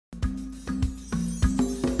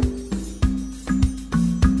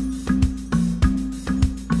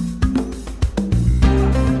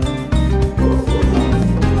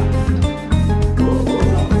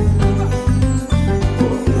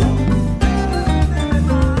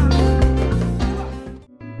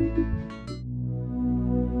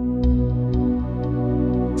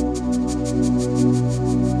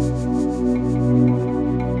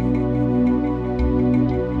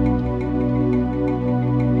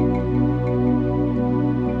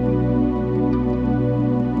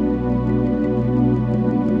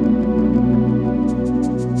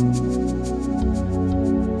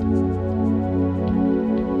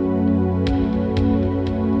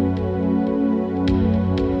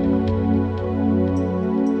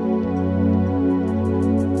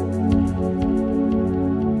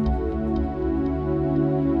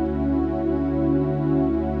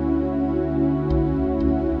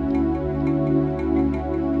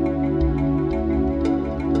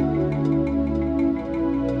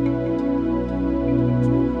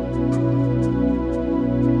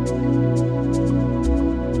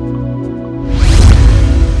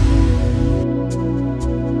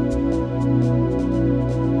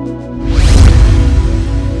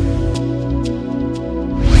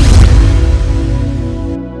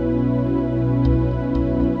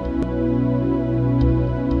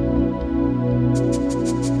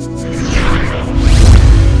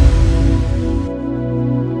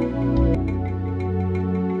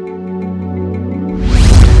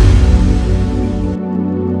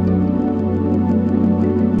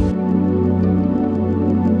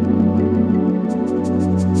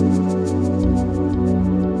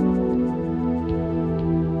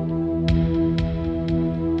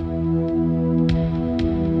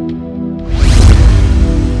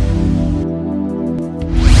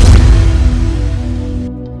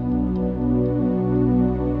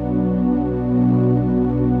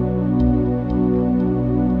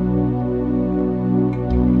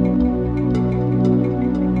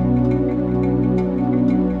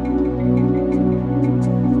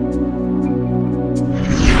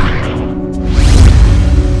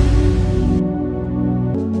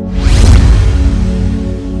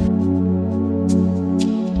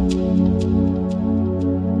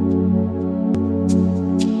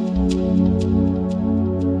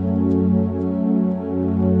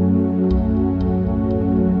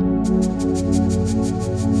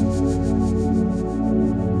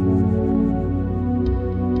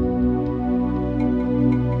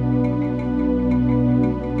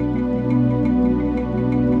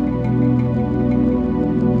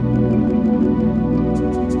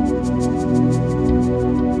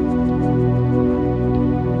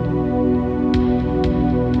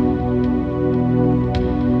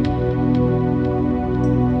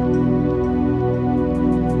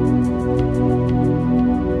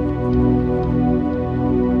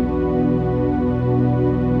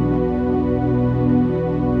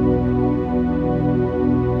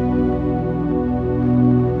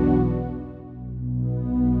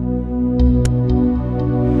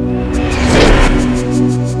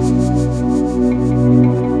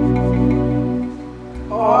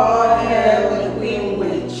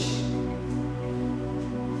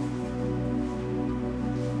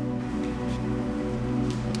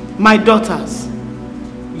My daughters,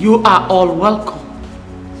 you are all welcome.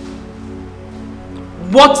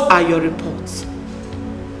 What are your reports?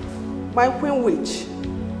 My Queen Witch,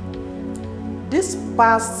 this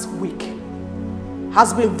past week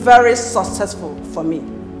has been very successful for me.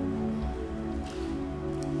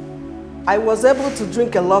 I was able to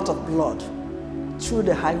drink a lot of blood through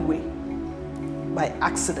the highway by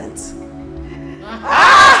accident.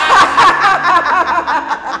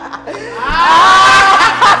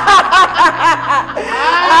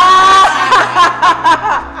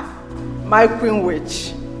 My Queen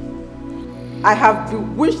Witch, I have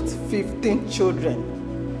bewitched 15 children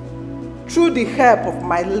through the help of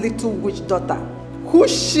my little witch daughter, who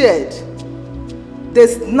shared the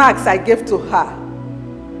snacks I gave to her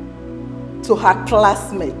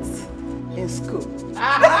classmates in school.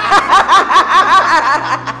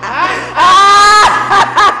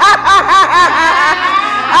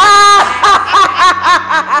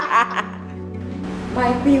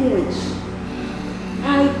 My Queen Witch,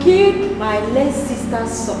 I killed my late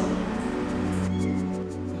sister's son.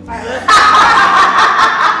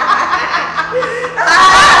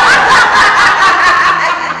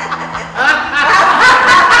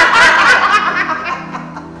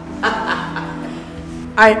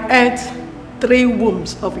 I ate 3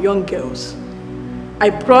 wombs of young girls. I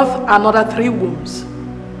brought another 3 wombs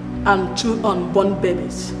and 2 unborn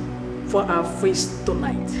babies for our feast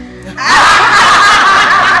tonight.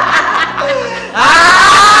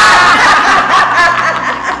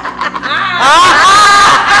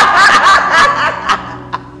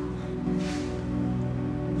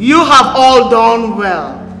 You have all done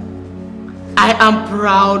well. I am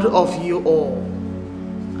proud of you all.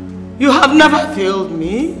 You have never failed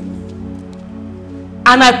me,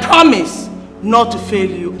 and I promise not to fail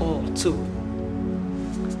you all too.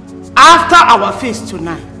 After our feast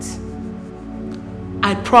tonight,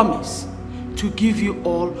 I promise to give you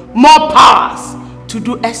all more powers to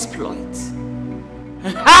do exploits.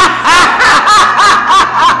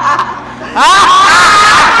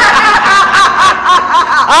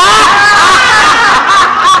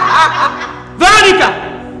 Veronica!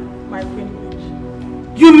 My Queen Witch,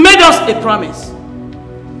 You made us a promise.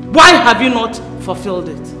 Why have you not fulfilled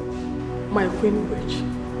it? my Queen Witch,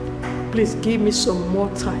 please give me some more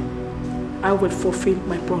time. I will fulfill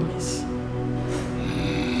my promise.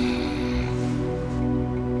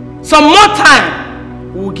 Some more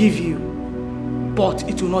time we'll give you, but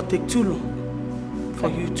it will not take too long for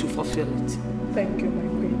you to fulfill it. Thank you, my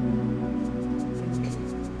Queen. Thank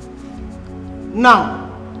you. Now,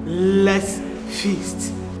 let's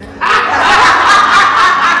feast.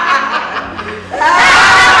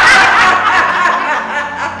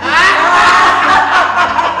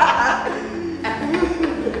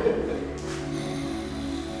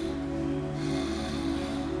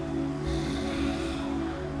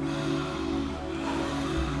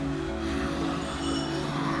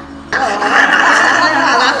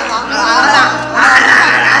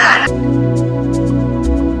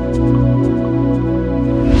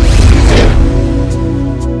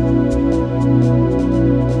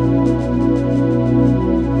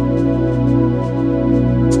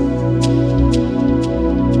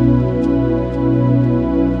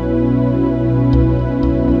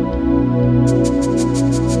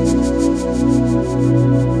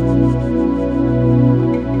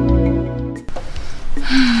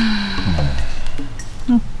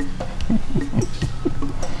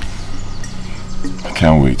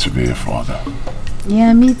 Can't wait to be a father.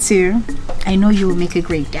 Yeah, me too. I know you will make a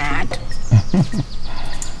great dad.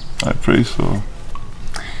 I pray so.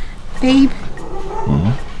 Babe,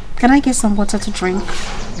 can I get some water to drink?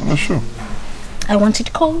 Oh, sure. I want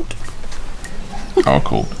it cold. How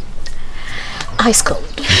cold? Ice cold.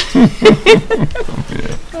 Yeah.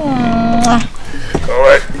 All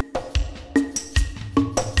right.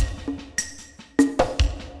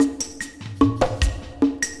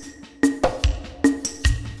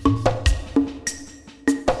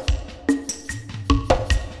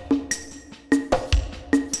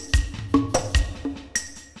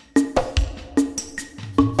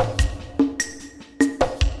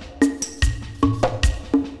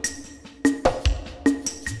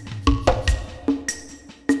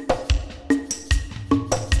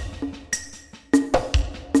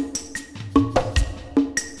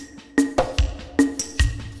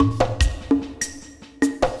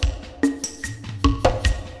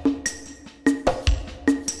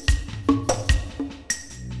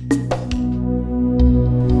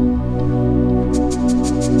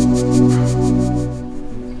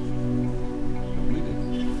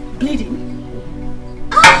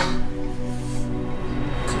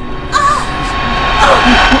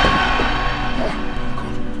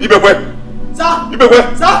 Ibekwe! Sir! Ibekwe!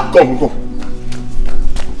 Sir! Come.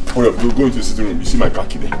 Hurry up, go into the sitting room. You see my car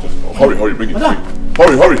key there. Just hurry, bring it.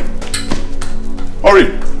 Hurry.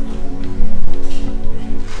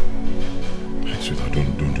 Hey, sweetheart,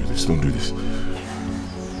 don't do this. Don't do this.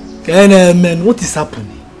 Man, what is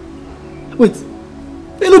happening? Wait.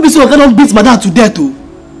 You know, so I cannot beat madam to death, too.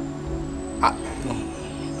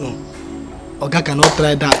 No. Oga cannot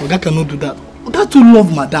try that. Oga cannot do that. Oga too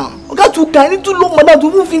love madam. Oga too kind. He too love madam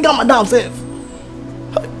to move finger madam self.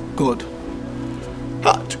 God.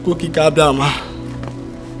 Go kick up down, man.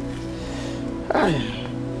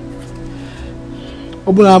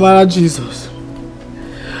 Open Abara Jesus.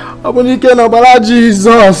 Open Abara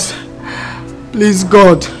Jesus. Please,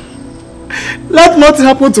 God. Let nothing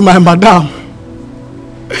happen to my madam.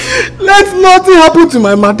 Let nothing happen to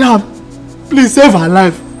my madam. Please save her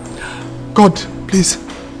life. God, please.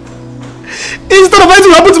 Instead of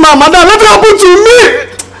anything happen to my madam, let it happen to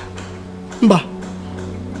me. Mba.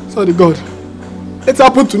 Sorry, God. Let it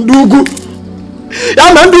happen to Ndugu.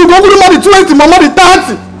 Yeah, man, Ndugu. I'm going to 20, mama the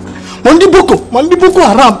 30. Mondi Boko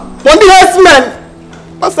Haram. Mondi Herdsmen.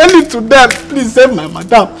 I send it to them. Please save my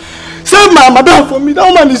madam. Save my madam for me. That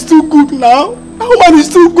woman is too good now. That woman is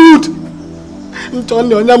too good.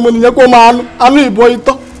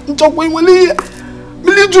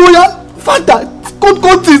 Father,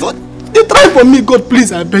 God, they try for me, God,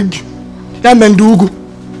 please, I beg you. Yeah, man, Ndugu.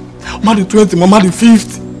 Man the 20, mama the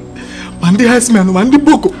 50. Man the Herdsmen, man the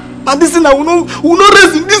Boko. And this thing I will not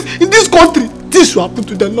raise in this country. This should happen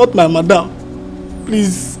to them, not my madam.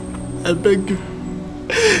 Please, I beg you.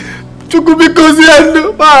 Chukubiko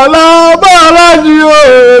ziendo para niyo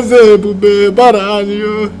zebube para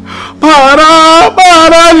niyo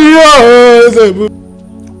para niyo zebu.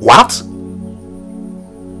 What?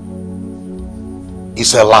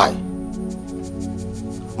 It's a lie.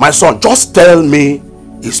 My son, just tell me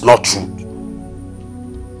it's not true.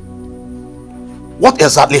 What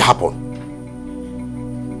exactly happened?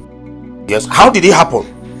 Yes, how did it happen?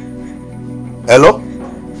 Hello?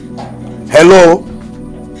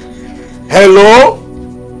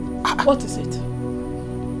 What is it?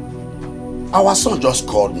 Our son just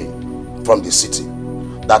called me from the city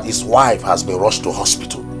that his wife has been rushed to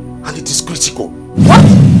hospital and it is critical. What?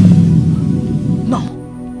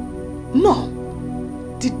 No.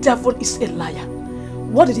 The devil is a liar.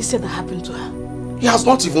 What did he say that happened to her? He has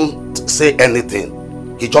not even said anything.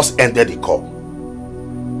 He just ended the call.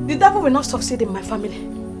 The devil will not succeed in my family.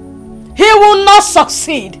 He will not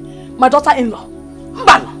succeed. My daughter-in-law.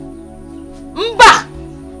 Mba.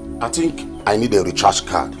 I think I need a recharge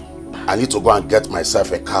card. I need to go and get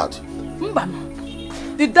myself a card. Mba.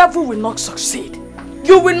 The devil will not succeed.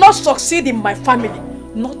 You will not succeed in my family.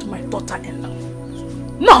 Not my daughter-in-law.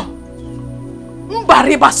 No. Mba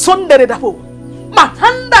riba sondere dabo.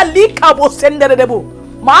 Mahanda likabo sendere dabo.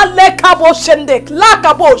 Ma lekabo sende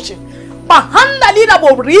lakabo she. Mahanda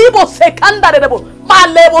lidabo ribo sekanda dabo. Ma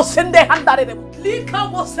lebo sende handare dabo.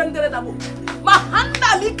 Likabo sendere dabo.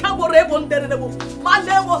 Mahanda likabo rebondere dabo. Ma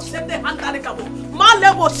lebo sende handare kabo. Ma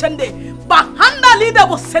lebo sende. Bahanda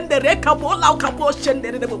lidabo sende rekabo laukabo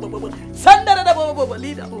sendere dabo. Sendere dabo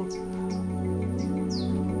lidabo.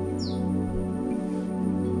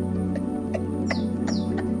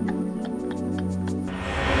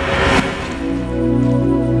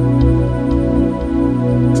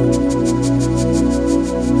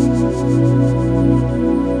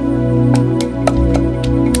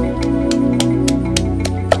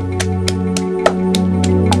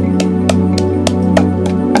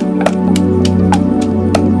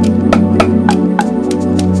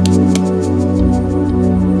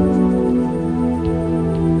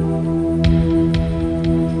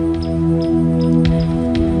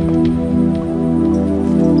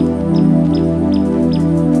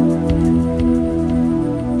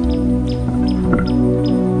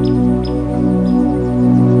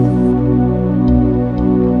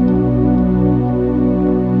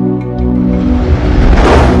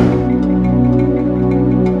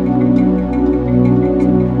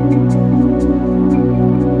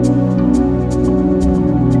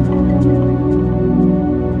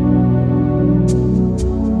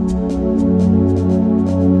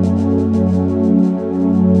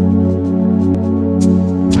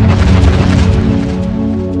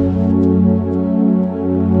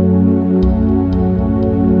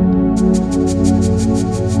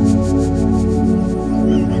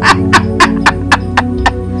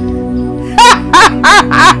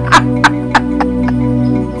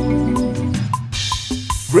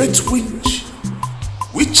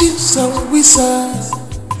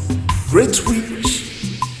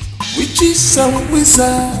 some wizard.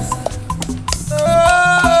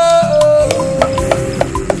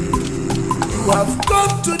 You have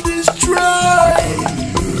come to destroy.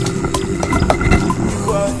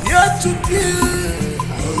 You are here to kill.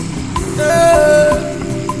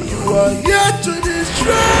 You are here to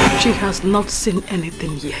destroy. She has not seen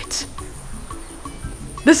anything yet.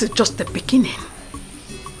 This is just the beginning.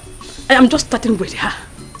 I am just starting with her.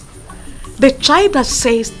 The child that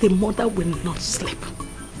says the mother will not sleep,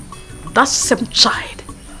 that same child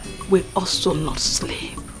will also not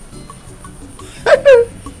sleep.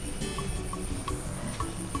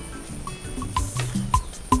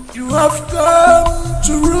 You have come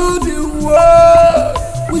to rule the world,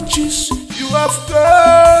 witches. You have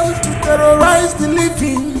come to terrorize the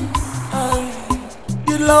living.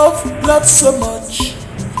 You love blood so much.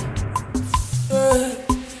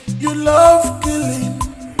 You love killing.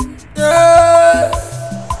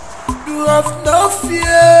 You have no fear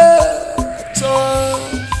at all.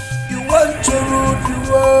 You want to rule the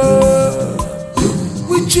world,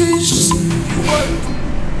 witches. You want.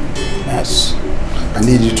 Yes. I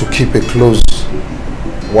need you to keep a close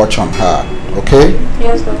watch on her, okay?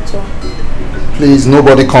 Yes, doctor. Please,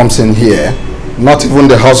 nobody comes in here, not even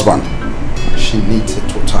the husband. She needs a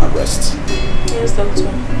total rest. Yes, doctor.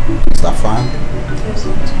 Is that fine? Yes,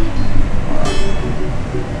 doctor.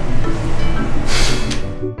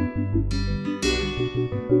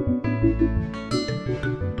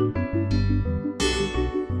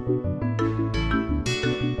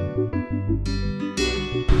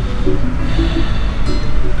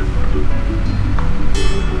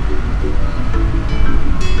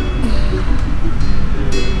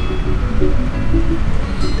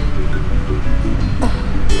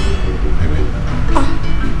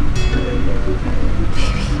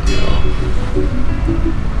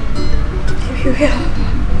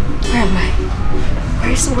 Where am I?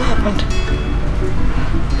 Where is what happened?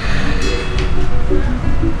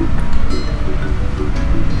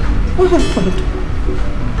 What happened?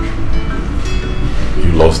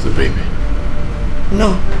 You lost the baby. No.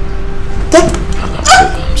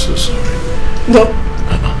 I'm so sorry. No.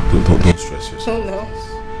 Don't stress yourself. No.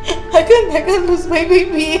 I can't lose my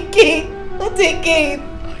baby again. Not again.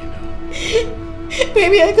 I know.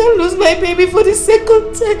 Baby, I can't lose my baby for the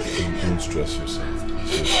second time. Don't stress yourself.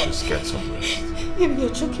 Just get some rest. Baby, you're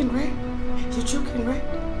joking, right? You're joking, right?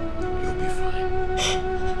 You'll be fine.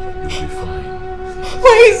 You'll be fine.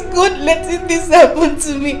 Why is God letting this happen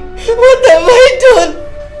to me? What have I done?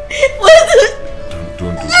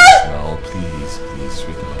 Don't do this now, please,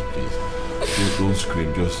 sweetheart, please. Don't scream,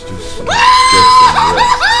 just get some rest.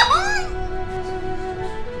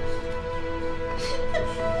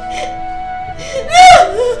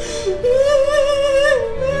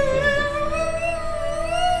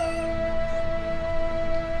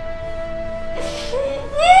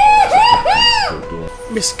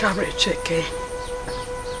 Miscarriage again.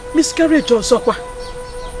 Miscarriage Osokwa.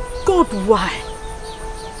 God, why?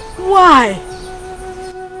 Why?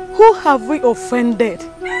 Who have we offended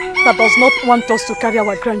that does not want us to carry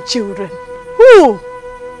our grandchildren? Who?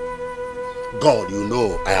 God, you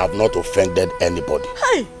know I have not offended anybody.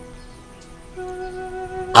 Hey!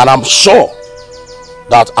 And I'm sure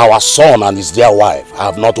that our son and his dear wife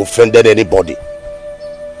have not offended anybody.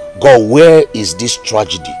 God, where is this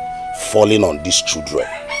tragedy falling on these children?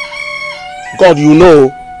 God, you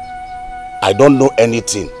know I don't know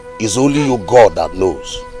anything. It's only you, God, that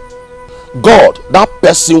knows. God, that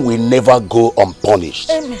person will never go unpunished.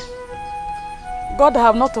 Amen. God, I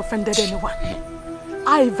have not offended anyone.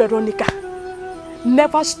 I, Veronica,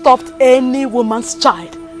 never stopped any woman's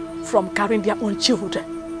child from carrying their own children.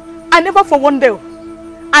 I never for one day.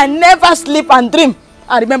 I never sleep and dream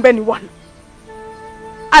and remember anyone.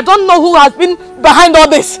 I don't know who has been behind all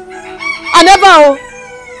this. I never.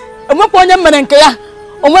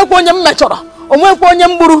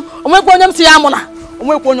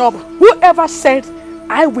 Whoever said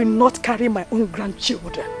I will not carry my own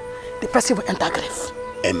grandchildren, the person will enter grave.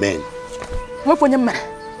 Amen. With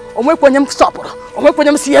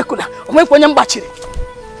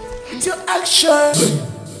your action,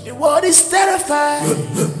 the world is terrified.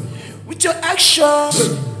 With your action,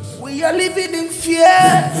 we are living in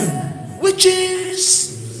fear.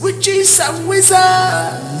 Witches and wizards.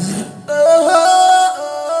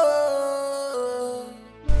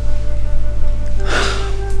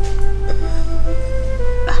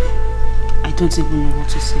 I don't even know what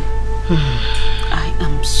to say. I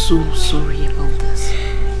am so sorry about this.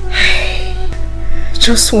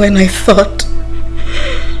 Just when I thought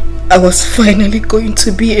I was finally going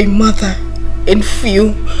to be a mother in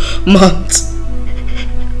few months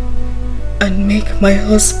and make my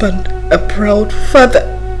husband a proud father.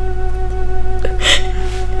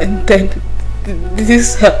 And then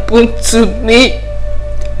this happened to me.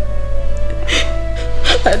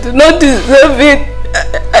 I do not deserve it.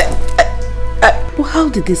 Well, how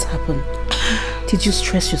did this happen? Did you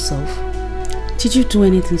stress yourself? Did you do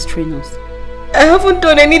anything strenuous? I haven't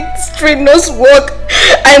done any strenuous work.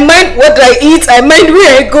 I mind what I eat, I mind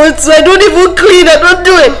where I go to. I don't even clean, I don't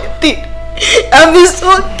do anything. I've been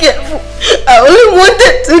so careful. I only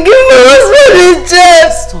wanted to give my husband a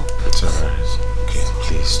chance. Stop. It's alright. Okay,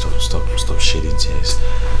 please stop shedding tears.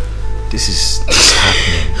 This is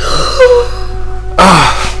disheartening.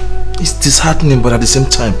 It's disheartening, but at the same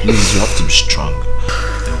time, please, you have to be strong.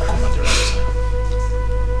 They will come at the right time.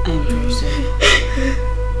 I am very sorry.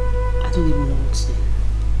 I don't even know what to say.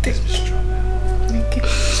 Let's be strong. Thank you.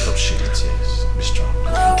 Stop shedding tears. Be strong.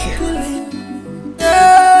 Thank you.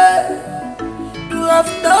 You have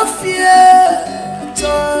no fear at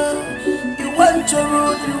all. You want to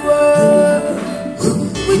rule the world.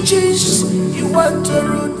 Which is, you want to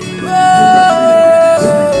rule the world.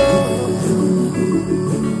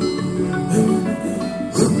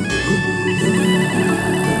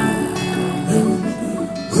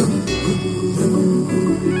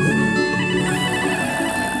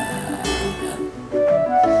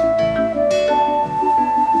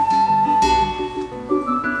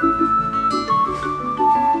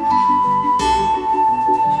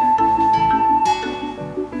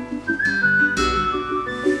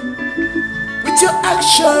 Your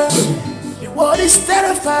action, the world is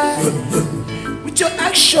terrified. With your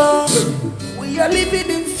action, we are living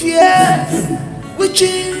in fear.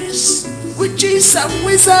 Witches and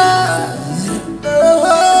wizards.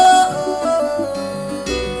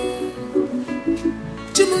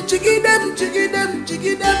 Jiggy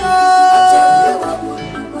them, oh.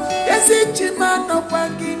 Yes, it's a man of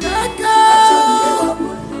Wanginaka.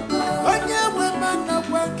 Onye woman of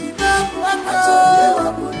Wanginaka.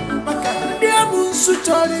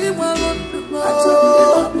 Sutori Malondo,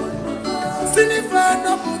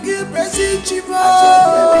 Sinifana Bugi Presichivo,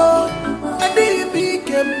 Adi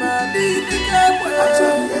became Madi became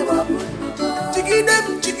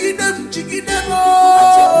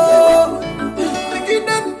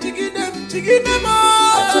Chigidem,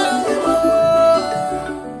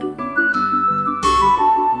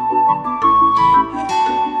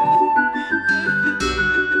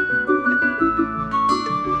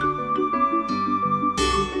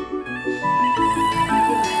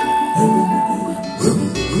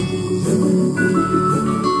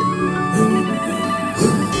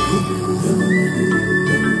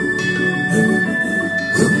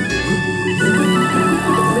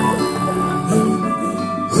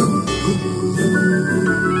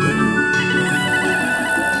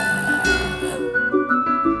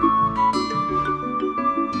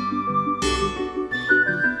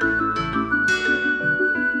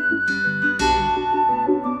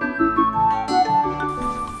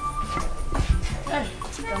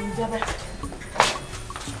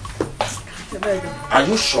 Are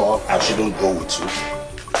you sure I shouldn't go with you?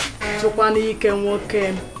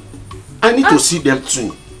 I need to see them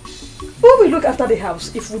too. Who will look after the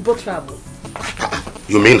house if we both travel?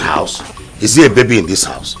 You mean house? Is there a baby in this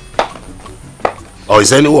house? Or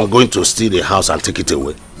is anyone going to steal the house and take it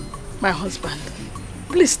away? My husband,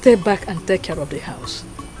 please stay back and take care of the house.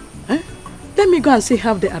 Eh? Let me go and see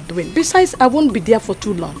how they are doing. Besides, I won't be there for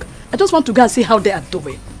too long. I just want to go and see how they are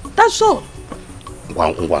doing. That's all.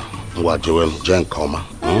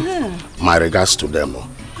 My regards to them.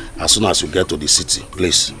 As soon as you get to the city,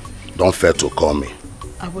 please, don't fail to call me.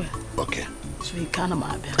 I will. Okay. So you can't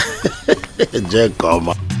imagine.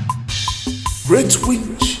 Great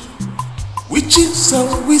witch, witches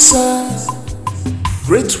and wizards.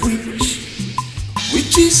 Great witch,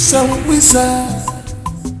 witches and wizards.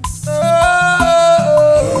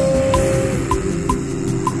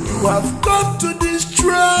 You have come to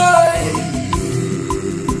destroy.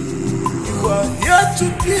 You are here to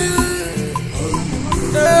kill.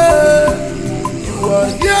 You are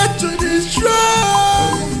here to destroy.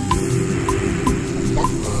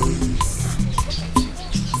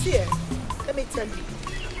 See, let me tell you,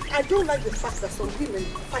 I don't like the fact that some women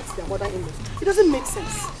fight their mother-in-laws. It doesn't make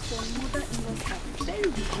sense. Your mother-in-laws are very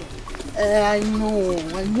wicked. I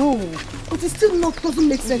know. But it still doesn't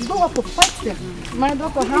make sense. You don't have to fight them. My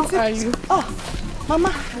daughter, how are you? Oh,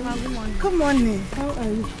 Mama. Good morning. How are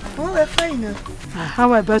you? Oh, we're fine now.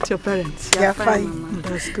 How about your parents? They're fine.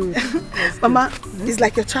 That's good. Mama, it's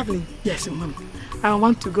like you're traveling. Yes, Mom. I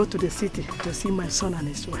want to go to the city to see my son and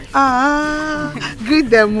his wife. Greet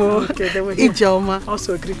them all. Okay, they will. Ijoma.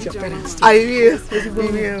 Also greet your parents too. I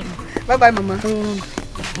will. Bye-bye, Mama.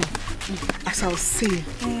 Once I'll say,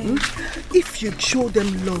 if you show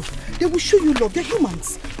them love, they will show you love. They're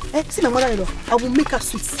humans. See my mother-in-law, I will make her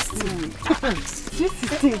sweet 16. Sweet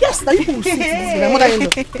 16? Yes, now you will see my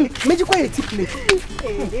mother-in-law. Made you quite a tip plate.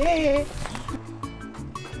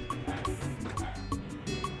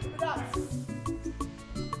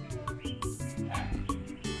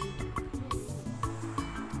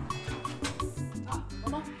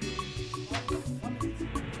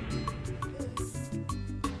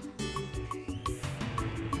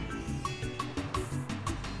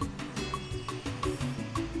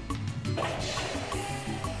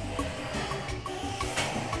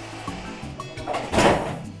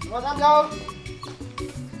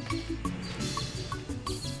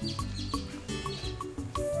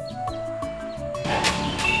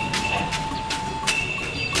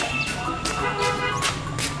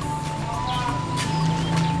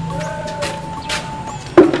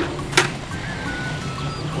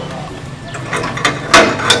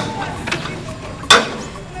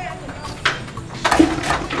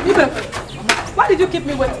 Why did you keep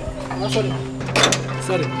me waiting?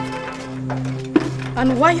 Sorry.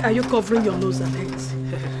 And why are you covering your nose and hands?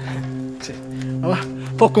 Mama,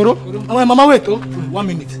 for Koro. Mama, wait, 1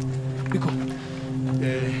 minute. Because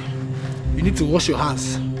you need to wash your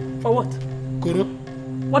hands. For what? Koro.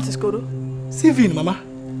 What is Koro? CV, Mama.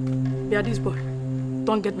 Yeah, this boy.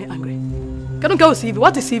 Don't get me angry. Can you go CV?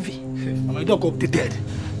 What is CV? Mama, you don't go up to dead.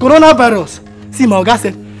 Coronavirus. See, my Oga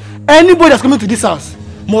said, anybody that's coming to this house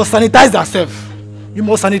must sanitize themselves. You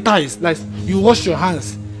must sanitize. Like, you wash your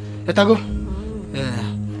hands. Let her go.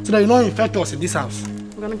 So that you don't infect us in this house.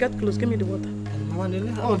 I'm gonna get close. Give me the water.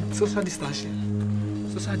 Oh, social distancing.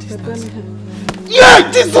 Social distancing.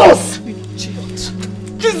 Yeah, Jesus!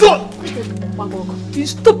 Jesus! You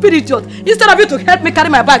stupid idiot. Instead of you to help me carry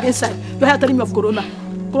my bag inside, you're here telling me of Corona.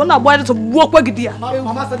 Corona boy to walk with you.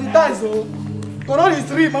 Mama, sanitize. Corona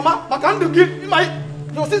is real, Mama. I can't do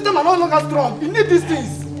it. Your system are no longer strong. You need these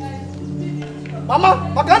things.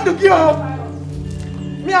 Mama, I can't do it.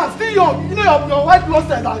 Me, I'm still young. You know your white blood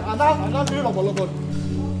cells are not doing a lot.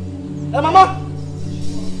 Hey, Mama.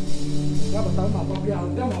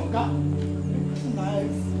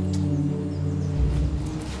 Nice.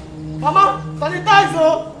 Mama, sanitize.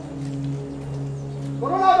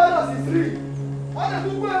 Coronavirus is real.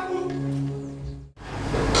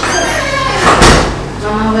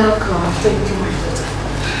 Mama, welcome. Thank you, my daughter.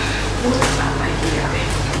 What am I hearing?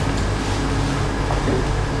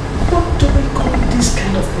 What do we call this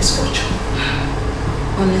kind of misfortune?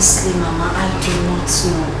 Honestly, Mama, I do not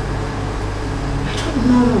know. I don't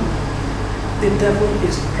know. The devil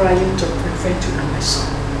is trying to prevent you and my son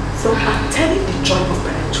from attaining the joy of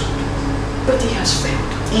parenthood. But he has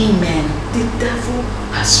failed. Amen. The devil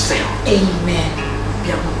has failed. Amen.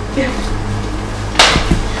 Yeah.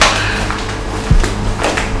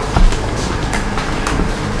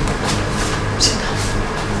 Sit down.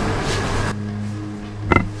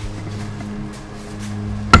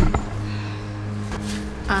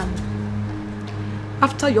 And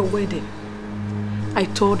after your wedding, I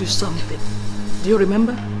told you something. Do you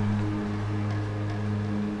remember?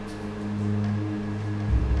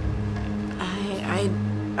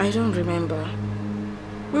 I don't remember.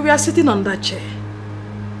 We were sitting on that chair.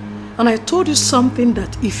 And I told you something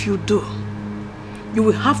that if you do, you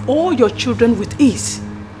will have all your children with ease,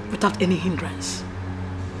 without any hindrance.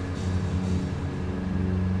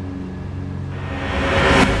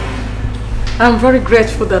 I'm very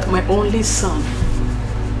grateful that my only son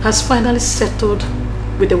has finally settled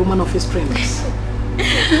with the woman of his dreams.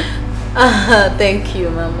 Thank you,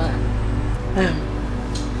 Mama.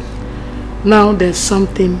 Now there's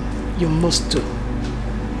something you must do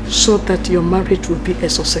so that your marriage will be a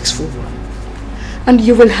successful one. And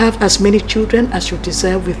you will have as many children as you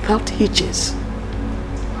desire without hitches.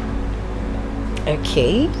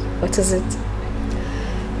 Okay, what is it?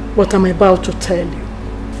 What I'm about to tell you.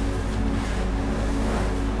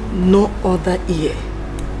 No other ear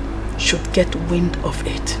should get wind of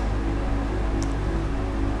it.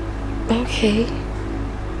 Okay.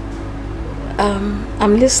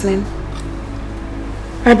 I'm listening.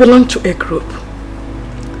 I belong to a group.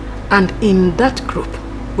 And in that group,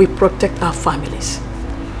 we protect our families.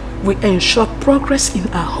 We ensure progress in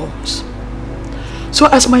our homes. So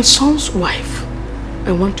as my son's wife,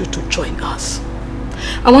 I want you to join us.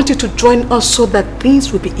 I want you to join us so that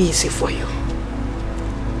things will be easy for you.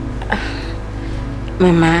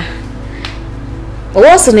 Mama,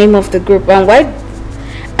 what's the name of the group and why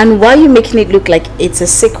are you making it look like it's a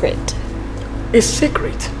secret? It's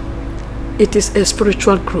secret. It is a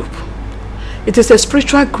spiritual group. It is a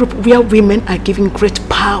spiritual group where women are given great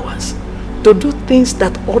powers to do things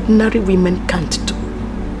that ordinary women can't do.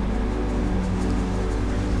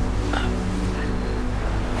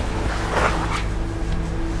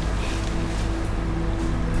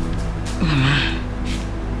 Mama,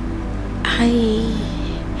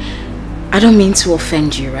 I don't mean to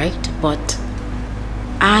offend you, right? But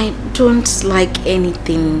I don't like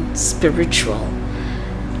anything spiritual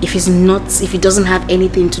if it doesn't have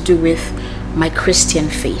anything to do with my Christian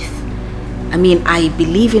faith. I mean, I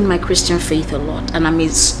believe in my Christian faith a lot, and I'm a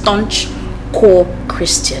staunch core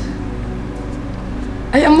Christian.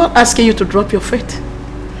 I am not asking you to drop your faith.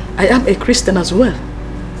 I am a Christian as well.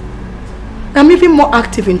 I'm even more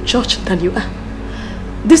active in church than you are.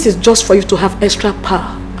 This is just for you to have extra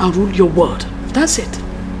power and rule your world. That's it.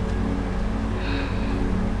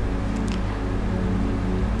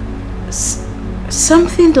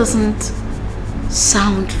 Something doesn't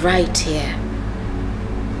sound right here.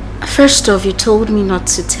 First off, you told me not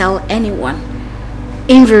to tell anyone.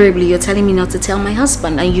 Invariably, you're telling me not to tell my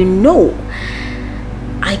husband, and you know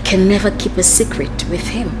I can never keep a secret with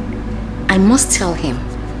him. I must tell him.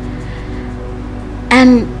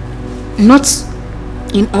 And not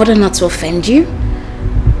in order not to offend you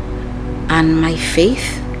and my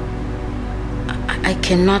faith, I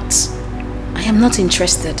am not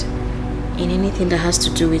interested in anything that has to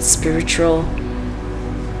do with spiritual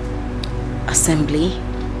assembly.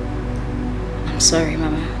 I'm sorry,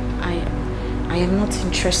 Mama. I am not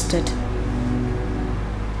interested.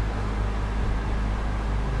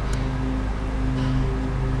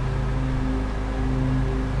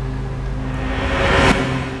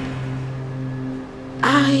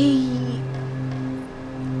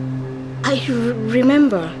 I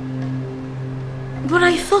remember, but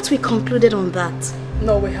I thought we concluded on that.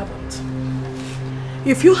 No, we haven't.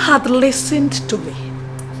 If you had listened to me,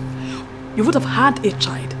 you would have had a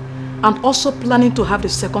child and also planning to have the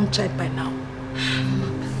second child by now.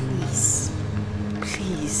 Please.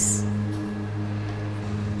 Please.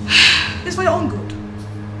 It's for your own good.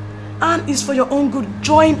 And it's for your own good.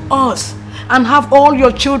 Join us and have all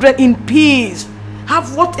your children in peace.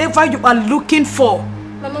 Have whatever you are looking for.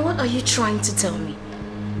 Mama, what are you trying to tell me?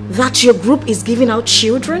 That your group is giving out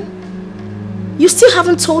children? You still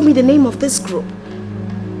haven't told me the name of this group.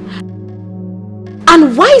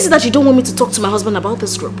 And why is it that you don't want me to talk to my husband about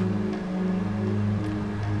this group?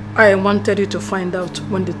 I wanted you to find out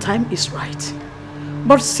when the time is right.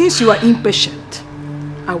 But since you are impatient,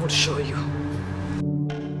 I will show you.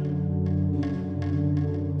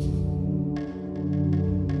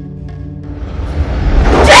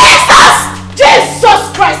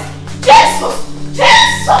 Jesus Christ! Jesus!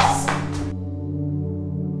 Jesus!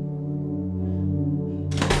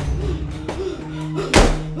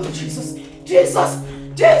 Oh, Jesus! Jesus!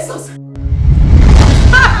 Jesus!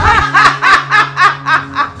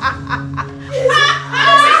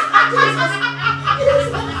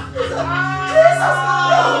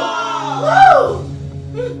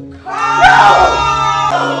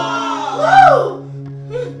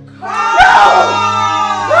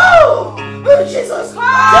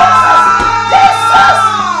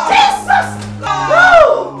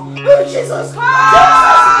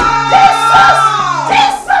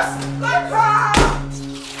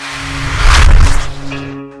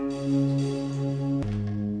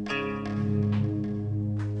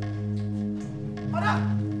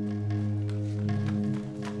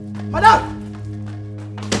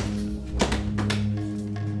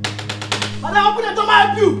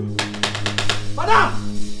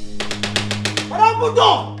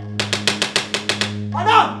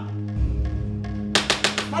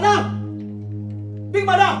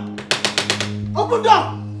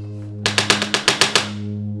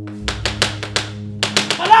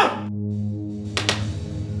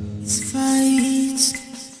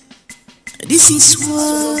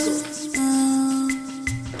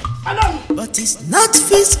 But it's not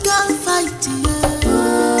physical fighting.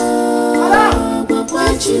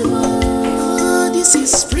 This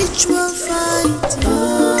is spiritual fighting.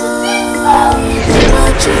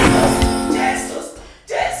 Jesus!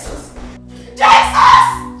 Jesus! Jesus!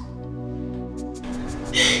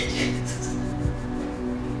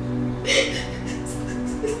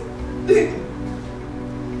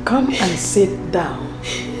 Come and sit down.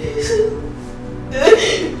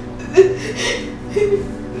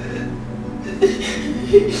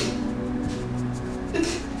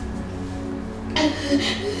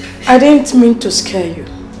 I didn't mean to scare you,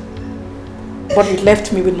 but it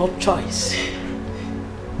left me with no choice.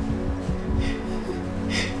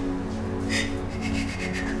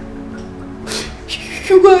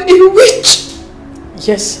 You are a witch!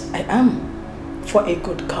 Yes, I am, for a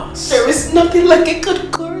good cause. There is nothing like a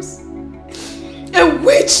good cause.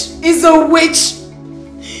 witch is a witch.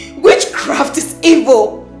 Witchcraft is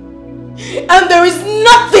evil. And there is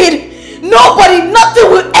nothing,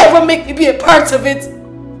 nothing will ever make me be a part of it.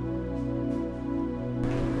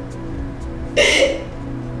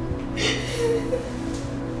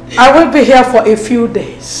 I will be here for a few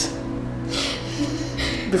days.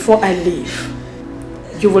 Before I leave,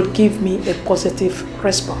 you will give me a positive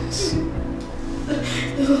response.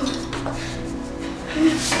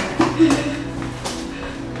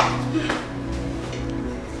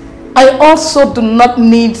 I also do not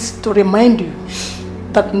need to remind you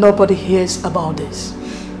that nobody hears about this.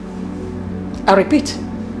 I repeat,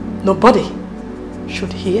 nobody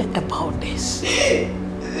should hear about this.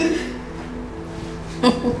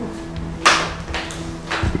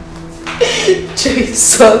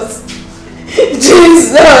 Jesus!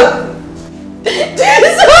 Jesus!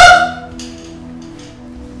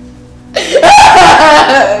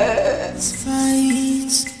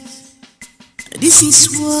 Fight. This is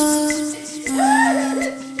war,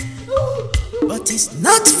 but it's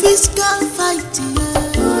not physical fighting.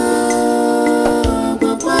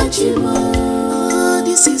 Oh,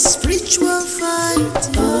 this is spiritual fighting.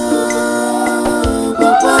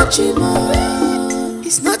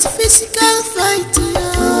 It's not physical fighting.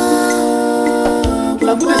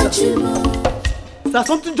 Sir,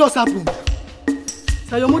 something just happened.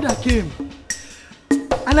 Sir, your mother came.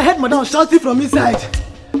 And I heard Madam shouting from inside.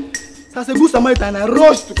 So as a good Samaritan, I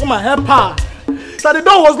rushed to come and help her. So the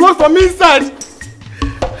door was locked from inside.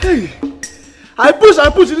 Hey, I pushed,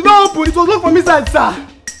 it did not open, it was locked from inside, sir.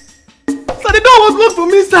 So the door was locked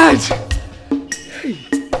from inside. Hey,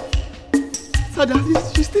 sir,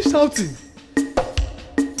 she's still shouting.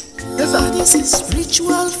 Yes, sir. This is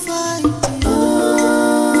spiritual fighting.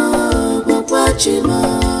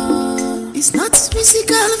 It's not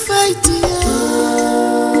physical fighting.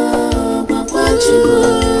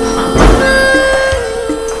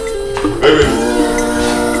 Baby.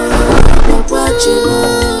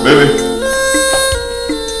 Baby.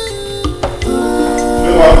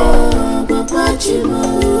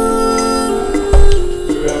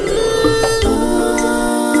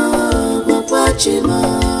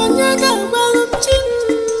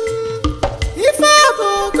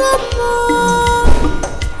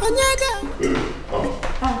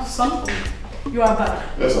 Son, you are back.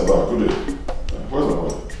 Yes, I'm back. Good day. Where's my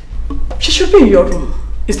mother? She should be in your room.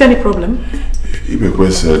 Is there any problem?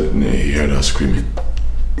 Ibekwe said he heard her screaming.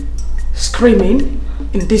 Screaming?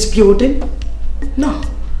 In this building? No,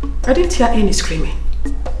 I didn't hear any screaming.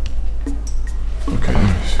 Okay, let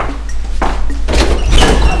me see.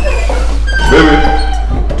 Baby!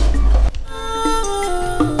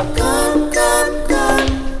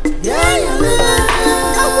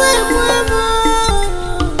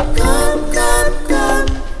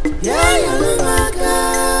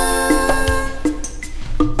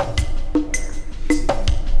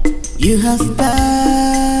 You have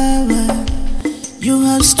power, you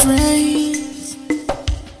have strength,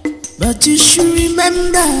 but you should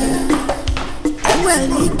remember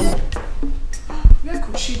where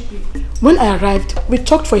could she be? When I arrived, we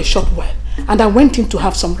talked for a short while and I went in to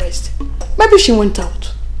have some rest. Maybe she went out.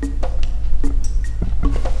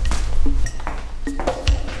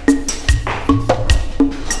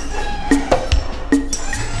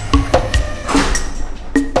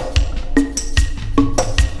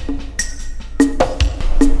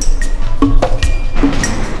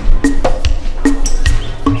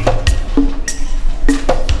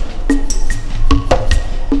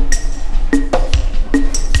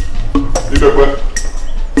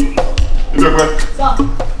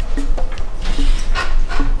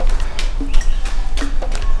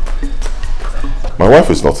 My wife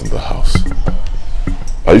is not in the house.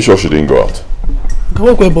 Are you sure she didn't go out?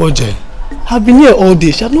 I've been here all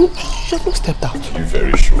day. She has not stepped out. You're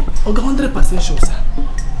very sure? 100% sure, sir.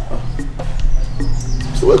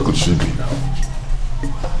 So where could she be now?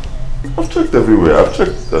 I've checked everywhere. I've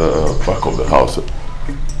checked the back of the house.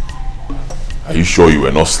 Are you sure you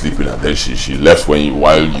were not sleeping and then she left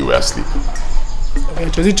while you were asleep?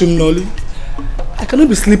 I cannot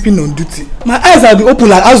be sleeping on duty. My eyes are open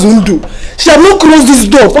like Azundu. She has not closed this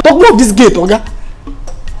door. Lock this gate, Oga.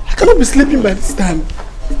 I cannot be sleeping by this time.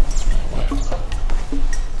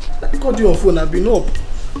 I called you on phone. I've been up.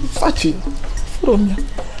 I'm searching. From here.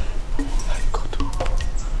 My God.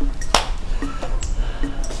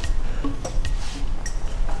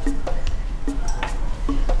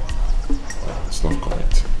 It's not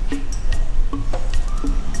correct.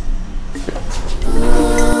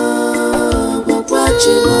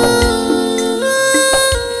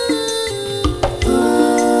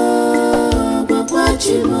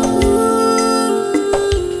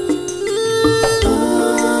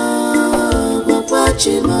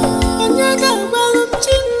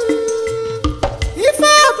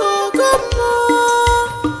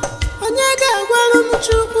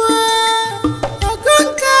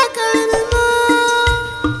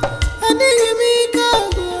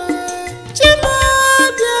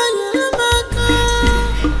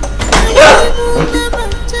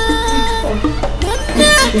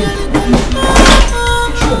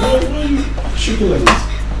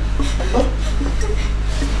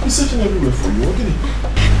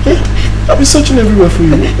 I've been searching everywhere for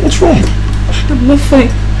you. What's wrong? I'm not fine.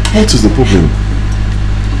 What is the problem?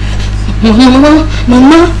 Mama.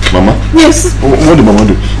 Mama? Yes. What did Mama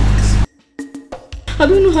do? I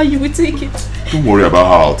don't know how you will take it. Don't worry about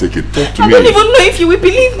how I'll take it. Talk to me. I don't even know if you will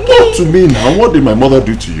believe me. Talk to me now. What did my mother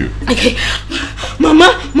do to you? Okay.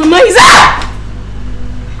 Mama is out!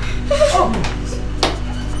 Oh.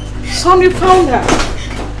 Son, you found her.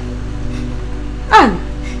 Anne,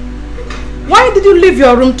 why did you leave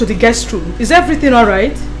your room to the guest room? Is everything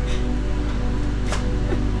alright?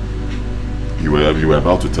 You were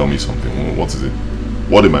about to tell me something. What is it?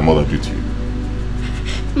 What did my mother do to you?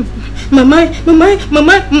 Mama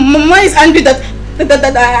is angry that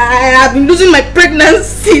I have been losing my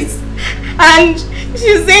pregnancies. And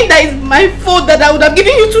she's saying that it's my fault that I would have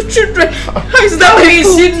given you 2 children. How is that?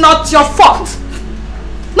 Is it not your fault?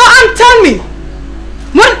 No, and tell me,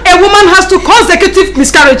 when a woman has 2 consecutive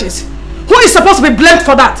miscarriages, who is supposed to be blamed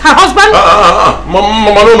for that? Her husband?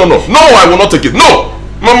 Mama, no. No, I will not take it. No!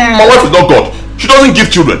 My wife is not God. She doesn't give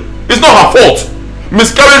children. It's not her fault.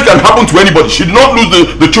 Miscarriage can happen to anybody. She did not lose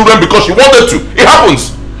the children because she wanted to. It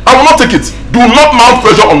happens. I will not take it. Do not mount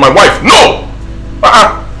pressure on my wife. No!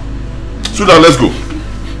 Sweetheart, let's go.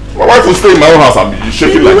 My wife will stay in my own house and be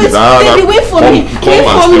shaking like this. Baby, wait for me. Come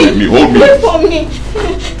and stay with me. Hold me. Wait for me.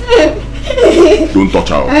 Don't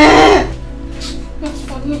touch her. That's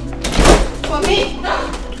for me. For me.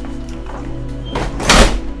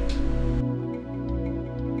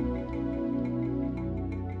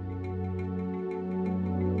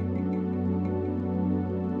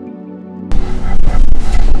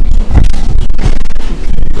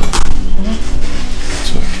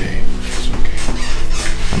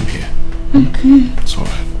 It's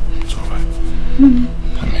alright. It's alright.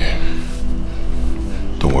 I'm here.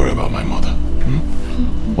 Don't worry about my mother.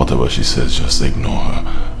 Whatever she says, just ignore her.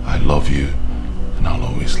 I love you, and I'll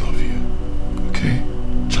always love you. Okay?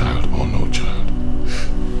 Child or no child.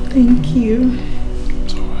 Thank you.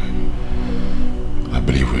 It's alright. I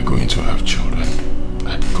believe we're going to have children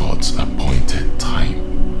at God's appointed time.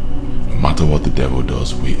 No matter what the devil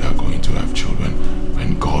does, we are going to have children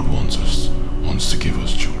when God wants to give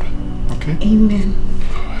us children. Okay? Amen.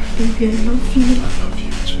 Alright. Baby, I love you. I love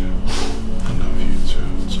you too. I love you too.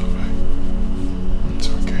 It's alright. It's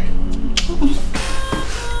okay.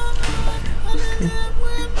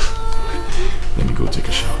 Let me go take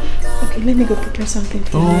a shower. Okay, let me go prepare something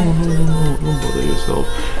for you. No. Don't bother yourself.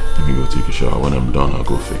 Let me go take a shower. When I'm done, I'll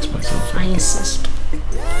go fix myself. I insist.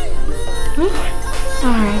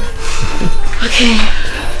 Alright. Okay.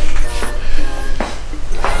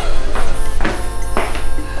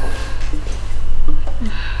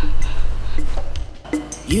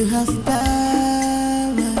 You have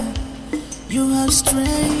power, you have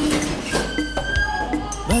strength,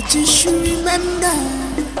 but you should remember,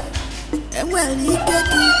 and when you get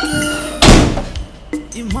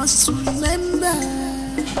you must remember,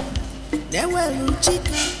 never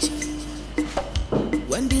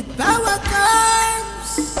when the power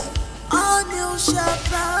comes, on you shall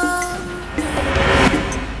bow.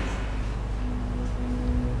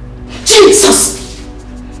 Jesus!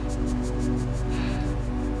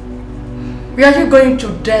 Are you going to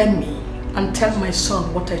dare me and tell my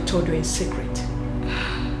son what I told you in secret?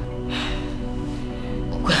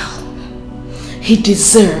 Well, he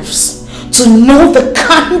deserves to know the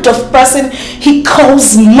kind of person he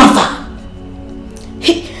calls mother.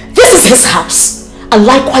 This is his house, and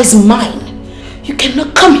likewise mine. You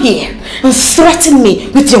cannot come here and threaten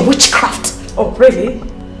me with your witchcraft. Oh, really?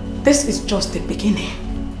 This is just the beginning.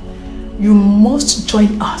 You must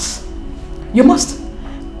join us. You must.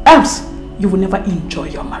 Else, you will never enjoy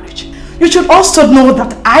your marriage. You should also know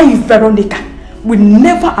that I, Veronica, will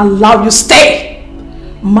never allow you stay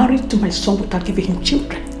married to my son without giving him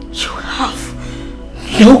children. You have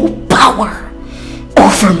no power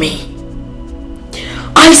over me.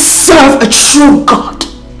 I serve a true God,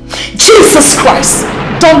 Jesus Christ.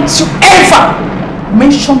 Don't you ever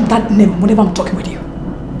mention that name whenever I'm talking with you.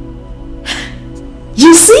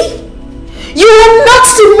 You see? You are not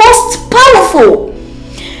the most powerful.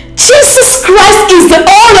 Jesus Christ is the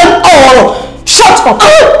all and all. Shut up!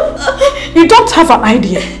 You don't have an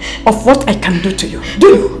idea of what I can do to you, do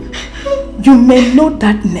you? You may know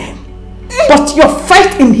that name, but your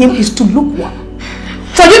fight in him is to lukewarm.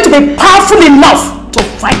 For you to be powerful enough to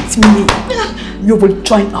fight me, you will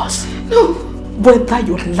join us, whether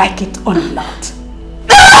you like it or not.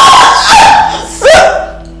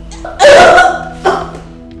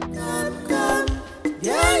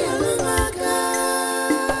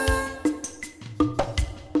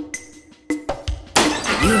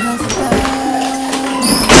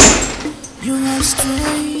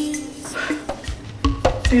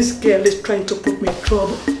 This girl is trying to put me in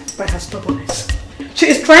trouble by her stubbornness. She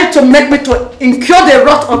is trying to make me to incur the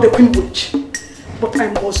wrath of the Queen Witch. But I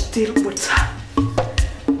must deal with her.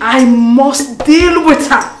 I must deal with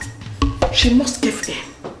her. She must give in.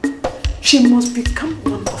 She must become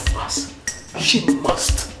one of us. She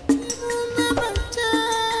must.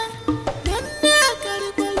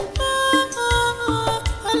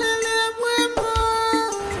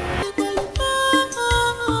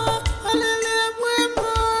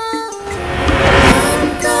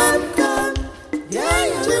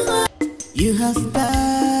 You have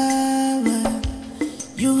power,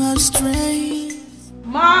 you have strength.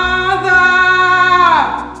 Mother!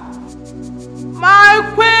 My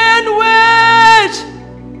Queen Witch!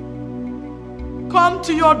 Come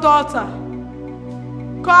to your daughter.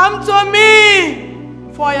 Come to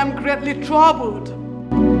me, for I am greatly troubled.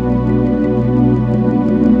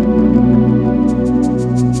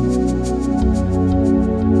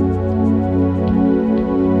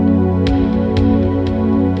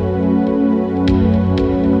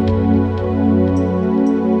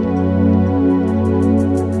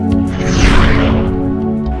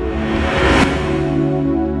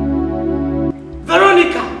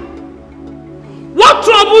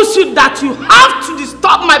 That you have to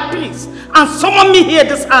disturb my peace and summon me here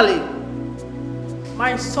this early.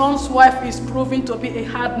 My son's wife is proving to be a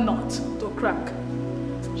hard nut to crack.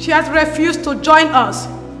 She has refused to join us,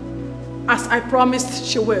 as I promised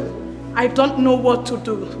she will. I don't know what to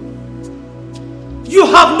do. You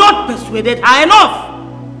have not persuaded her enough.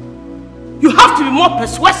 You have to be more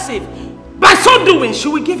persuasive. By so doing, she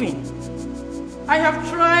will give in. I have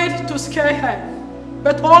tried to scare her,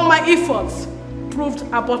 but all my efforts proved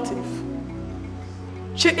abortive.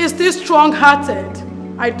 She is still strong-hearted.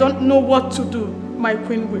 I don't know what to do, my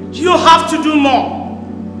Queen Witch. You have to do more.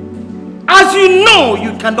 As you know,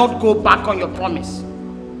 you cannot go back on your promise.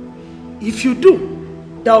 If you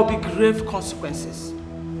do, there will be grave consequences.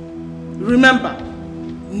 Remember,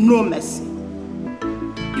 no mercy.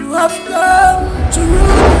 You have come to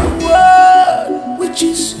rule the world,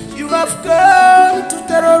 witches. You have come to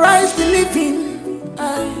terrorize the living.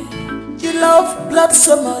 You love blood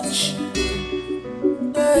so much.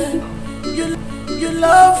 You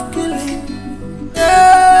love killing.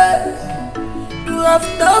 You have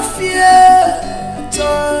no fear at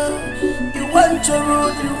all. You want to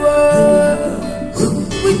rule the world.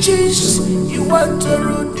 Witches, you want to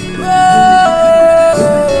rule the world.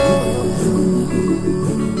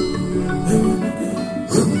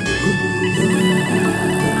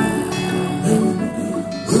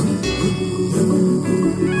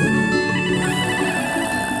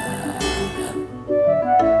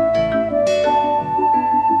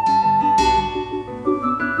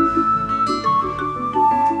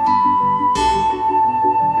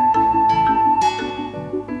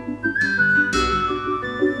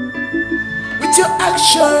 Your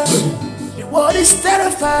actions, the world is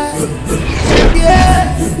terrified.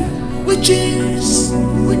 Yeah, witches.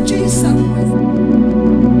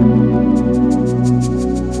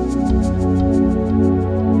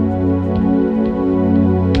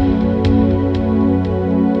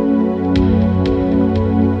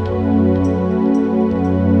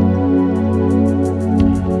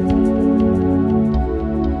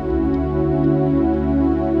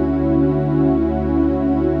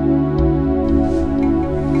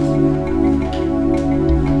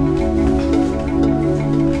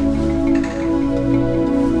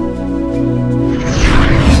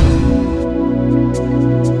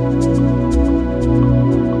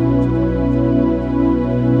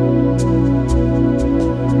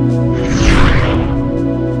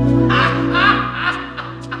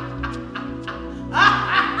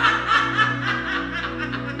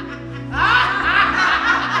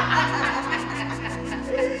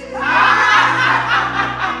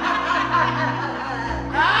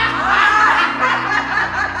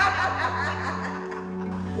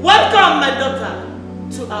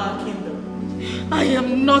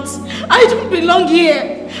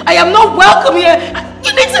 I am not welcome here.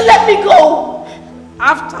 You need to let me go.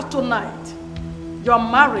 After tonight, your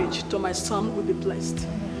marriage to my son will be blessed.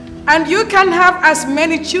 And you can have as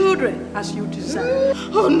many children as you desire.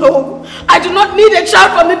 Oh no, I do not need a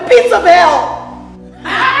child from the pits of hell.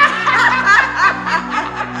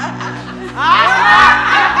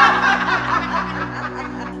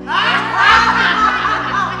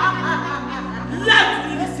 Let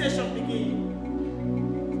the initiation begin.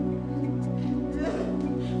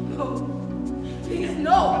 No, please,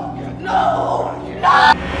 no, no,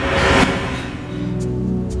 no.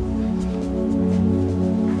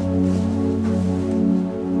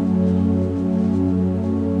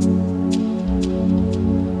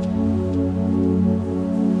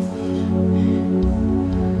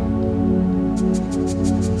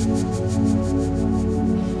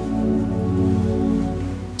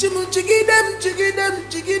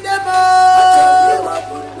 Chigidem,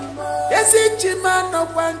 yes, it's Chimano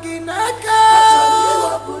Wanginaka.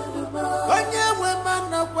 Onye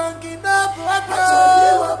Wemana Wanginaka.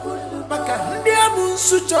 Makandia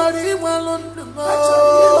Munsuchori Walunduma.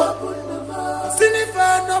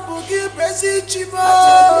 Sinifana Bugi Besi Chimo.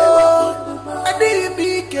 Adi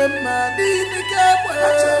Bikema, Chigidem.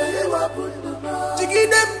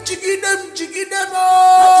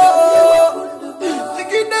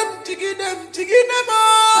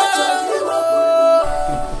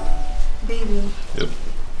 Baby. Yep.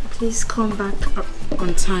 Please come back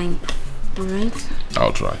on time. Alright?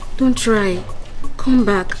 I'll try. Don't try. Come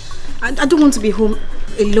back. I don't want to be home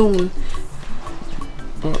alone.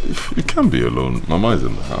 But you can't be alone. Mama is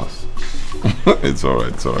in the house. It's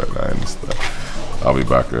alright, I understand. I'll be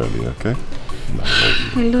back early, okay?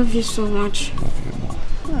 I love you so much. Love you more.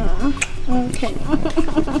 Okay.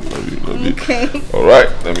 Love you. Okay. Alright,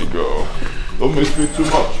 let me go. Don't miss me too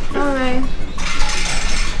much. Okay? Alright.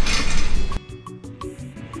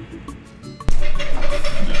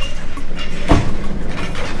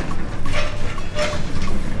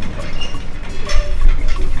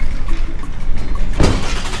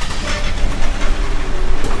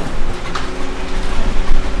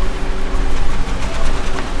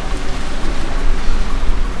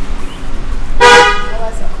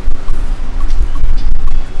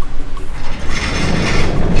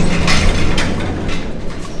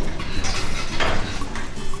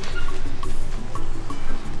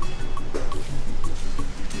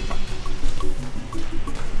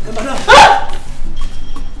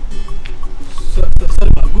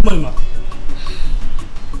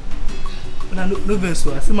 No verse,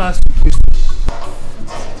 I see my ask you a question.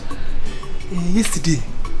 Yesterday,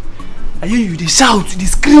 I hear you, they shout, they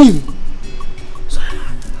scream. So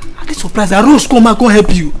I get surprised. I rose, come and go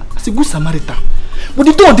help you. As a good Samaritan. But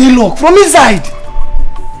the door they lock from inside.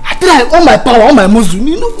 I try all my power, all my muscle,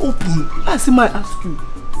 you know, open. I see my ask you,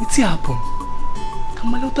 what's happen?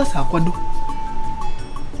 Come on, let us Aquado.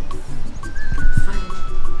 Fine.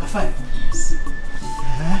 You're fine. Yes.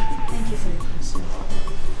 Thank you for your concern.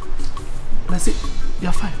 And I say,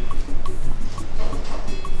 you're fine.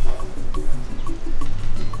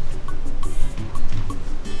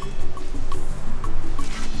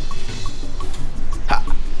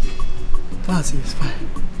 Fancy, it's fine.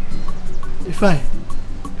 You're fine.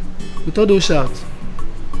 Without those shouts.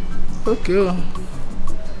 Okay, well.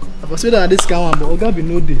 I was saying that this kind one, but Oga be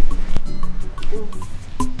no day.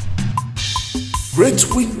 Great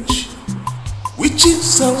witch,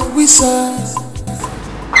 witches and wizards.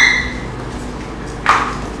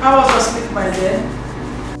 How was your sleep, my dear?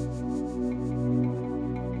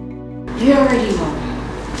 You already know.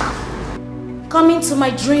 Coming to my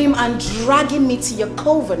dream and dragging me to your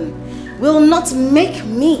coven will not make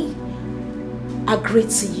me agree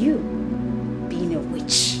to you being a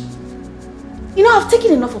witch. You know, I've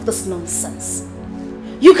taken enough of this nonsense.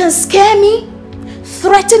 You can scare me,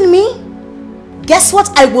 threaten me. Guess what?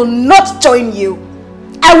 I will not join you.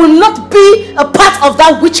 I will not be a part of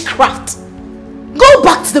that witchcraft. Go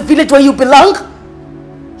back to the village where you belong.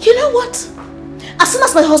 You know what? As soon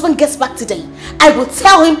as my husband gets back today, I will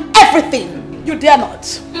tell him everything. You dare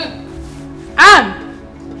not.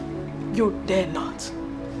 And you dare not.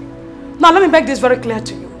 Now let me make this very clear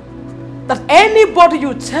to you. That anybody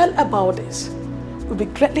you tell about this will be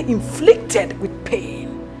greatly inflicted with pain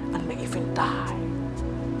and may even die.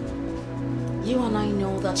 You and I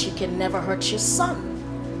know that you can never hurt your son.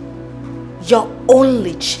 Your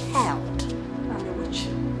only child. I'm a witch.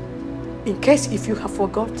 In case if you have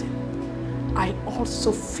forgotten, I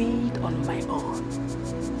also feed on my own.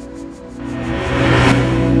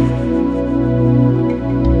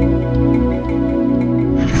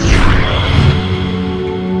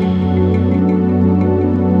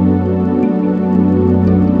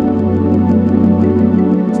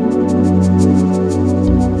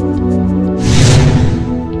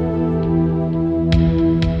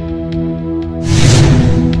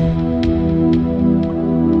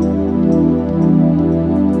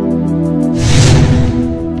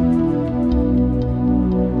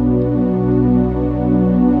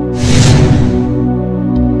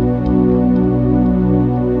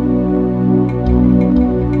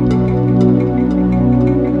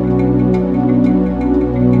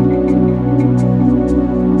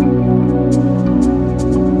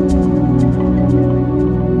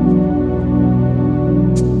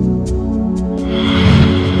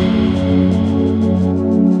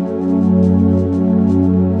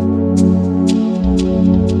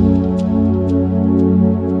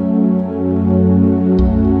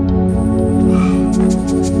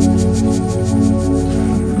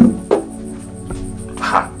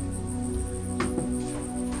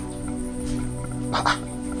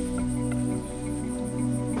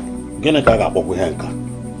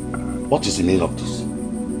 What is the meaning of this?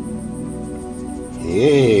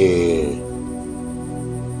 Hey.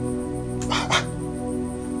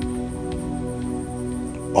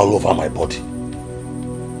 All over my body.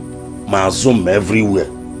 My zoom everywhere.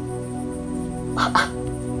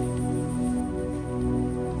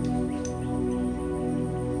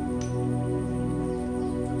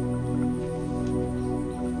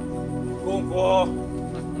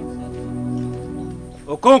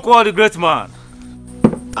 Okonkwo the great man.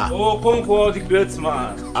 Okonkwo the great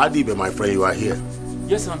man. Adibe, my friend, you are here.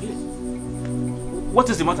 Yes, I'm here. What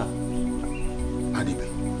is the matter? Adibe,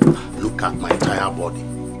 look at my entire body.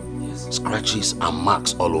 Yes. Scratches and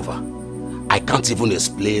marks all over. I can't even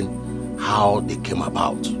explain how they came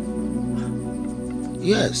about.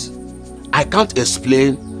 Yes, I can't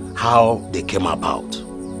explain how they came about.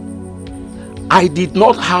 I did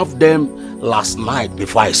not have them last night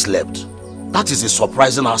before I slept. That is a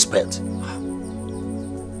surprising aspect.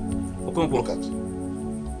 Look at.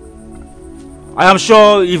 I am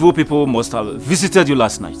sure evil people must have visited you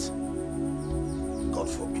last night. God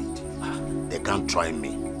forbid. They can't try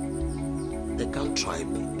me. They can't try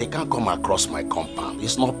me. They can't come across my compound.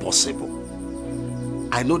 It's not possible.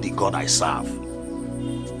 I know the God I serve.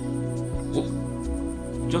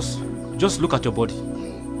 Just look at your body.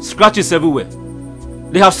 Scratches everywhere.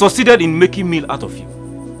 They have succeeded in making meal out of you.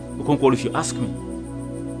 Okonkwo, if you ask me,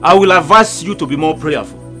 I will advise you to be more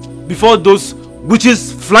prayerful before those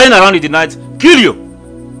witches flying around in the night kill you.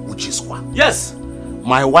 Witches what? Yes.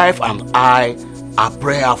 My wife and I are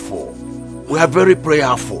prayerful. We are very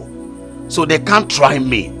prayerful. So they can't try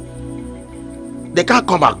me. They can't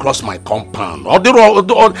come across my compound.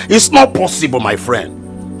 It's not possible, my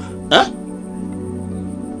friend. Huh?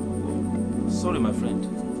 Sorry, my friend.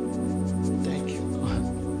 Thank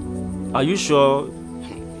you. Are you sure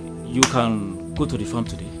you can go to the farm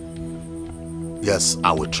today? Yes,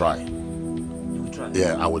 I will try. You will try?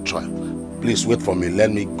 Yeah, I will try. Please wait for me.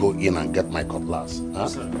 Let me go in and get my cutlass. Huh?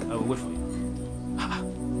 Sir, I will wait for you.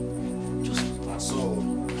 Just so.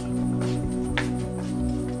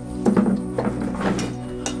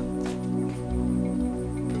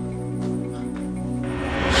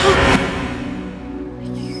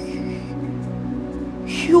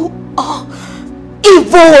 You are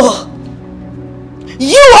evil.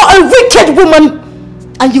 You are a wicked woman,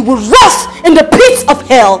 and you will rust in the pits of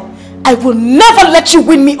hell. I will never let you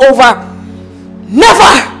win me over.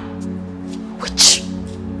 Never! Witch.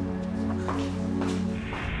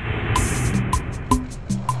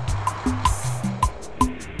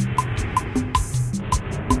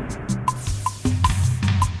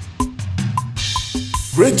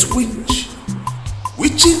 Great witch,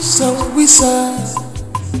 witches and wizards.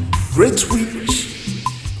 Great witch,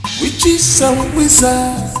 witches and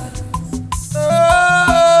wizards.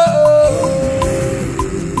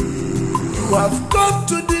 You have come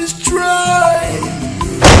to destroy.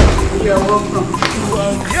 You are welcome. You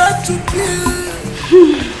are here to kill.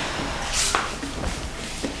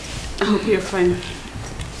 I hope you're fine.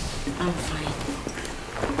 I'm fine.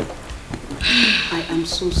 I am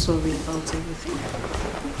so sorry about everything.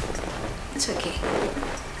 It's okay.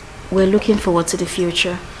 We're looking forward to the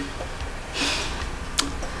future.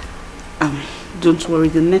 Don't worry,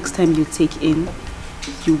 the next time you take in,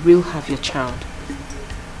 you will have your child.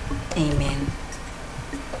 Amen.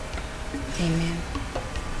 Amen.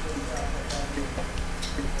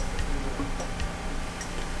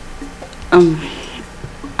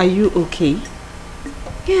 Are you okay?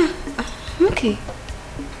 Yeah, I'm okay.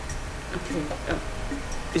 Okay.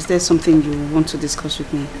 Is there something you want to discuss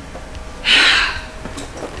with me?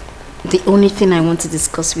 The only thing I want to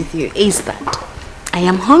discuss with you is that I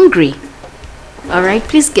am hungry. Alright,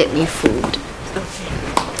 please get me food.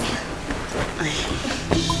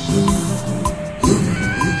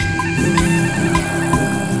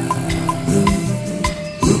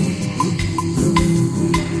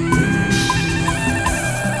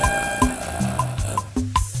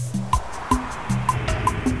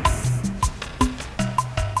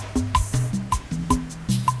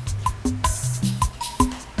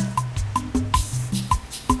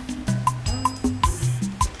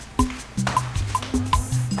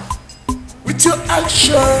 With your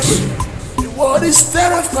actions, the world is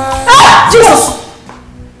terrified. Ah! Jesus!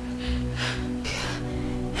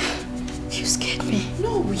 You scared me.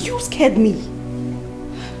 No, you scared me.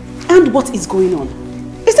 And what is going on?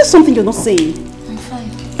 Is there something you're not saying? I'm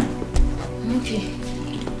fine. I'm okay.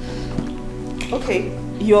 Okay,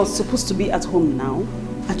 you're supposed to be at home now,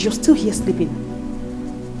 and you're still here sleeping.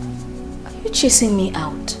 Are you chasing me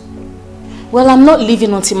out? Well, I'm not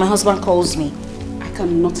leaving until my husband calls me. I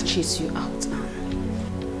cannot chase you out,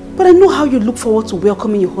 Anne. But I know how you look forward to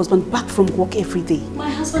welcoming your husband back from work every day.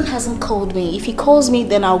 My husband hasn't called me. If he calls me,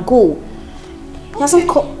 then I'll go. He hasn't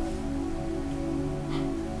called...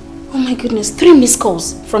 Oh my goodness, 3 missed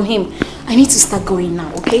calls from him. I need to start going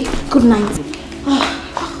now, okay? Good night.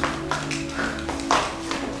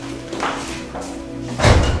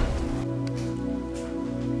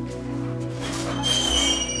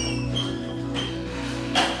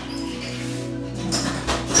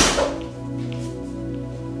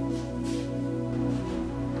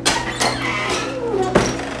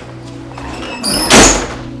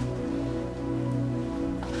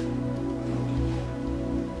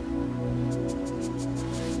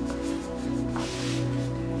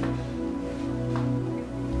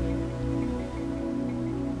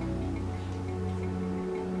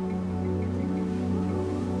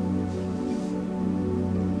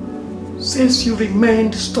 Since you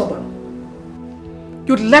remained stubborn,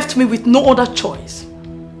 you left me with no other choice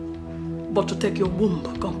but to take your womb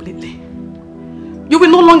completely. You will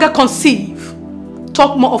no longer conceive,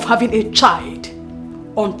 talk more of having a child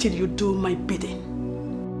until you do my bidding.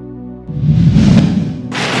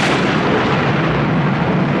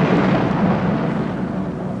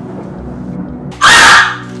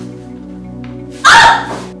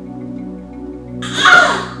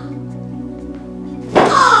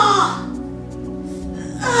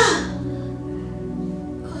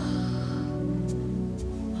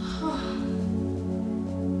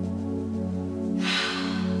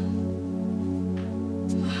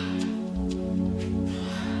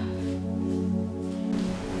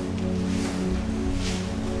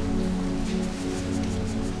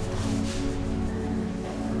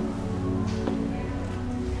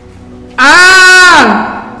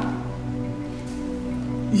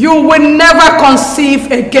 You will never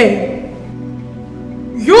conceive again.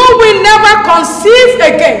 You will never conceive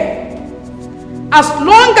again. As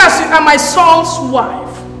long as you are my son's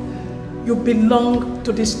wife, you belong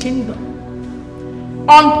to this kingdom.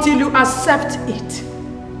 Until you accept it,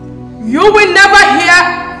 you will never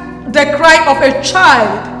hear the cry of a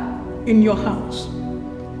child in your house.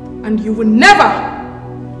 And you will never,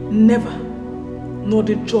 never know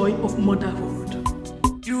the joy of motherhood.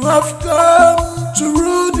 You have come to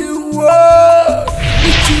rule the world,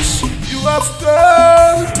 which is you have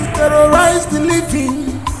come to terrorize the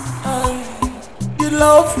living. You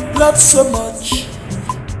love blood so much.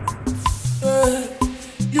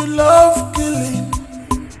 You love killing.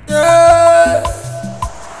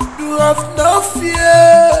 You have no fear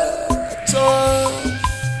at all.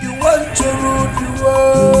 You want to rule the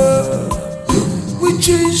world, which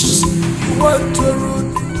is you want to rule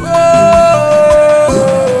the world.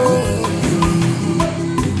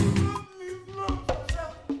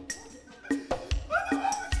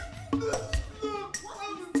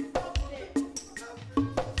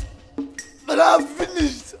 I'm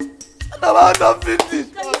finished. I'm not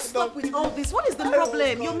finished. Can you stop with all this? What is the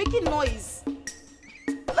problem? You're making noise.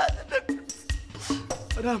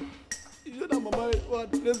 Madam, you know that Mama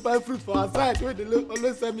let's buy fruit for her side. Where they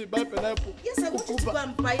always send me buy pineapple. Yes, I want you to go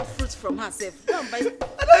and buy fruit from herself. Go and buy. And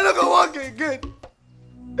I don't go work again.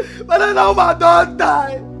 But I know my daughter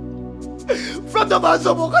die. Front of my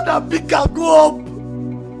shop, I'm gonna pick and go up.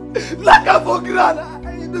 Like I'm for grand.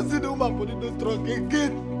 I don't see the woman body no strong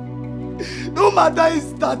again. No matter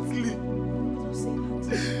instantly. Don't say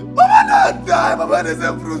that. Mama don't die. Mama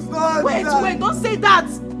doesn't fruit. Wait, don't say that.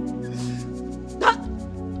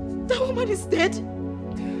 That woman is dead.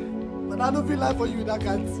 But I don't feel like for you that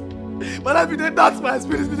can't. But if they dance my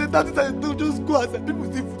spirit, if they dance it, I don't just go outside. People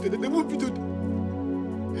see food, they won't video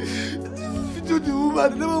the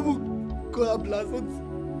woman, they never will go and blast. I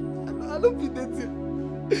don't feel that thing.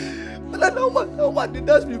 But I know woman, they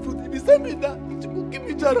dash me food. If they send me that, she will give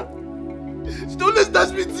me jara. She don't always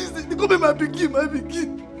dash me things. They call me my begin.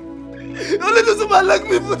 They only do someone like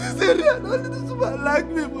me for this area. They only do someone like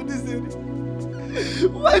me for this area.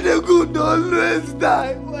 Why the good always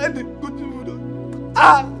die? Why the good people don't?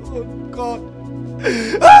 Oh God.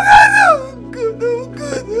 Oh God, oh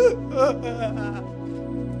good.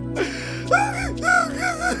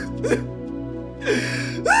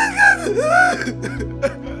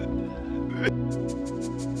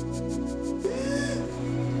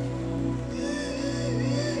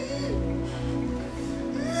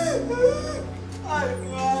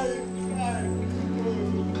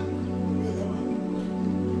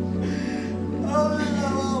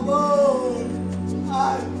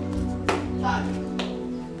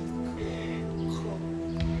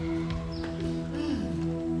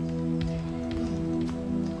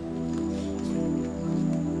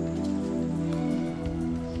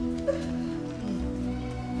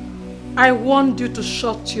 I warned you to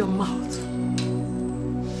shut your mouth.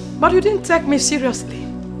 But you didn't take me seriously.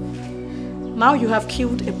 Now you have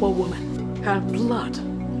killed a poor woman. Her blood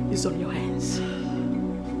is on your hands.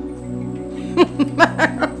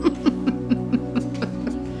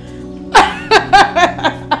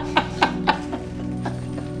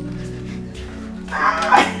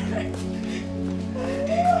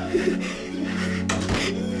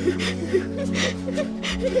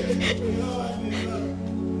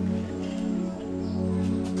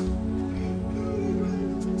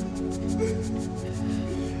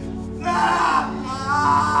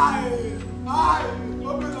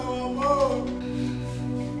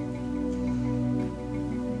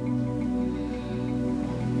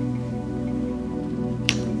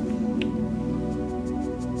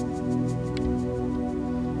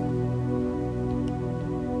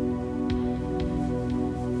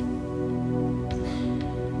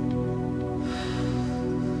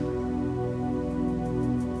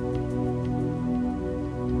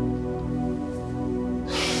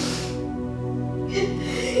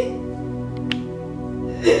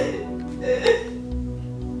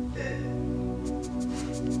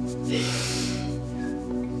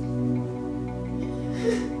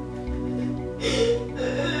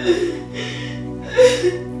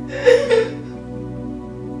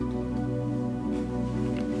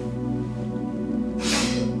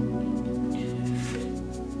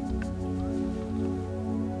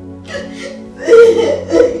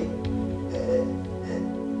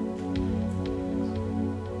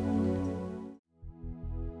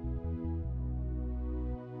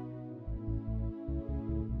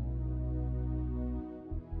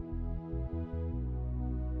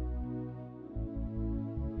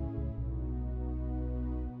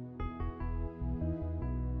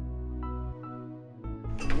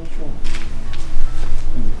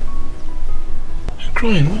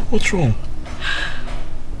 Crying? What's wrong?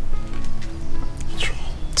 What's wrong?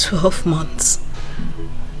 12 months.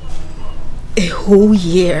 A whole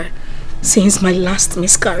year since my last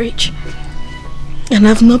miscarriage. And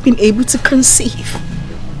I've not been able to conceive.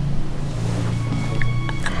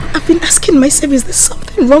 I've been asking myself, is there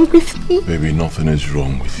something wrong with me? Baby, nothing is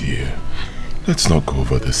wrong with you. Let's not go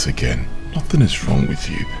over this again. Nothing is wrong with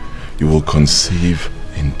you. You will conceive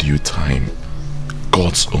in due time.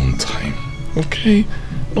 God's own time. Okay?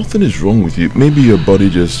 Nothing is wrong with you. Maybe your body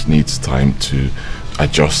just needs time to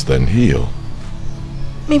adjust and heal.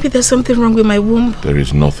 Maybe there's something wrong with my womb. There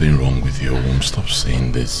is nothing wrong with your womb. Stop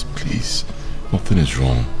saying this, please. Nothing is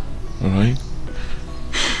wrong. Alright?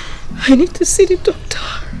 I need to see the doctor.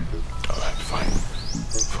 Alright, fine.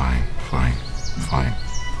 Fine.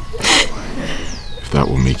 If that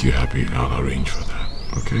will make you happy, I'll arrange for that.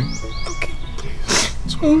 Okay? Okay.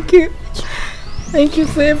 Please. Thank you. Thank you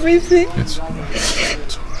for everything. It's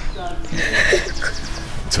alright.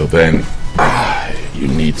 Till then, you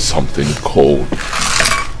need something cold.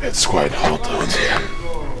 It's quite hot out here.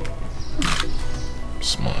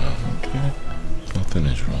 Smile, okay? Nothing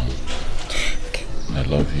is wrong. Okay. I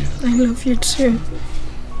love you. I love you too.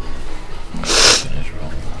 Nothing is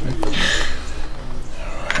wrong, okay?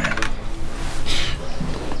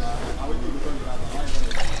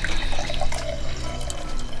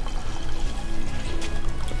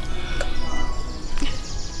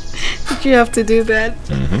 Did you have to do that?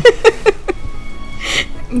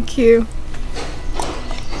 Thank you.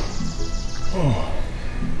 Oh.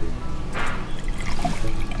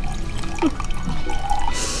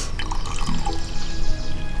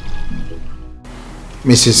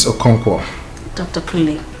 Mrs. Okonkwo. Dr.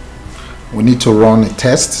 Kunle. We need to run a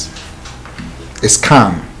test, a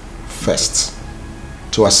scan first,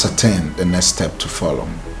 to ascertain the next step to follow.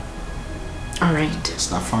 All right. Is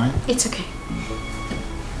that fine? It's okay.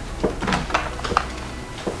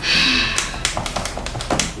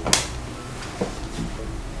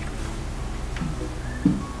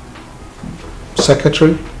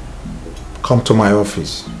 Secretary, come to my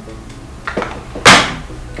office.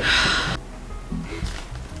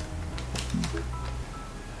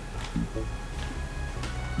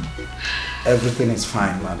 Everything is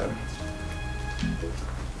fine, madam.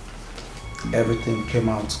 Everything came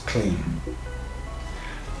out clean.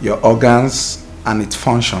 Your organs and its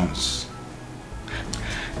functions,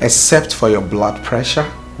 except for your blood pressure,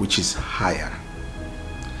 which is higher.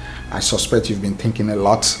 I suspect you've been thinking a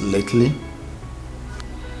lot lately.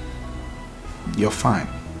 You're fine.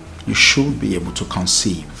 You should be able to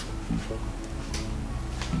conceive.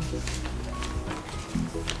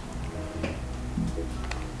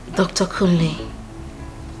 Dr. Kunle,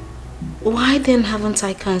 why then haven't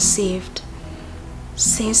I conceived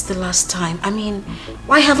since the last time? I mean,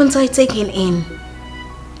 why haven't I taken in?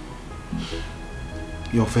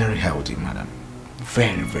 You're very healthy, madam.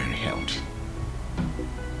 Very, very healthy.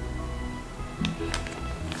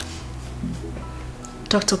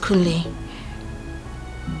 Dr. Kunle,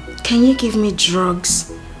 can you give me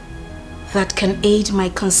drugs that can aid my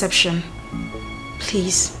conception?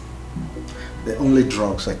 Please. The only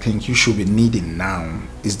drugs I think you should be needing now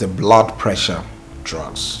is the blood pressure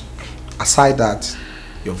drugs. Aside that,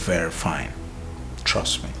 you're very fine.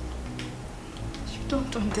 Trust me. You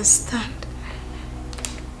don't understand.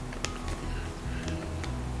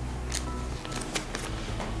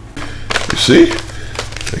 You see?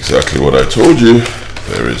 Exactly what I told you.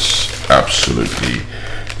 There is absolutely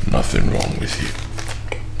nothing wrong with you.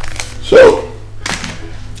 So,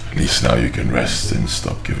 at least now you can rest and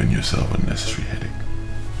stop giving yourself unnecessary headache.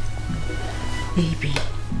 Baby,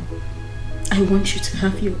 I want you to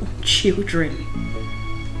have your own children.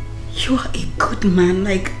 You are a good man,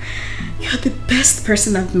 like, you're the best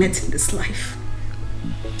person I've met in this life.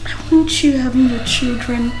 I want you having your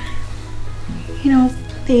children, you know,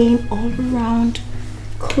 playing all around,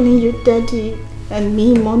 calling you daddy and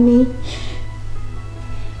me mommy.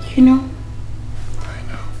 You know? I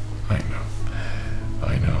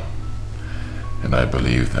know. And I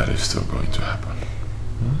believe that is still going to happen.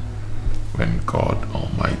 When God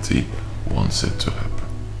Almighty wants it to happen.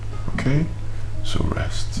 Okay? So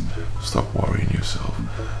rest. Stop worrying yourself.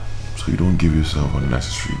 So you don't give yourself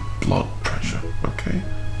unnecessary blood pressure. Okay?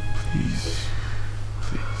 Please.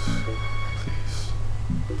 Please. Please.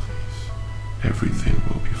 Please. Everything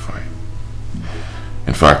will be fine.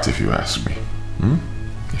 In fact, if you ask me,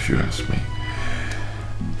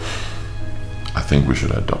 I think we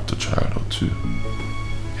should adopt a child or two.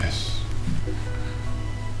 Yes.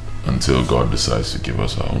 Until God decides to give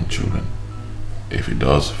us our own children. If he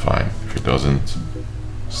does, fine. If he doesn't,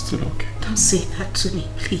 still okay. Don't say that to me,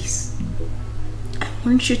 please. I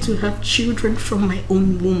want you to have children from my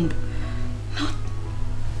own womb. Not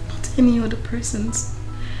any other person's.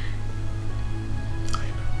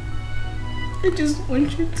 I just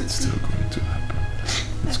want you to... It's still going to happen.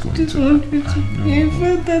 It's going just to want happen. you to be a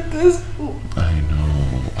father at this home. I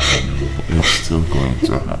know. It's still going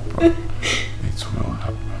to happen. It will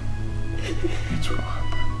happen. It will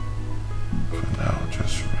happen. For now,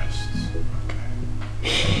 just rest. Okay?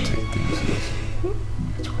 And take things easy.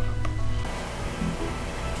 It will happen.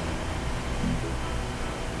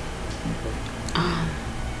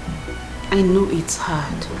 I know it's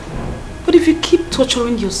hard. But if you keep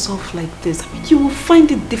torturing yourself like this, I mean, you will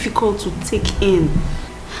find it difficult to take in.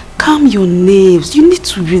 Calm your nerves. You need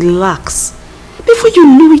to relax. Before you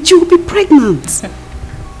know it, you will be pregnant.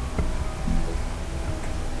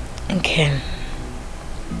 And Ken,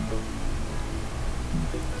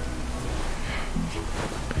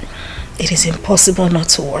 it is impossible not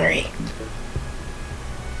to worry.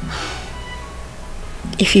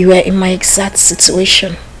 If you were in my exact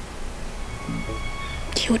situation,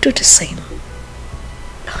 you would do the same.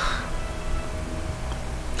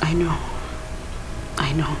 I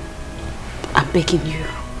know. I'm begging you.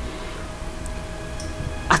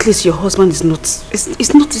 At least your husband is not,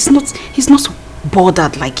 he's not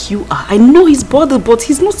bothered like you are. I know he's bothered, but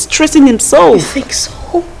he's not stressing himself. You think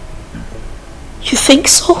so? You think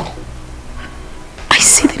so? I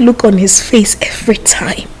see the look on his face every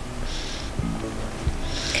time.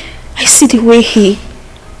 I see the way he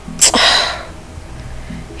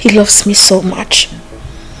loves me so much.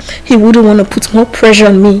 He wouldn't want to put more pressure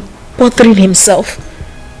on me, bothering himself.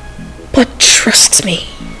 But trust me,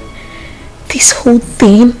 this whole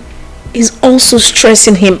thing is also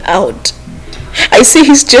stressing him out. I see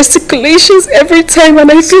his gesticulations every time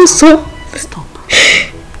and I feel so... Stop.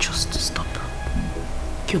 Just stop.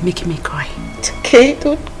 You're making me cry. It's okay,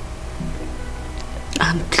 don't...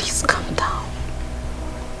 And please calm down.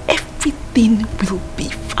 Everything will be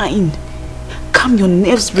fine. Calm your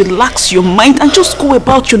nerves, relax your mind and just go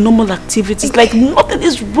about your normal activities like nothing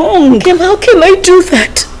is wrong. Kim, how can I do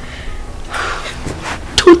that?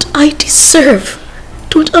 Don't I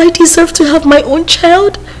deserve to have my own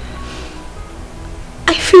child?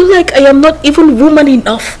 I feel like I am not even woman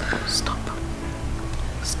enough. Stop.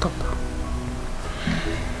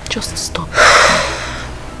 Just stop.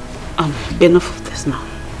 Enough of this now.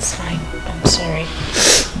 It's fine. I'm sorry.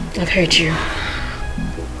 I've heard you.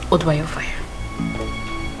 What were your fire?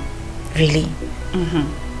 Really?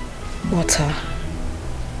 Water.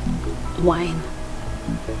 Wine.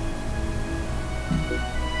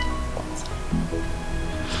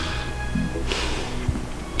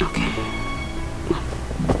 Okay.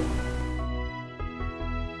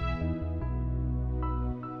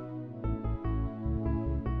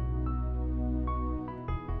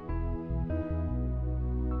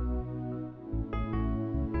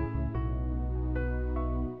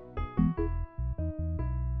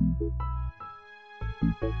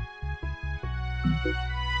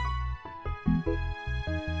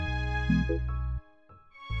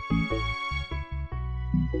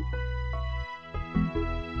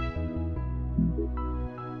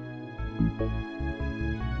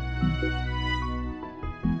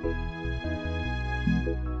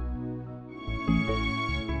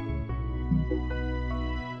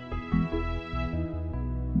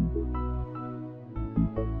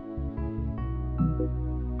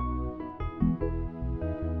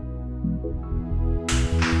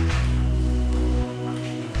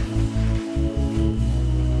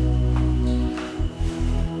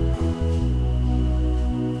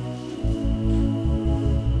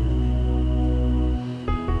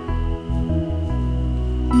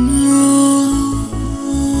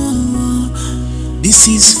 This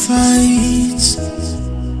is fight,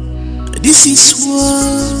 this is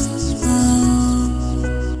war,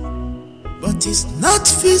 but it's not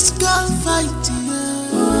physical fighting.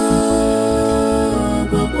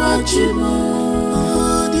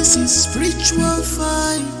 This is spiritual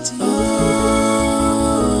fighting.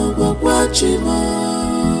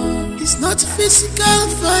 It's not physical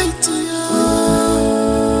fighting.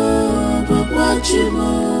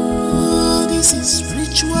 This is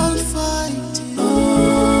spiritual fighting.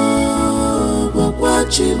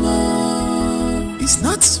 It's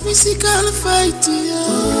not physical fighting.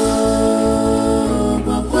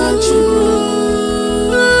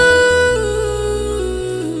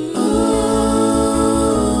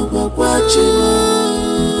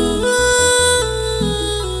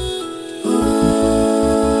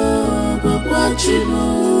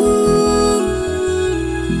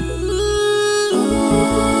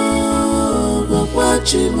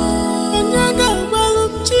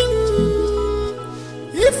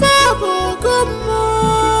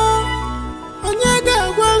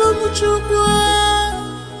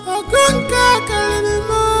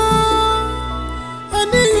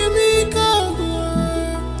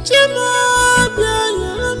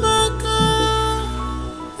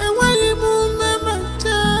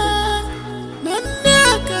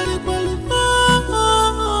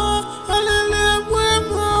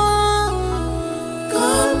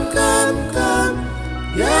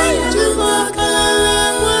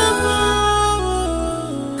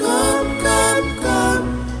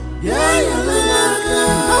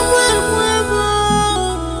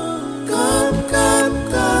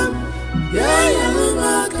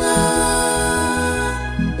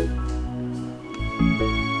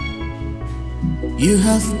 You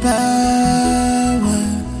have power,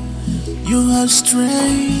 you have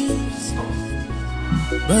strength,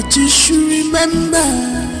 but you should remember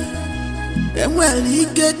that when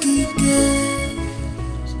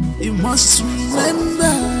you must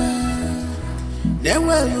remember that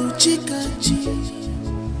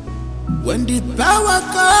when the power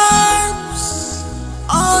comes,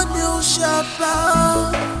 all you shall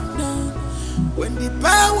bow down. When the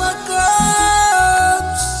power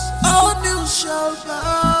comes, all you shall bow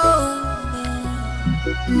down.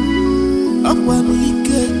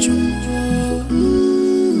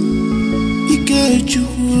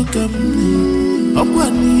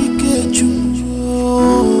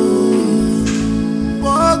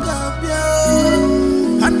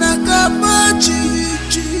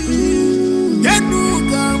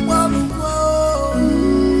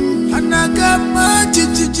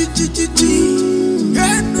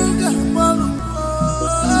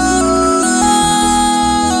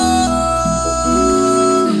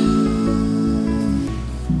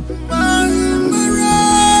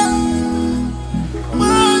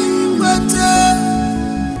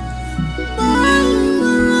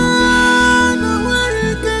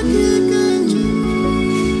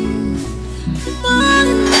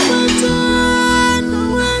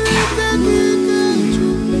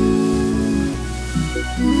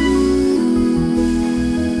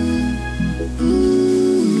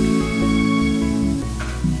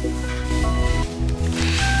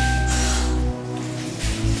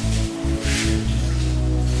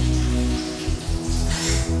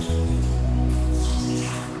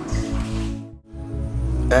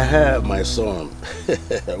 My son,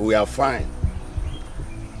 we are fine.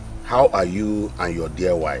 How are you and your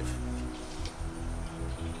dear wife?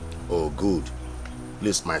 Oh, good.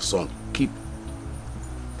 Please, my son, keep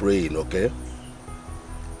praying, okay?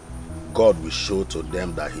 God will show to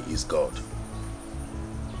them that He is God.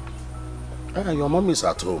 Your mom is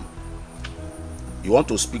at home. You want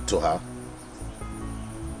to speak to her?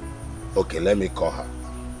 Okay, let me call her.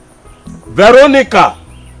 Veronica!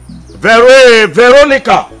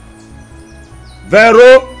 Veronica!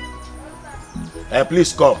 Vero!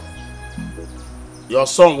 Please come. Your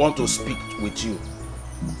son wants to speak with you.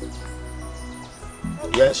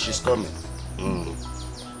 Yes, she's coming.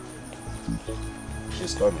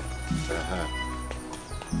 She's coming.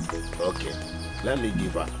 Okay, let me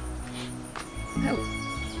give her.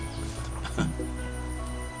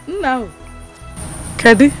 No.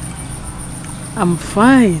 Kedi, I'm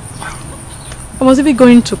fine. I was even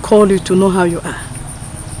going to call you to know how you are.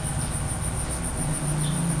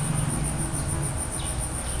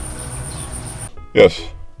 Yes.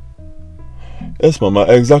 Yes, Mama,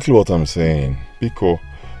 exactly what I'm saying. Because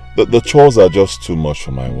the chores are just too much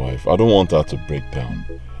for my wife. I don't want her to break down.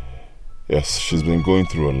 Yes, she's been going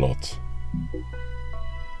through a lot.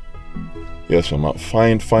 Yes, Mama,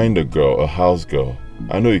 find a girl, a house girl.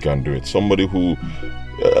 I know you can do it. Somebody who,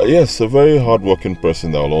 yes, a very hard-working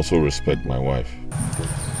person that will also respect my wife.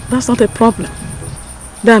 That's not a problem.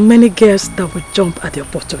 There are many girls that will jump at the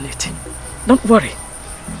opportunity. Don't worry.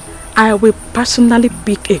 I will personally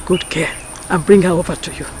pick a good girl and bring her over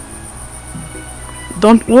to you.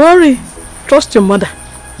 Don't worry. Trust your mother.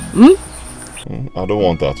 I don't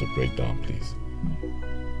want her to break down, please.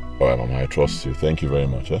 Alright, Mama, I trust you. Thank you very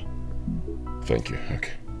much. Thank you.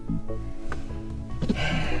 Okay.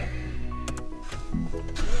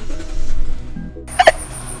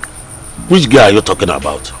 Which girl are you talking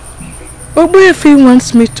about? Obuefi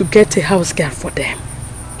wants me to get a house girl for them.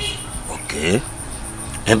 Okay.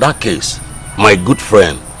 In that case, my good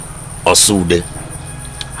friend, Osude,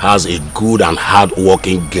 has a good and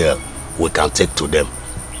hard-working girl we can take to them.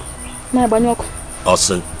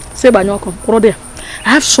 Osu. Say Banyoko, brother, I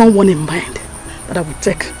have someone in mind that I will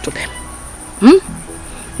take to them.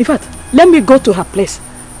 In fact, let me go to her place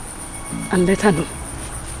and let her know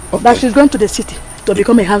that she's going to the city to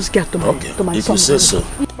become a house girl to my, to my if son. you say so.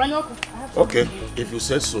 Okay, if you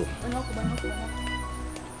say so.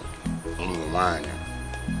 Man.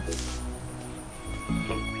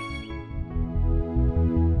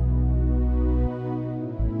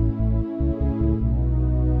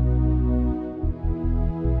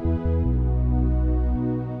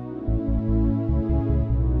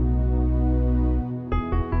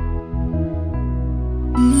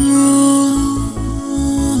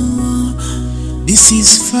 This is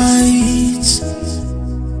fight.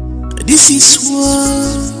 This is war.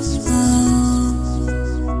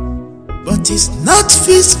 But it's not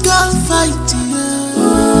physical fight.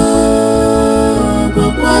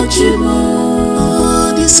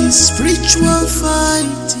 Oh, this is spiritual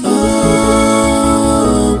fight.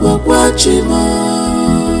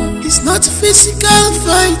 It's not physical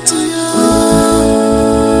fight.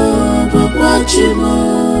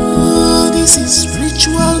 Oh, this is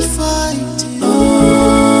spiritual fight.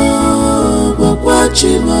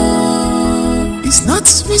 It's not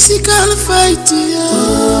physical fight.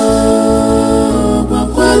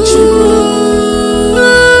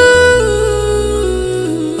 Oh,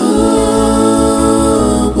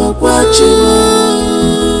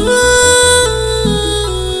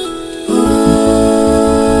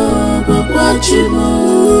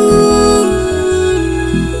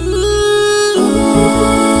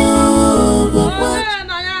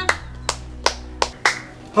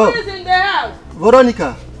 Who is in the house?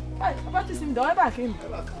 Veronica. Hey, about to see him. Don't back him.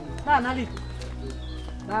 Nah, Nali.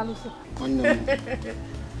 Nah, no, sir.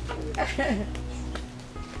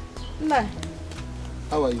 Nah.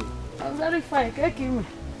 How are you? I'm very fine.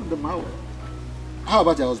 How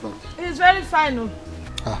about your husband? He's very fine. No?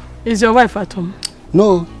 Ah. Is your wife at home?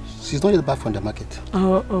 No, she's not yet back from the market.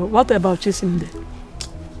 What about Chisimde?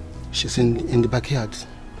 She's in the backyard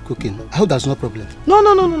cooking. I hope there's no problem.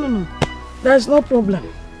 No. There's no problem.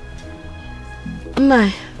 Nah.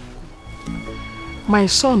 My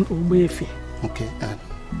son Ubefi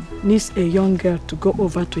needs a young girl to go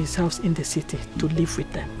over to his house in the city to live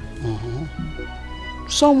with them.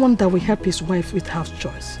 Someone that will help his wife with house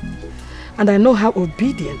chores. And I know how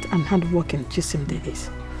obedient and hardworking Chisimde is.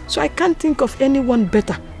 So I can't think of anyone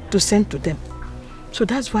better to send to them. So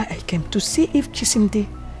that's why I came to see if Chisimde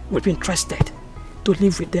would be interested to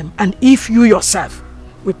live with them. And if you yourself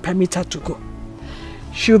will permit her to go.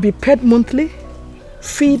 She'll be paid monthly,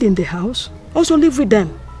 feed in the house, also live with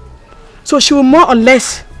them. So she will more or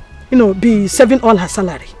less, be saving all her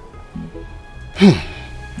salary.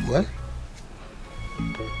 Well,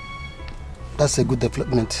 that's a good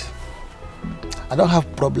development. I don't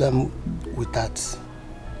have problem with that.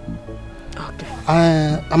 Okay.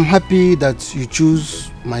 I'm happy that you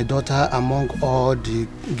choose my daughter among all the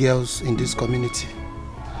girls in this community.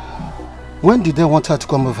 When did they want her to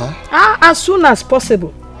come over? As soon as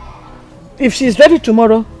possible. If she's ready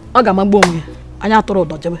tomorrow, then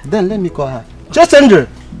let me call her. Just Andre!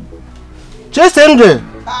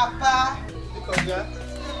 Papa!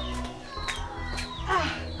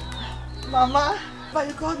 Mama! But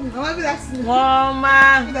you called me. Mama, maybe that's me.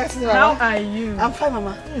 Mama, That's me, how Mama. are you? I'm fine,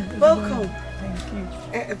 Mama. Welcome.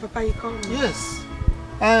 Thank you. Papa, you called me. Yes.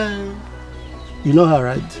 You know her,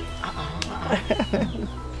 right?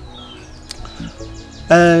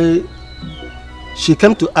 She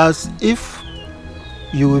came to ask if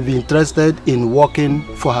you will be interested in working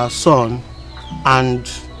for her son and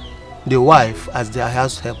the wife as their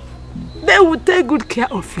house help. They will take good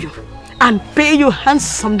care of you and pay you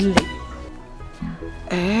handsomely.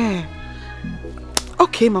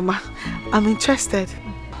 Okay, Mama. I'm interested.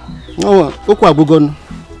 No,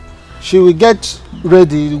 she will get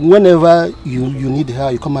ready whenever you need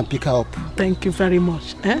her. You come and pick her up. Thank you very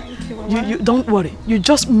much. You don't worry. You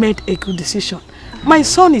just made a good decision. My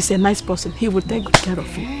son is a nice person. He will take good care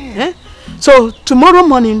of you. So tomorrow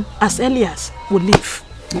morning, as early as we'll leave.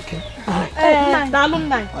 Okay. All right.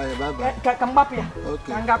 Bye-bye.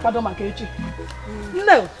 Okay.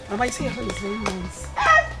 No, Mama, you see your son is very nice.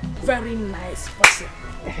 Very nice person.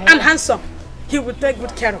 And handsome. He will take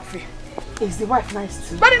good care of you. Is the wife nice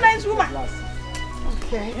too? Very nice woman.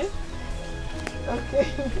 Okay. Okay.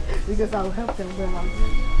 Because I will help them when I'm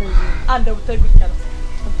and they will take good care of you.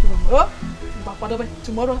 Okay, Mama. Oh,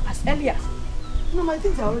 tomorrow as early as. No, my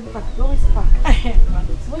things are already packed. You always pack.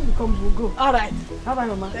 So when you come, we'll go. All right. Bye-bye,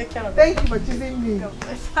 Mama. Take care of Thank you for choosing me.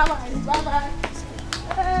 Bye-bye. Bye-bye.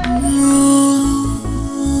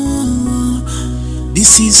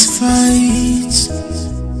 This is fight.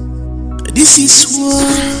 This is war.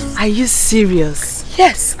 Are you serious?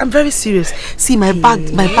 Yes, I'm very serious. See, my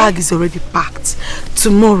bag is already packed.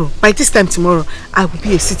 Tomorrow, by this time tomorrow, I will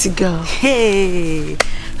be a city girl. Hey,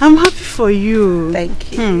 I'm happy for you.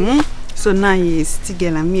 Thank you. So now you're a city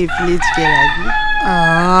girl and me a village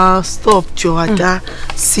girl. Stop, Joada.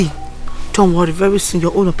 See, don't worry. Very soon,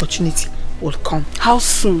 your own opportunity will come. How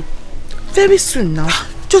soon? Very soon now.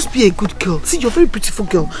 Just be a good girl. See, you're a very beautiful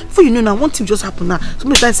girl. Before you know now, one thing just happened now.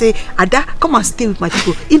 Somebody try to say, Ada, come and stay with my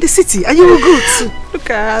people in the city, and you will go too. Look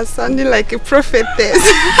at her, sounding like a prophetess.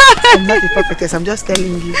 I'm not a prophetess, I'm just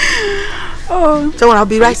telling you. Oh, so I'll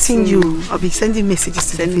be writing you. I'll be sending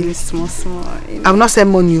messages to you. Small. I will not send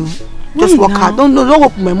money. Just work hard. Don't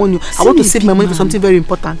work with my money. I want to save my money for something very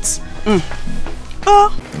important. You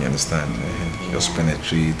understand? Just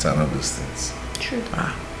penetrate and all those things. True.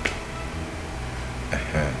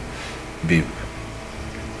 Babe,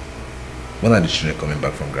 when are the children coming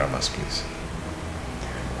back from grandma's place?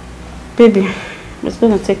 Baby, it's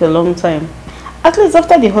going to take a long time. At least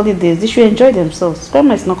after the holidays, they should enjoy themselves.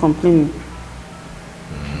 Grandma is not complaining.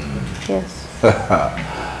 Yes.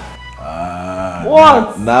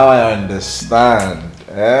 What? Now I understand.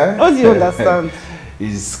 What do you understand?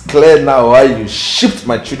 It's clear now why you shipped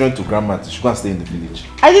my children to grandma to go and stay in the village.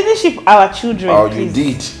 I didn't ship our children. Oh, please.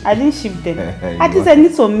 you did? I didn't ship them. At least I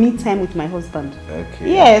need some me time with my husband.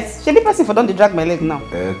 Okay. Yes. Should be person for don't drag my leg now.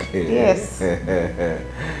 Okay. Yes.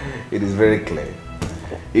 It is very clear.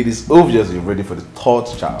 It is obvious you're ready for the third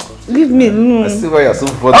child. Leave me alone. I see why you're so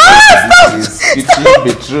funny. It should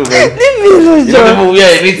be true, man. Leave me alone, You don't even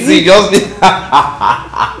wear anything, just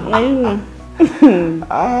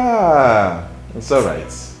it's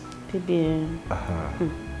alright. Baby,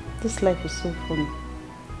 this life is so funny.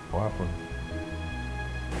 What happened?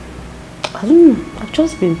 I don't know. I've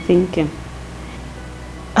just been thinking.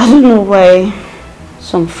 I don't know why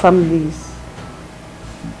some families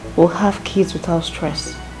will have kids without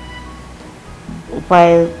stress,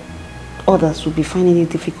 while others will be finding it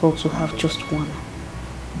difficult to have just one.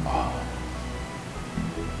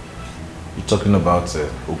 You're talking about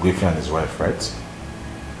Ogwefi and his wife, right?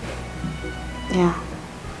 Yeah.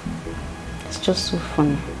 It's just so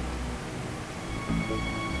funny.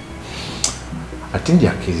 I think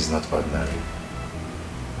their case is not ordinary.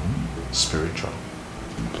 Spiritual.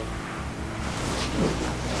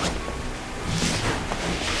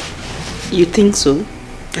 You think so?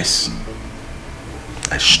 Yes.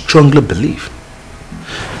 I strongly believe.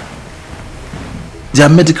 Their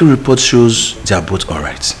medical report shows they are both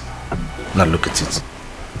alright. Now look at it.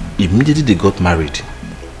 Immediately they got married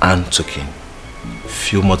and took in.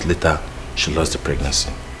 Few months later, she lost the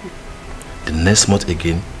pregnancy. The next month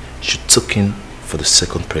again, she took in for the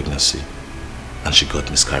second pregnancy and she got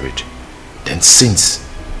miscarried. Then since,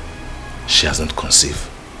 she has not conceived.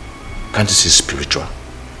 Can't you see spiritual?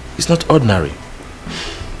 It's not ordinary.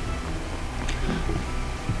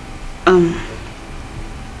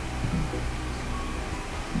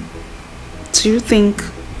 Do you think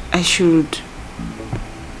I should,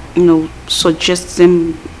 suggest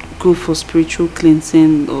them go for spiritual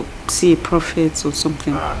cleansing or see a prophet or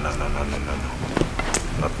something? No.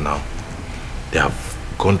 Not now. They have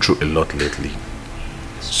gone through a lot lately.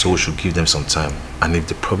 So we should give them some time. And if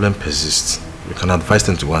the problem persists, we can advise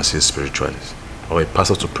them to go and see a spiritualist or a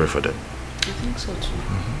pastor to pray for them. I think so too.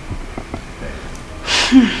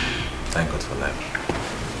 Thank God for life.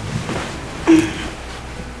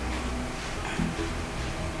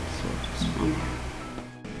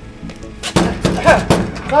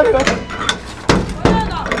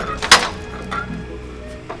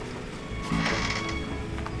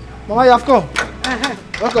 Mama, you have come.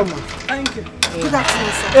 Welcome, ma. Thank you. Good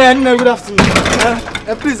afternoon, sir. No, good afternoon.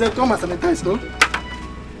 Please come and sanitize, no?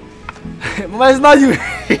 Mama, it's not you.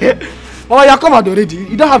 Mama, you have come out already.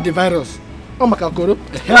 You don't have the virus. Oh, my kakoro.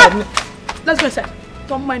 Let's go inside.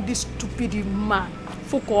 Don't mind this stupid man.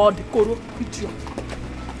 Fuck all the koro. Eat you.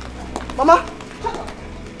 Mama.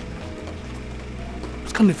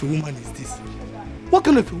 What kind of a woman is this? What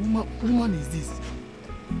kind of a woman is this?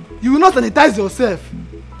 You will not sanitize yourself.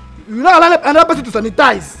 You will not allow another person to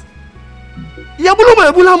sanitize. What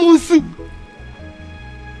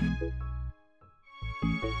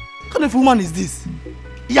kind of a woman is this?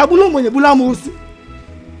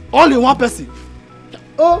 All in one person.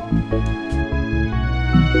 Oh.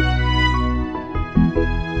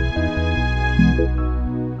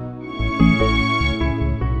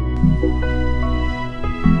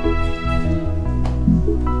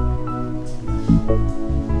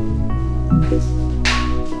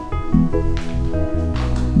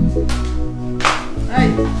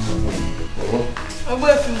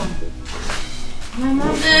 Mama.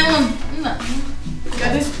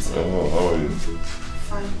 How are you?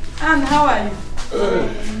 Fine. And how are you?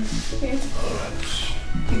 Okay.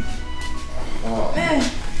 Alright.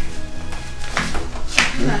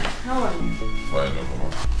 How are you? Fine,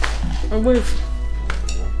 Mama.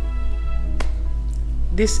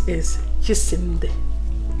 This is Chisimde.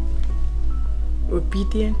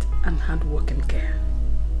 Obedient and hard-working girl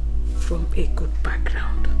from a good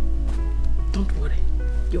background. Don't worry,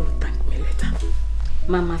 you'll thank me later.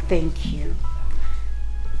 Mama, thank you.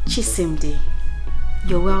 Chisimde,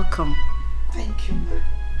 you're welcome. Thank you, ma.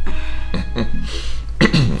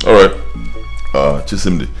 Alright.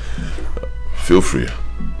 Chisimde, feel free.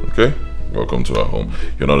 Okay? Welcome to our home.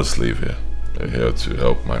 You're not a slave here. You're here to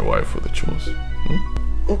help my wife with the chores.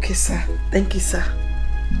 Okay, sir. Thank you, sir.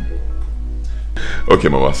 Okay,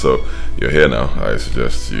 Mama, so you're here now. I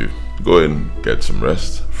suggest you go in, get some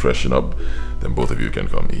rest, freshen up, then both of you can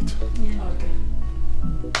come eat. Yeah. Okay.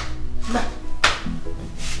 Ma.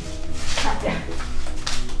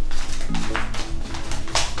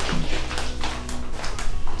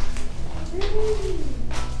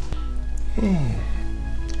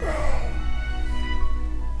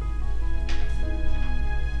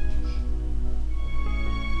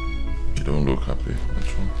 You don't look happy.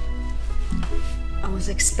 What's wrong? I was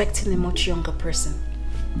expecting a much younger person.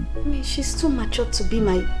 I mean, she's too mature to be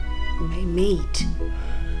my maid.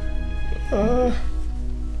 I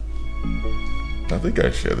think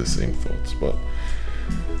I share the same thoughts, but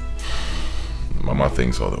Mama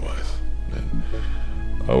thinks otherwise. And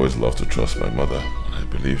I always love to trust my mother. I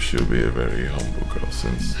believe she'll be a very humble girl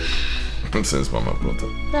since Mama brought her.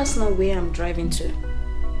 That's not where I'm driving to.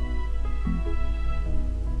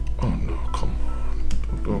 Oh no, come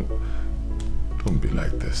on. Don't be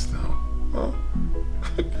like this now. Huh?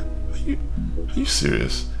 Are you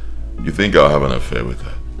serious? You think I'll have an affair with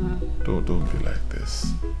her? Don't be like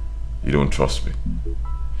this. You don't trust me.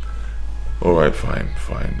 Alright, fine.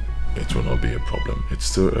 It will not be a problem. It's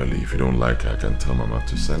still early. If you don't like her, I can tell Mama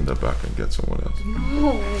to send her back and get someone else.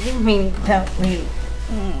 No, I didn't mean it that way.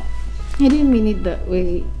 I didn't mean it that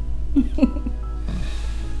way.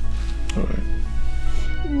 Alright.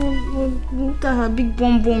 Look at her big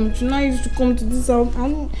bum. She now used to come to this house. I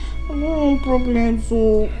don't want problems,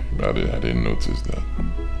 so... I didn't notice that.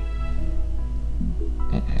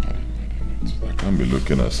 I didn't notice. I can't be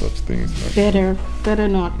looking at such things like Better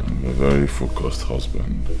not. I'm a very focused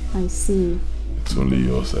husband. I see. It's only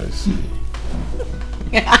yours I see.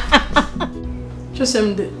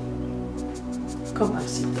 Chisimde, come and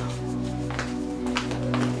sit down.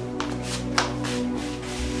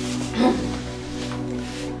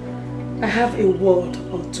 I have a word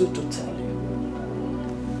or two to tell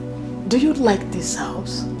you. Do you like this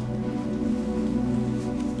house?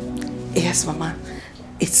 Yes, Mama.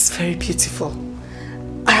 It's very beautiful.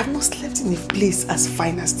 I have not slept in a place as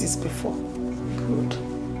fine as this before. Good.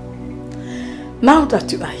 Now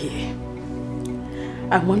that you are here,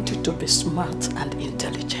 I want you to be smart and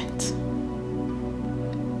intelligent.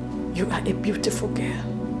 You are a beautiful girl.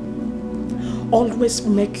 Always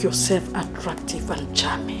make yourself attractive and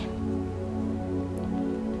charming.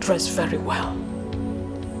 Dress very well.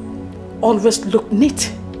 Always look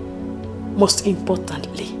neat. Most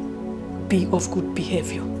importantly, be of good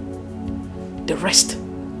behavior. The rest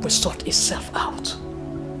will sort itself out.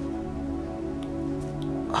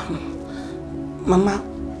 Mama,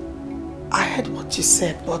 I heard what you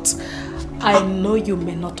said, but I know you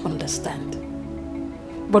may not understand.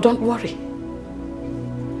 But don't worry.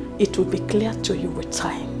 It will be clear to you with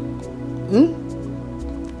time.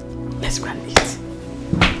 Let's go and eat.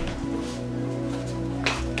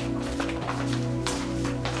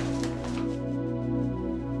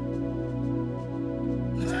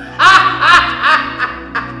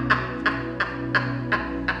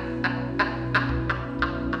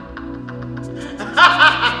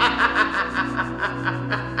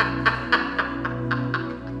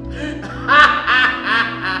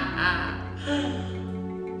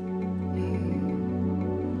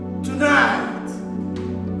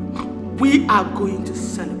 Going to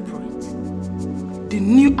celebrate the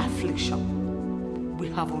new affliction we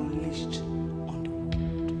have unleashed on the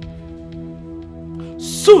world.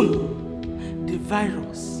 Soon, the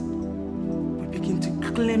virus will begin to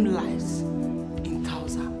claim lives in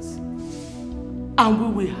thousands, and we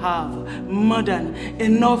will have more than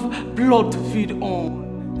enough blood to feed on.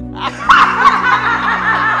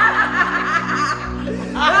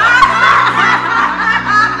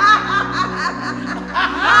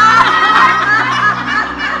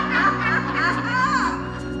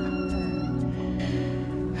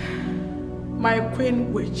 My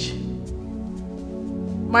queen witch,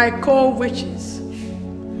 my co-witches,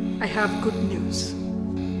 I have good news.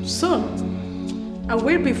 Soon, I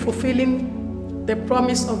will be fulfilling the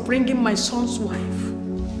promise of bringing my son's wife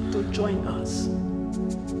to join us.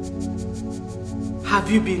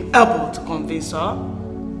 Have you been able to convince her?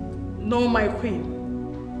 No, my queen.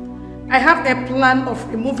 I have a plan of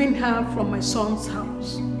removing her from my son's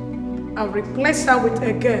house and replace her with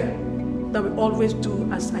a girl that will always do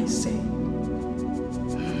as I say.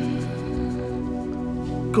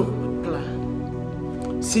 Good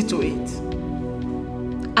plan. See to it.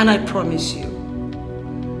 And I promise you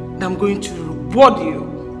that I'm going to reward you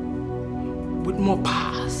with more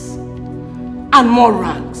powers and more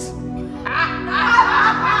ranks.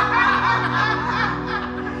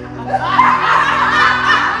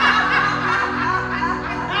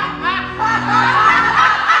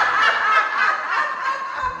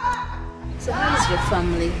 So how is your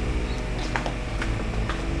family?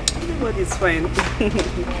 Everybody's fine.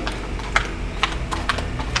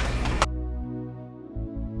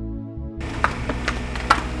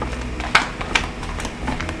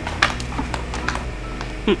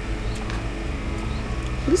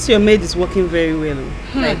 This your maid is working very well.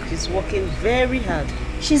 Like she's working very hard.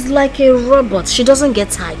 She's like a robot. She doesn't get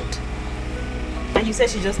tired. And you said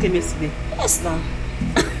she just came yesterday? Yes, now.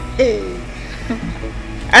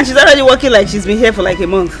 And she's already working like she's been here for like a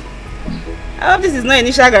month. I hope this is not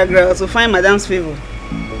initial girl to find Madam's favor.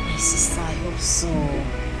 My sister, I hope so.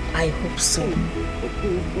 I hope so.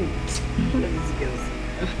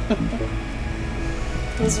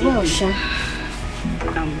 As well, Sha.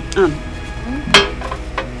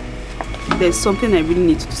 There's something I really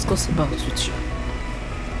need to discuss about with you.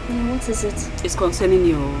 What is it? It's concerning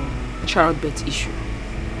your childbirth issue.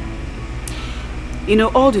 You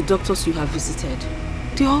know, all the doctors you have visited,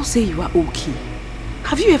 they all say you are okay.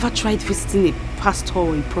 Have you ever tried visiting a pastor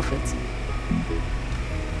or a prophet?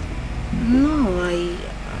 No,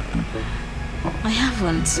 I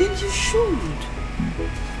haven't. Then you should.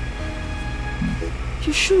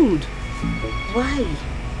 You should. Why?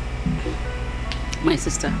 My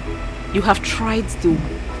sister, you have tried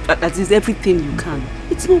that is everything you can.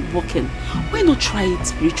 It's not working. Why not try it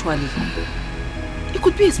spiritually? It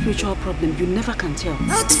could be a spiritual problem. You never can tell.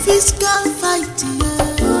 Not physical fighting.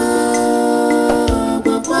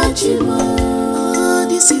 Oh,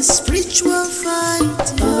 this is spiritual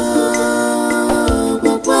fight.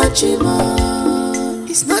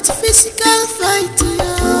 It's not physical fighting.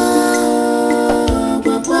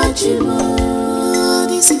 Oh,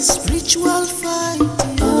 this is spiritual fight.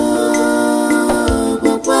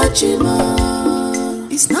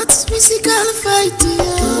 It's not physical fighting.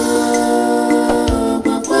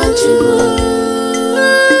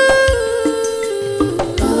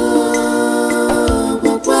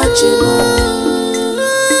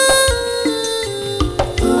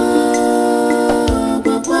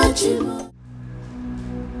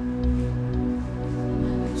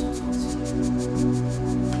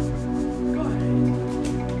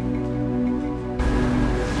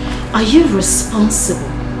 Are you responsible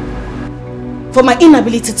for my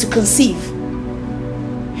inability to conceive?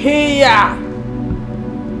 Hey,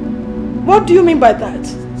 what do you mean by that?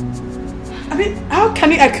 I mean, how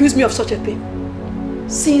can you accuse me of such a thing?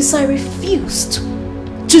 since I refused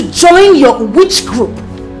to join your witch group.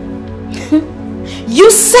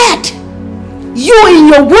 You said, in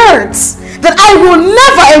your words, that I will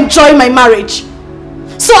never enjoy my marriage.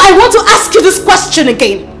 So I want to ask you this question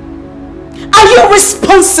again. Are you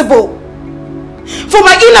responsible for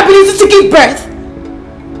my inability to give birth?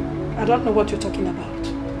 I don't know what you're talking about.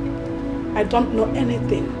 I don't know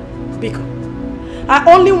anything, Biko. I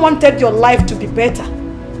only wanted your life to be better.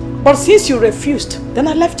 But since you refused, then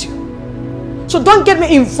I left you. So don't get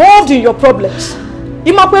me involved in your problems.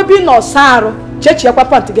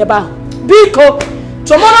 Biko,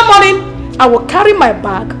 tomorrow morning, I will carry my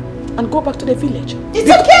bag and go back to the village. It's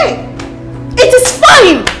okay. It is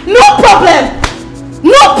fine. No problem.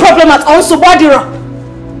 No problem at all, Subadira.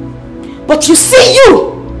 But you see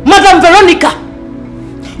you, Madam Veronica,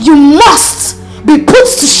 you must be put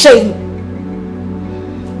to shame.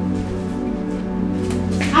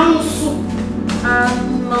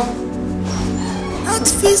 Not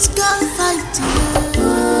physical fighting.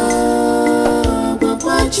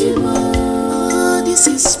 Oh, this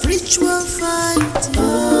is spiritual fighting.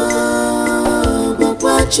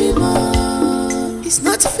 It's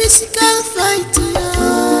not physical fighting.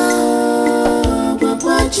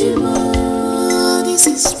 Oh, this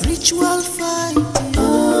is spiritual fighting.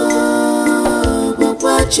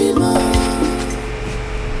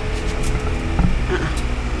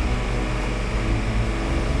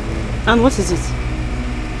 And what is it?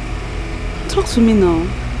 Talk to me now.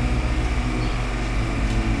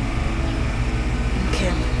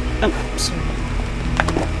 Okay. I'm sorry.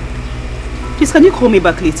 Please, can you call me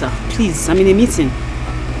back later? Please, I'm in a meeting.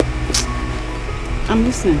 I'm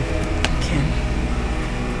listening. Okay.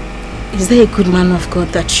 Is there a good man of God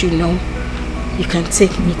that you know you can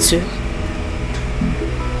take me to?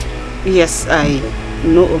 Yes, I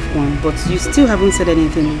know of one, but you still haven't said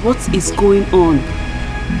anything. What is going on?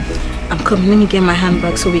 I'm coming. Let me get my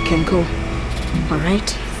handbag so we can go.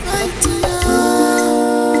 Alright?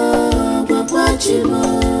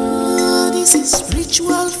 This is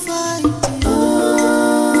spiritual fighting.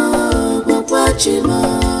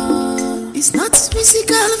 It's not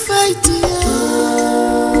physical fighting.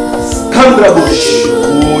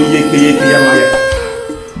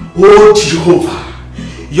 Oh Jehovah,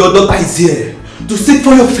 your daughter is here to seek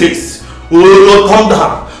for your face. Oh Lord, come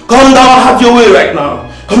down. Come down, have your way right now.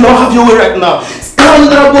 Come down, have your way right now.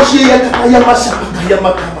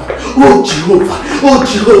 Oh Jehovah, oh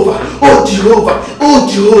Jehovah, oh Jehovah, oh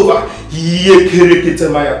Jehovah.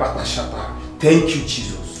 Thank you,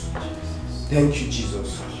 Jesus. Thank you,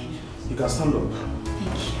 Jesus. You can stand up.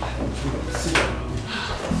 Thank you. Sit down.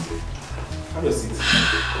 Have a seat.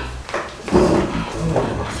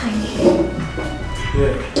 Thank you.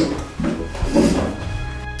 Yeah.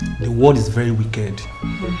 The world is very wicked.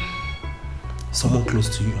 Someone close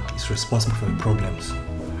to you is responsible for your problems.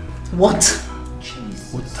 What?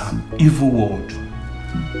 What an evil world.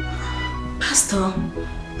 Pastor,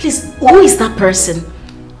 please, who is that person?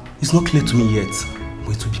 It's not clear to me yet,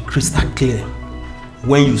 but it will be crystal clear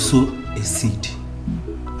when you sow a seed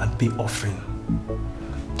and pay offering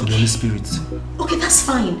to the Holy Spirit. Okay, that's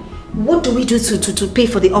fine. What do we do to pay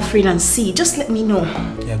for the offering and seed? Just let me know.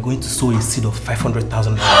 You are going to sow a seed of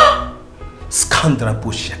 500,000.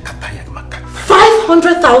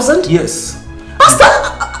 500,000? Yes. Pastor,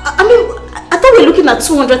 I mean, I thought we were looking at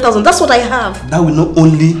 200,000. That's what I have. That will not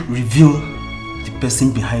only reveal the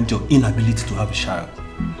person behind your inability to have a child,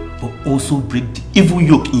 but also break the evil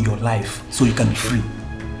yoke in your life so you can be free.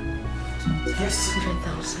 Yes.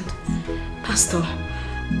 100,000. Pastor,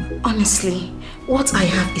 honestly, what I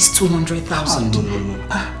have is 200,000. No.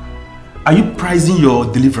 Are you pricing your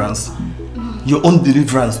deliverance? Your own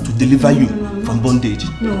deliverance to deliver you from bondage?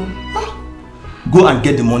 No. Go and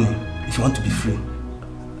get the money if you want to be free.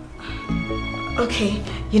 Okay,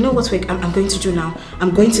 you know what I'm going to do now?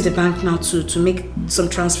 I'm going to the bank now to make some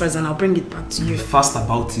transfers and I'll bring it back to you. Be fast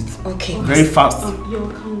about it. Okay. Very fast. Your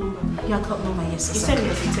account number. Your account number, yes. You send me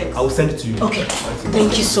a text. I will send it to you. Okay.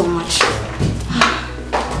 Thank you so much.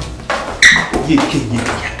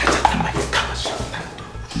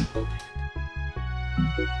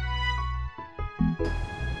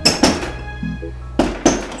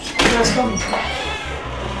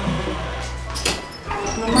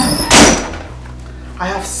 Mama, I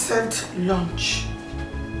have served lunch.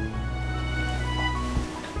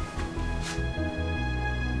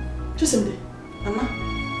 Chisimde, Mama,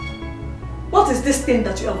 what is this thing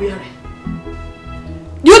that you are wearing?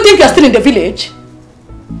 Do you think you are still in the village?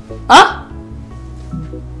 Huh?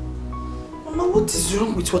 Mama, what is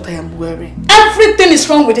wrong with what I am wearing? Everything is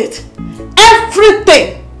wrong with it.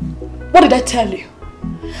 Everything. What did I tell you?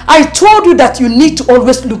 I told you that you need to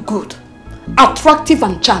always look good, attractive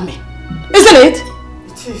and charming. Isn't it?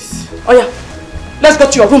 It is. Oh yeah, let's go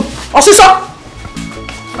to your room. Osisa!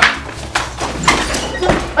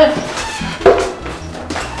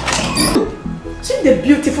 See the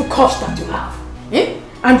beautiful curves that you have, eh?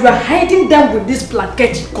 And you are hiding them with this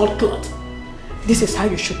blanket called cloth. This is how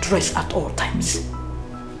you should dress at all times.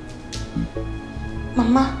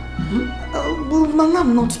 Mama, will Mama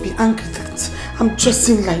not be angry that I'm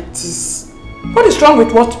dressing like this? What is wrong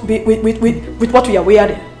with what we are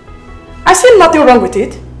wearing? I see nothing wrong with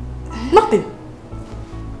it. Nothing.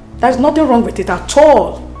 There's nothing wrong with it at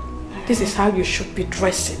all. This is how you should be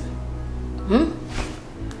dressing. Hmm?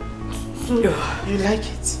 So, you like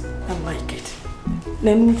it? I like it.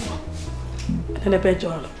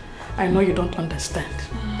 I know you don't understand.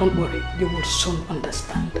 Don't worry, you will soon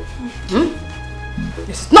understand. Hmm?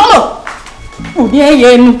 Yes. No!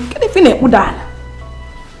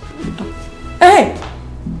 Hey!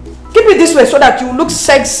 Keep it this way so that you look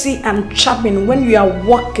sexy and charming when you are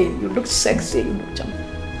walking. You look sexy, you look charming.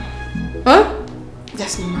 Huh?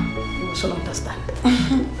 Yes, Mama. You will soon understand.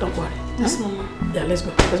 Don't worry. Yes, huh? Mama. Yeah, let's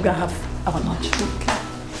go. Let's go and have our lunch. Okay.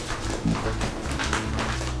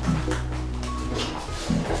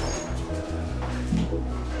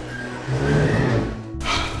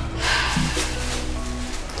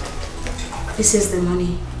 This is the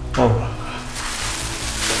money. Oh.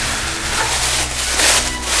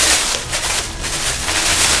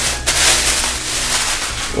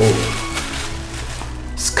 Oh.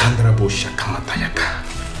 Skandrabo Shakamatayaka.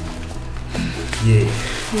 Yeah.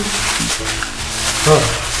 Oh.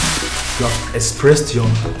 You have expressed your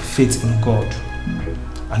faith in God,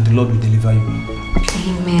 and the Lord will deliver you.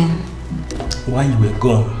 Amen. While you were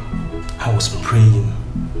gone, I was praying.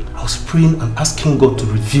 I was praying and asking God to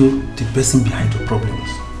reveal the person behind your problems.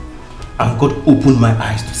 And God opened my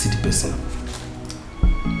eyes to see the person.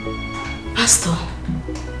 Pastor,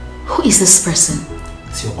 who is this person?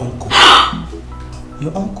 It's your uncle.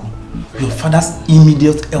 Your uncle. Your father's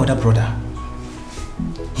immediate elder brother.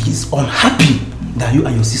 He is unhappy that you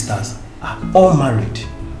and your sisters are all married.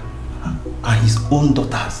 And his own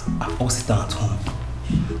daughters are all sitting at home.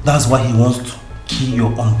 That's why he wants to kill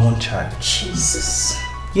your unborn child. Jesus.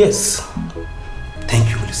 Yes. Thank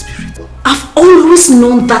you, Holy Spirit. I've always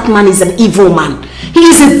known that man is an evil man. He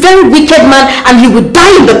is a very wicked man and he will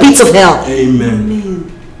die in the pits of hell. Amen. Amen.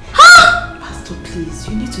 Pastor, please,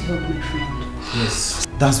 you need to help my friend. Yes.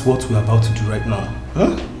 That's what we're about to do right now.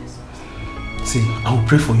 Huh? See, I will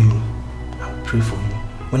pray for you. I will pray for you.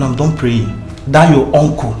 When I'm done praying, that your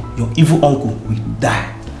uncle, your evil uncle, will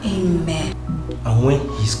die. Amen. And when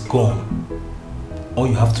he's gone, all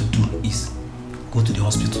you have to do is go to the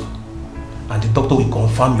hospital. And the doctor will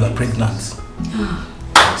confirm you are pregnant.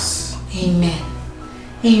 Yes. Amen.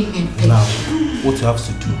 Amen. Now, what you have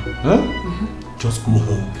to do, just go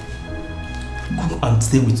home. Go and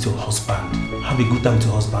stay with your husband. Have a good time with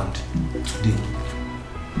your husband today.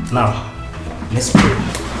 Now, let's pray.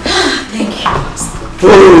 Thank you.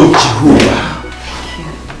 Oh, Jehovah. Thank you.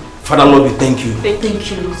 Father Lord, we thank you.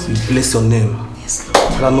 Thank you, Lord. We bless your name. Yes,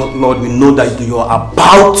 Lord. Father Lord, we know that you are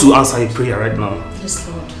about to answer a prayer right now. Yes,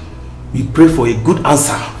 Lord. We pray for a good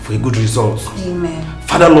answer, for a good result. Amen.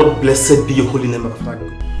 Father Lord, blessed be your holy name.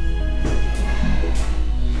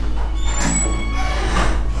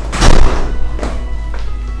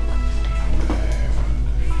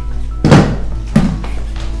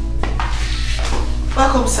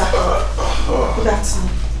 Welcome, sir. Good afternoon.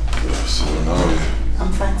 Yes, how are you?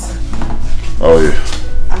 I'm fine, sir. How are you?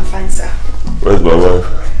 I'm fine, sir. Where's my wife?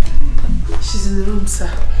 She's in the room, sir.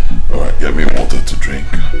 Alright, get me water to drink.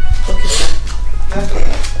 Okay, sir.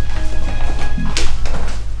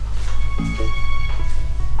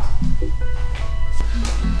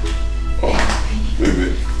 Oh,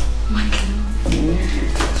 baby. My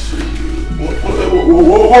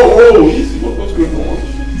Whoa, easy. What's going on?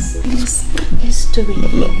 It's doing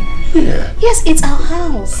here. Yeah. Yes, it's our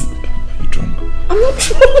house. Are you drunk? I'm not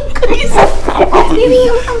drunk. Baby,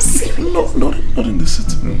 I'm serious. Not in the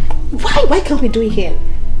sitting room. Why can't we do it here?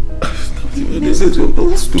 Let's do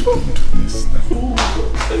this now.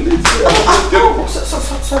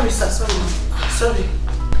 Sorry, sir.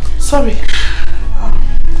 Sorry.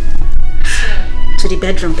 To the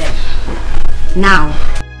bedroom then. Now.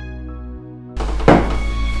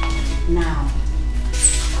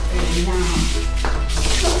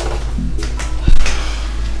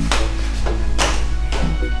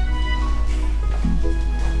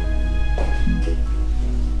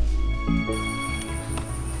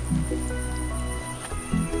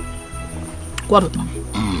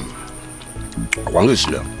 I want to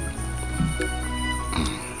see them.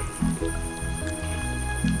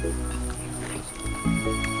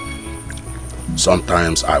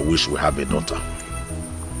 Sometimes I wish we have a daughter.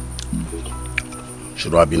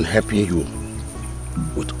 Should have been helping you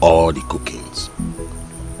with all the cookings.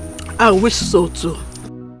 I wish so too.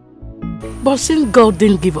 But since God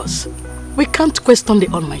didn't give us, we can't question the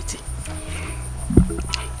Almighty.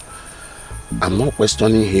 I'm not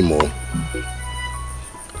questioning him, or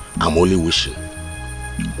I'm only wishing.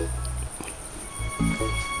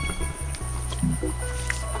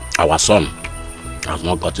 Our son has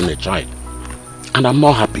not gotten a child, and I'm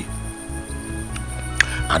not happy.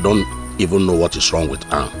 I don't even know what is wrong with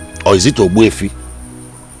Anne. Or is it Ogbuefi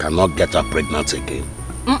cannot get her pregnant again?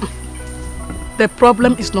 The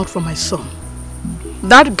problem is not for my son.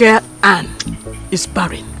 That girl Anne is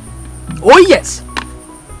barren. Oh yes.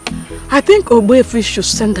 I think Ogbuefi should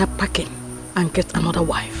send her packing and get another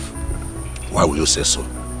wife. Why will you say so?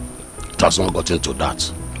 It has not gotten to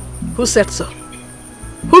that. Who said so?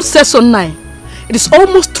 Who said so now? It is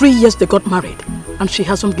almost 3 years they got married and she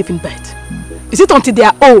hasn't given birth. Is it until they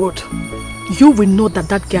are old you will know that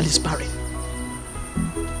that girl is barren?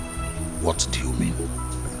 What do you mean?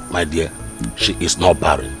 My dear, she is not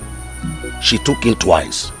barren. She took in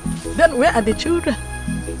twice. Then where are the children?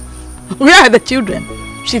 Where are the children?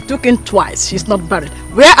 She took in twice. She's not barren.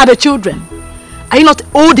 Where are the children? Are you not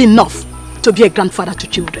old enough to be a grandfather to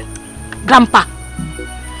children? Grandpa.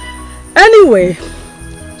 Anyway,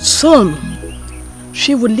 soon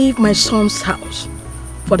she will leave my son's house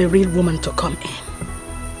for the real woman to come in.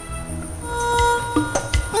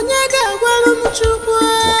 What do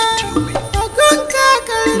you mean?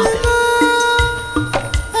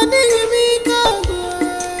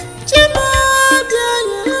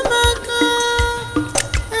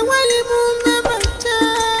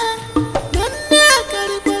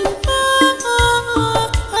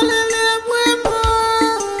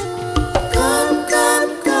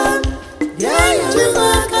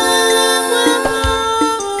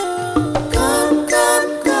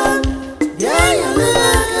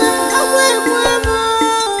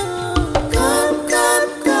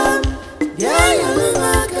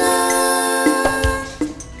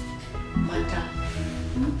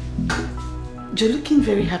 You're looking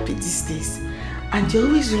very happy these days, and you're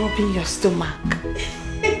always rubbing your stomach.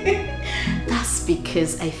 That's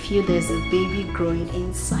because I feel there's a baby growing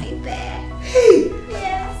inside there. Hey!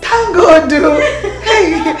 Yes. Thank God, dude.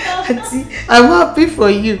 Hey, Auntie, I'm happy for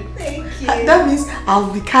you. Thank you. That means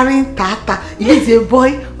I'll be carrying Tata. If it's a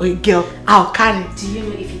boy or a girl, I'll carry. Do you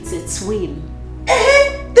know if it's a twin?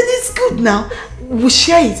 That is good now. We'll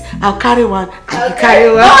share it. I'll carry one and you carry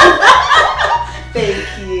one.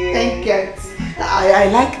 Thank you. Thank you, Auntie. I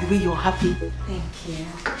like the way you're happy. Thank you.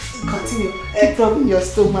 Continue. Keep rubbing your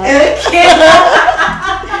stomach. Okay.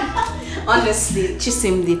 Honestly,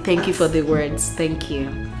 Chisimdi, thank you for the words. Thank you.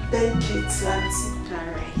 Thank you, too, Auntie.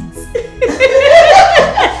 Alright.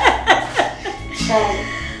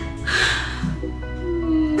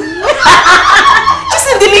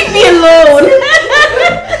 Chisimdi, leave me alone.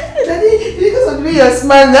 Daddy, because of the way you're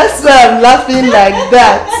smiling, that's why I'm laughing like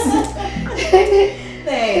that.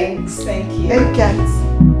 Thanks. Thank you. Thank you, Auntie.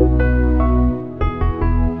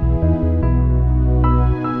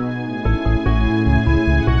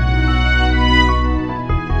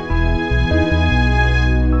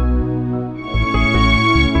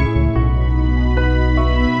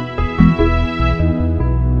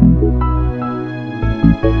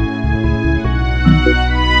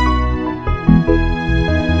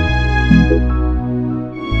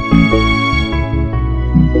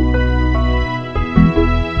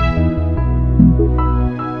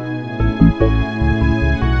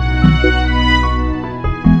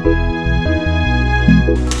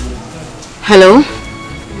 Hello?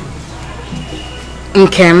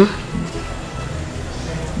 Nkem?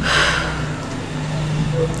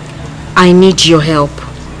 I need your help.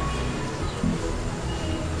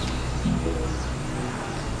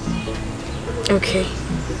 Okay.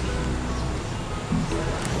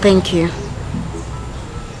 Thank you.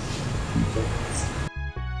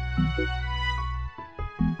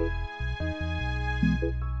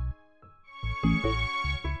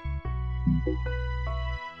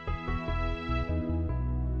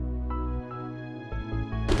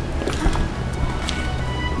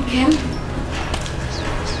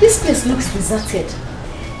 This place looks deserted.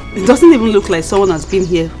 It doesn't even look like someone has been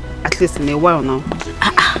here, at least in a while now.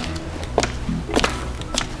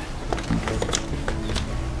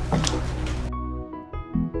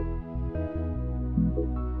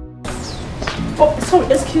 Oh, sorry,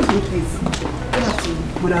 excuse me, please. Good afternoon.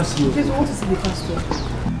 Good afternoon. Please, we want to see the pastor.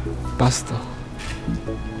 Pastor.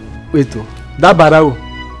 Wait, oh, that barao.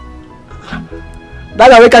 That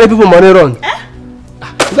guy will carry people money run.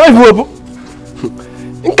 Don't even open.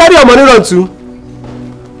 You carry your money run too.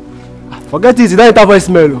 Forget it, you don't enter voice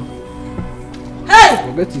mail. Hey!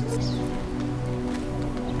 Forget it.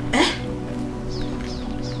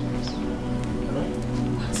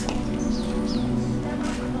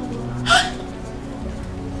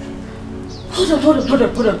 Hold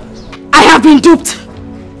on. I have been duped.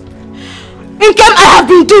 Nkem, I have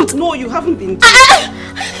been duped. No, you haven't been duped. I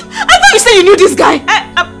thought you said you knew this guy.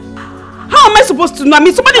 How am I supposed to know? I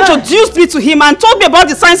mean, somebody introduced me to him and told me about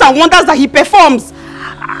the signs and wonders that he performs.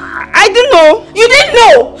 I didn't know. You didn't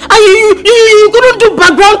know? And you couldn't do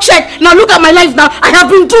background check. Now look at my life now. I have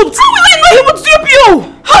been duped. How will I know he would dupe you?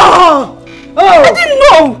 I didn't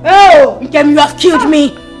know. Nkem, you have killed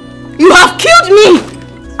me. You have killed me.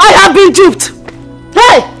 I have been duped.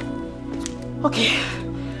 Hey! Okay.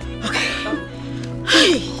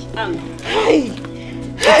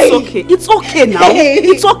 It's okay now.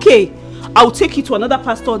 It's okay. I'll take you to another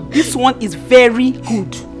pastor. This one is very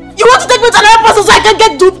good. You want to take me to another pastor so I can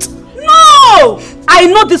get duped? No! I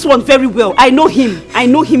know this one very well. I know him. I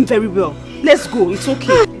know him very well. Let's go. It's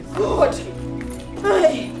okay. God.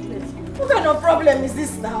 Hey. What kind of problem is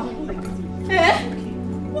this now? Eh?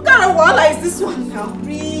 What kind of wahala is this one now?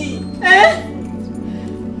 Eh?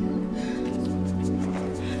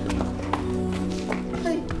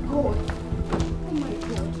 Hey, God. Oh my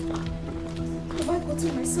God. Have I gotten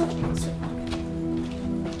myself into?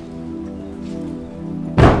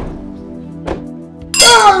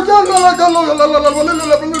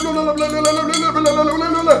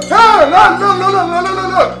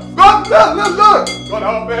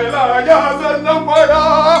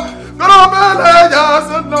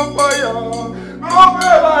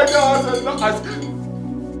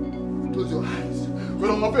 Close your eyes.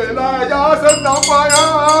 Gonna be like set on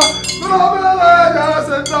fire. Gonna be like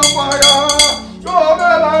set on fire. Gonna be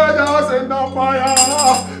like set on fire.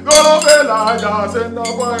 Gonna be like set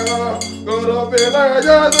on fire. Gonna be like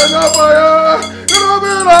set on fire. Gonna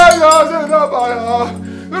be like set on fire.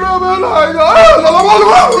 Gonna be like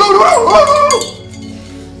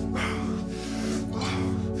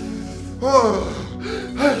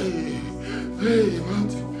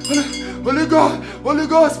Holy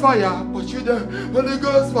Ghost fire, but you there. Holy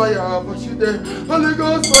Ghost fire, but you there. Holy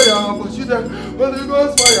Ghost fire, but you there. Holy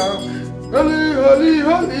Ghost fire. Holy, holy,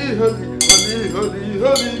 holy, holy, holy, holy,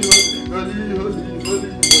 holy, holy, holy,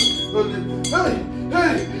 holy, holy.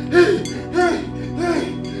 Hey.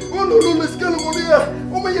 Oh no, let's get over here.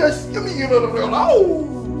 Oh my yes, give me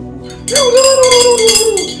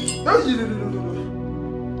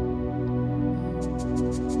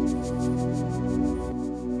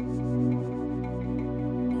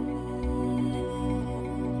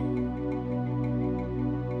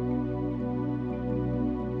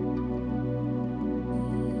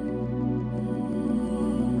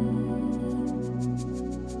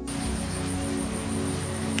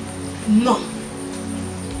No.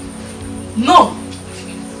 No!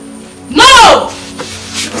 No!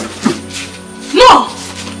 No!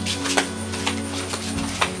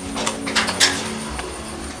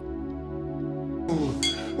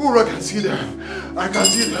 Oh, I can see them. I can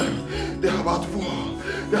see them. They're about to fall.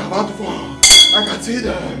 They're about to fall. I can see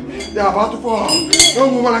them. They're about to fall. No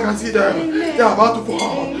woman, I can see them. They're about to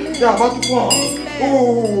fall. They're about to fall.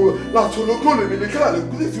 Oh, la solo clone me le cala le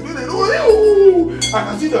I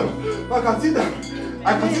can see them. I can see them.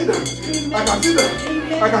 I can see them. I can see them.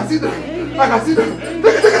 I can see them. I can see them.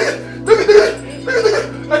 Take it.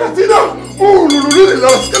 I can see them. Oh, no, la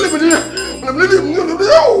skeleton.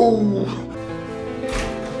 Oh.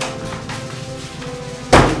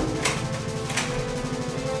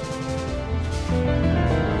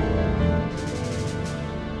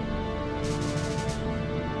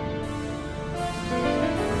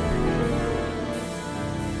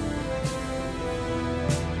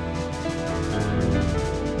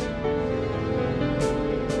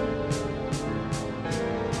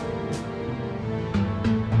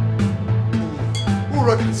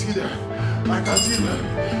 I can see them. I can see them.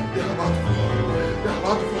 They're about to fall. They're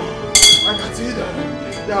about to fall. I can see them.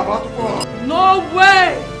 They're about to fall. No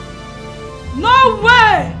way! No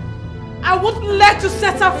way! I wouldn't let you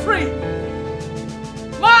set her free.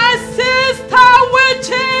 My sister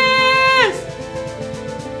witches!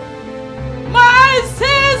 My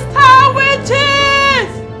sister witches!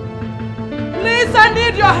 Please, I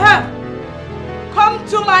need your help. Come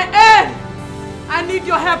to my aid. I need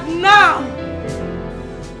your help now.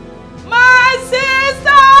 My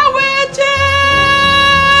sister witches!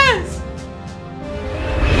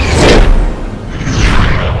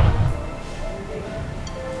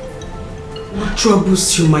 What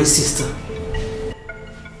troubles you, my sister?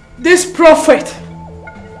 This prophet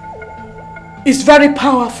is very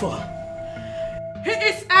powerful. He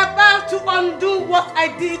is about to undo what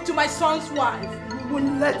I did to my son's wife. You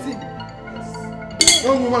won't let him.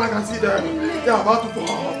 Young woman, I can see them. They are about to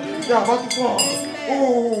fall. They are about to fall.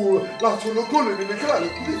 Oh, I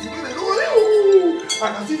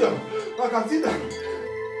can see them. I can see them.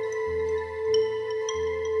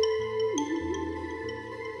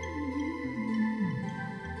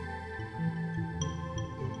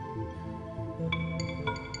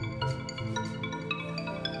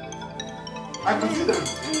 I can see them.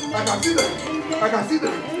 I can see them. I can see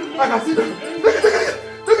them. I can see them.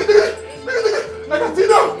 I can see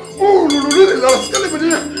them. Oh,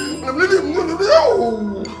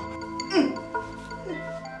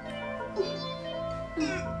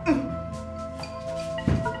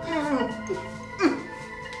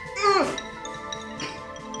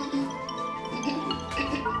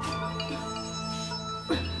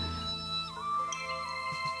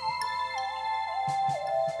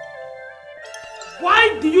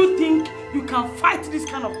 Why do you think you can fight this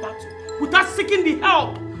kind of battle without seeking the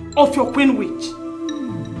help of your Queen Witch?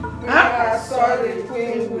 Huh? Sorry,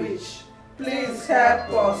 Queen Witch. Please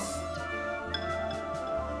help us.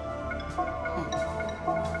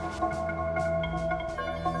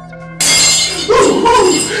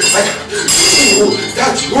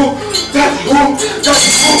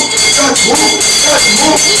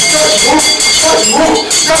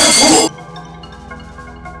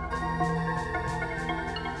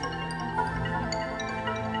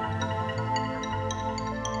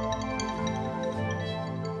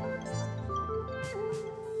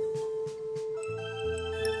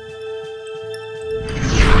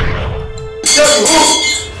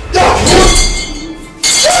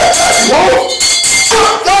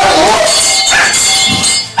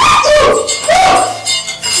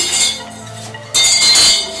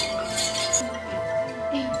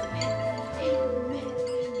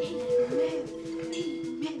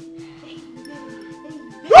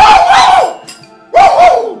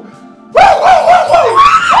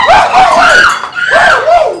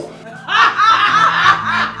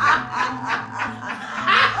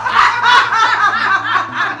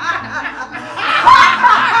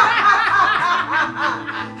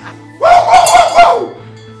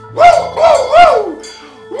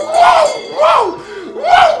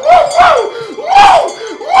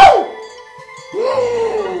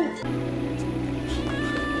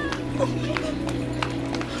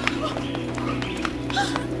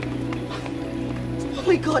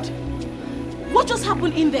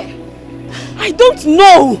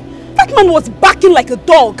 No! That man was barking like a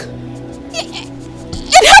dog.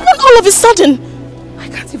 It happened all of a sudden. I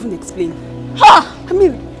can't even explain. Ha! I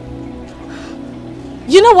mean,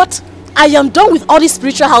 you know what? I am done with all these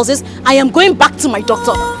spiritual houses. I am going back to my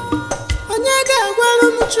doctor.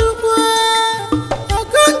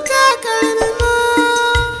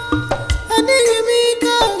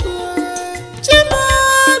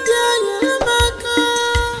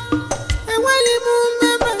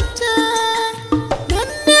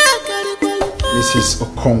 Mrs.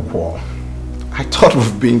 Okonkwo, I thought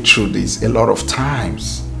we've been through this a lot of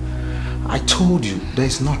times. I told you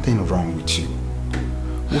there's nothing wrong with you.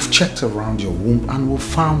 We've checked around your womb and we've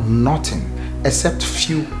found nothing except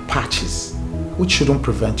few patches which shouldn't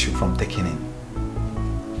prevent you from taking in.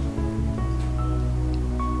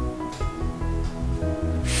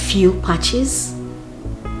 Few patches?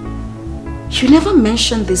 You never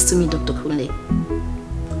mentioned this to me, Dr. Kunle.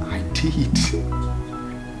 I did.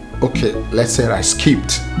 Okay, let's say I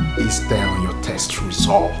skipped. Is there on your test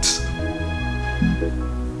results?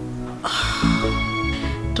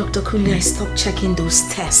 Dr. Kunle, I stopped checking those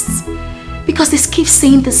tests because they keep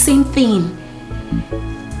saying the same thing.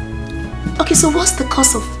 Okay, so what's the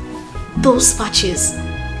cause of those patches?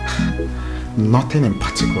 Nothing in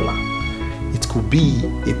particular. It could be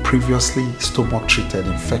a previously stomach-treated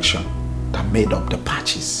infection that made up the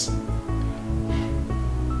patches.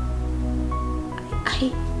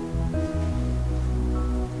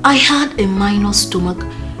 I had a minor stomach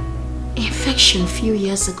infection a few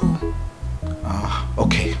years ago.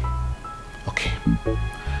 Okay.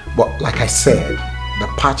 But like I said, the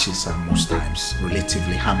patches are most times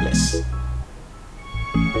relatively harmless.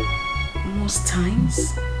 Most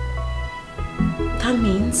times? That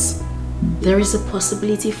means there is a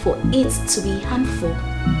possibility for it to be harmful,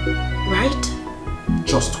 right?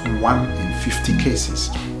 Just 1 in 50 cases.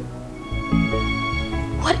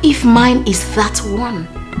 What if mine is that one?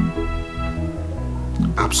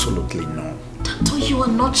 Absolutely no. Doctor, you are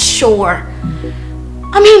not sure.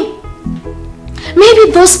 I mean,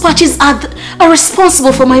 maybe those patches are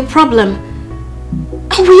responsible for my problem.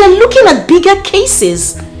 And we are looking at bigger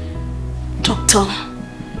cases. Doctor,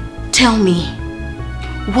 tell me,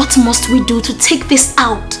 what must we do to take this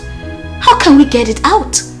out? How can we get it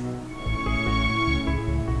out?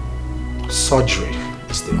 Surgery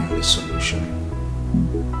is the only solution.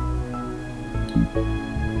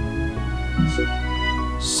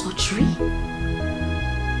 Surgery?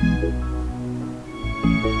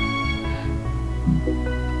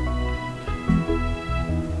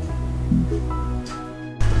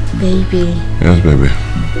 Baby. Yes, baby.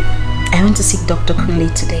 I went to see Dr. Kunle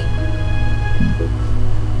today.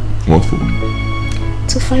 What for?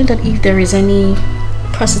 To find out if there is any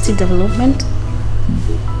positive development.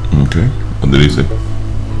 Okay. What did he say?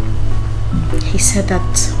 He said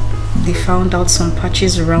that they found out some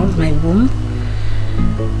patches around my womb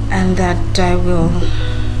and that I will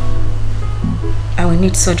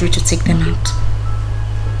need surgery to take them out.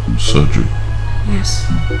 Surgery? Yes.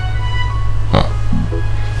 Huh.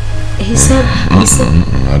 He said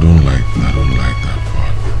I don't like that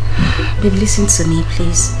part. Baby, listen to me,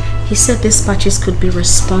 please. He said these patches could be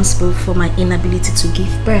responsible for my inability to give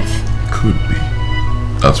birth. Could be.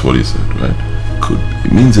 That's what he said, right? Could be.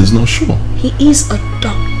 It means he's not sure. He is a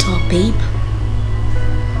doctor, babe.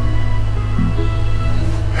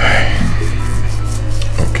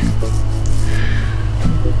 Okay.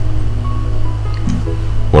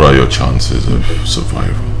 What are your chances of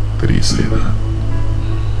survival? Did he say that?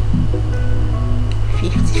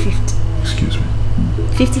 50-50. Excuse me.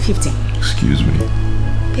 50-50. Excuse me.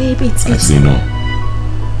 Baby, it's... I say no.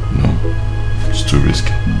 No. It's too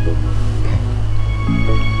risky.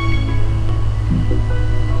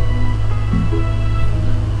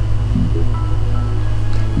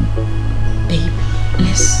 Babe,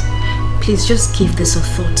 please just give this a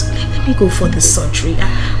thought. Let me go for the surgery.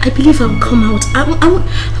 I believe I'll come out. I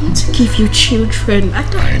want to give you children.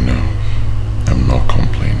 I know. I'm not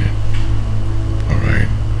complaining. Alright?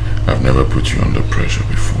 I've never put you under pressure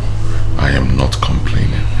before. I am not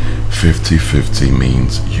complaining. 50-50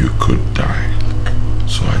 means you could die.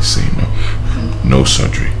 So I say no. No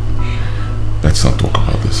surgery. Let's not talk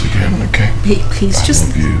about this again, okay? Babe, please I just...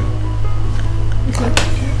 love you. I love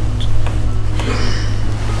you.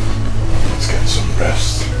 Let's get some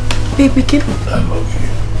rest. Babe, we can... I love you.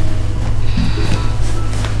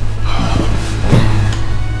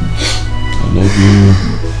 I love you.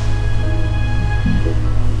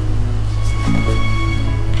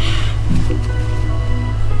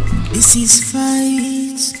 This is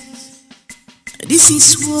fight. This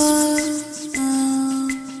is war.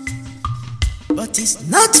 But it's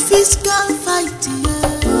not physical fight.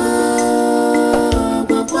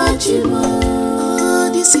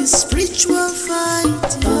 This is spiritual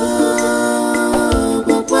fight.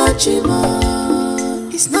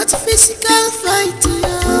 It's not physical fight.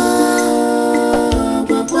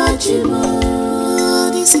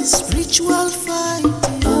 This is spiritual fight.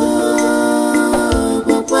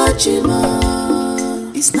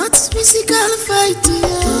 It's not physical fight.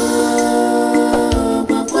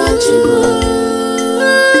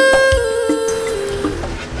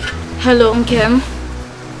 Hello, Nkem.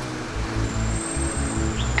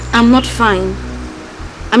 I'm not fine.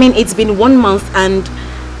 I mean, it's been 1 month and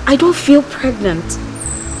I don't feel pregnant.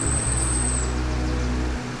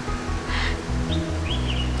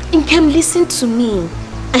 Nkem, listen to me.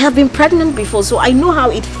 I have been pregnant before, so I know how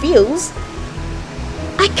it feels.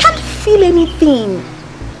 I can't feel anything.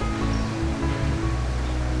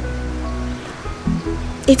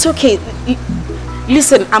 It's okay.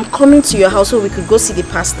 Listen, I'm coming to your house so we could go see the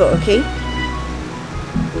pastor, okay?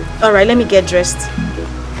 Alright, let me get dressed.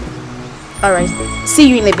 Alright, see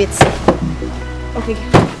you in a bit. Okay.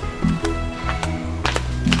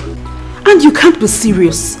 And you can't be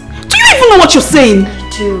serious. Do you even know what you're saying? I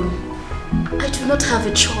do. I do not have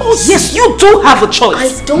a choice. Oh yes, you do have a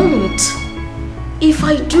choice. I don't. If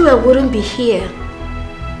I do, I wouldn't be here.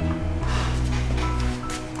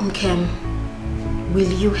 Nkem,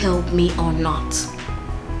 will you help me or not?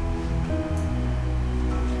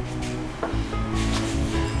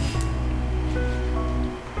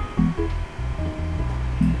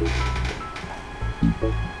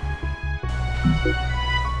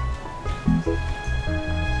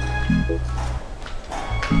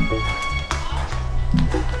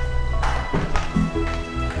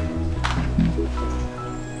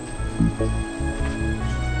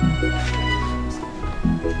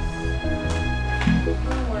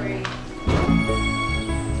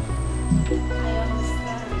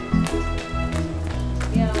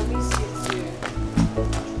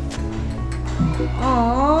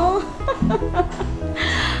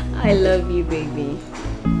 I love you, baby.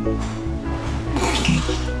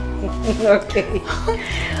 Okay.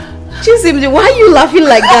 Chisimdi, why are you laughing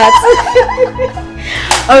like that?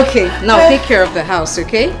 Okay, now take care of the house,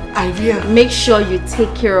 okay? I will. Make sure you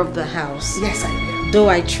take care of the house. Yes, I will. Though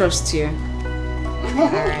I trust you.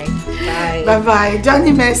 Alright, bye. Bye-bye.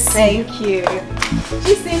 Johnny Mercy. Thank you.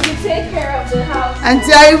 Chisimdi, take care of the house.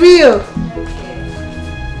 Auntie, I will.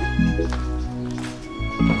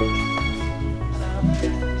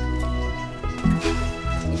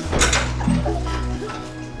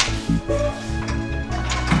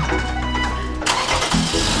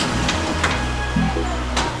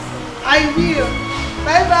 I will.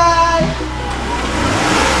 Bye-bye.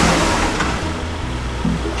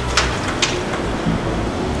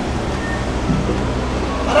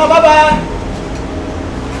 Bye-bye.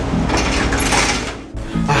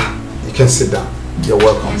 You can sit down. You're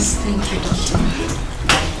welcome. Yes, thank you, doctor.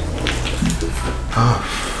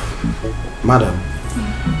 Madam,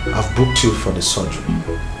 I've booked you for the surgery.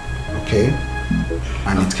 Okay?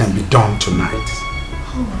 And it can be done tonight.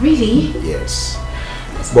 Oh, really? Yes.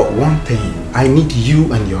 But one thing, I need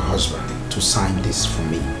you and your husband to sign this for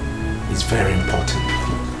me. It's very important.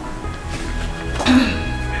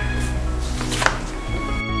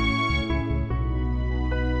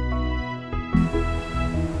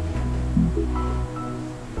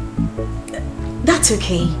 That's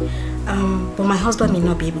okay. But my husband may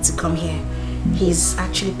not be able to come here. He's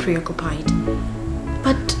actually preoccupied.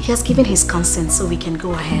 But he has given his consent, so we can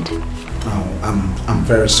go ahead. Oh, I'm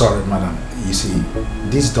very sorry, madam. You see,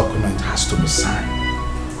 this document has to be signed.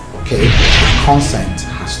 Okay? Consent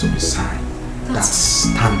has to be signed. That's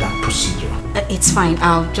standard procedure. It's fine.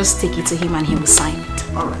 I'll just take it to him and he will sign it.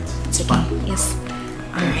 Alright. It's okay. Yes.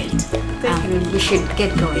 Alright. We should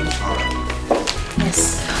get going. Alright.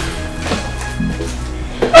 Yes.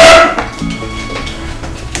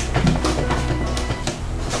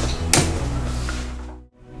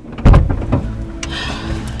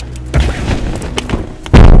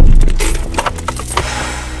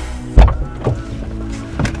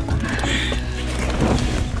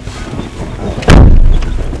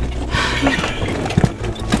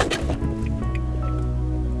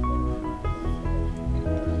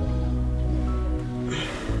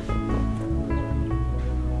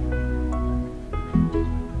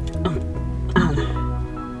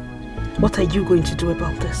 What are you going to do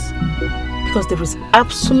about this? Because there is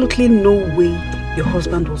absolutely no way your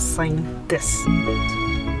husband will sign this.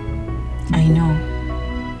 I know.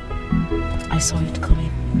 I saw it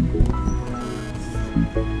coming.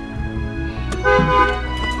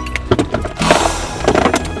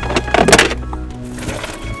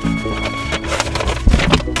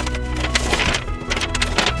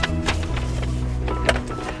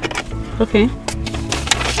 Okay.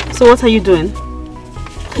 So what are you doing?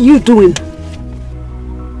 What are you doing?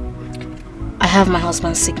 I have my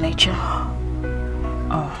husband's signature.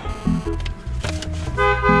 Oh.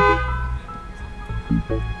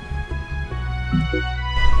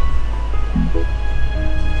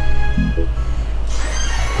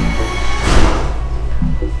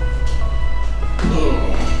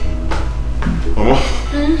 Mama,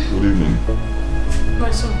 good evening.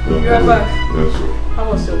 My son, you are back. Yes, sir. How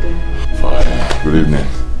was your day? Fine. Good evening.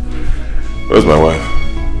 Where's my wife?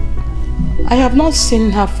 I have not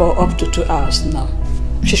seen her for up to 2 hours now.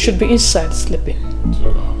 She should be inside sleeping. 2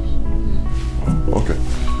 hours. Okay.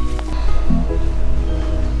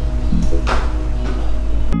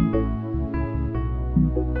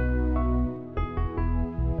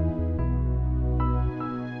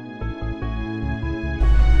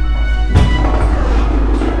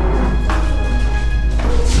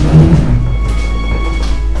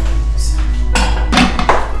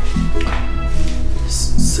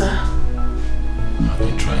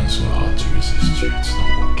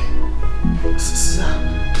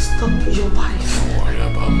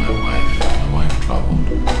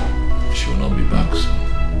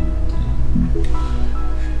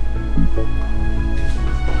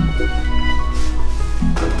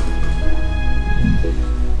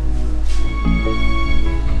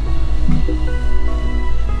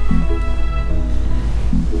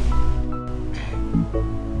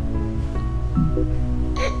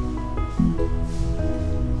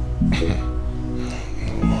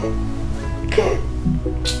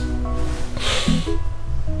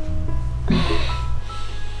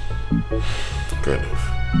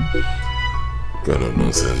 Kind of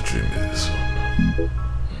nonsense dream is this one?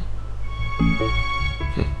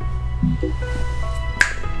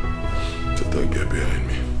 Don't get behind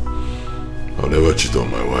me. I'll never cheat on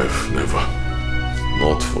my wife, never.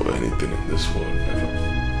 Not for anything in this world, never.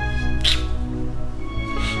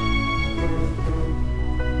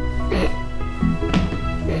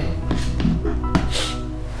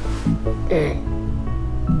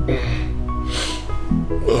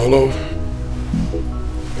 Hello?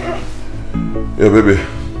 Yeah, baby.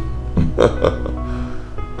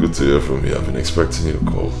 Good to hear from you. I've been expecting you to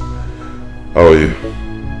call. How are you?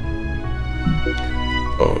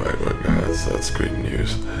 Oh, right. That's great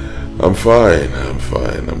news. I'm fine.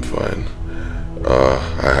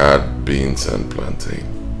 I had beans and plantain.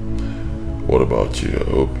 What about you? I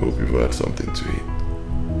hope you've had something to eat.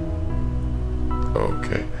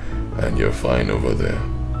 Okay. And you're fine over there?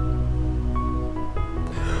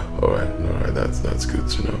 Alright, that's good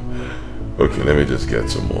to know. Okay, let me just get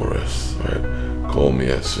some more rest, alright? Call me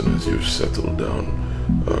as soon as you've settled down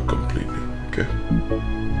completely, okay?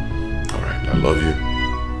 Alright, I love you.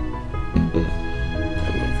 I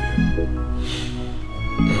love you.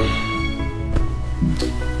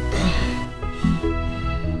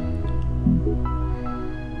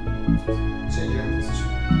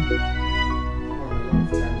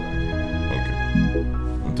 Okay.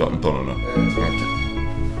 I'm done now. Okay.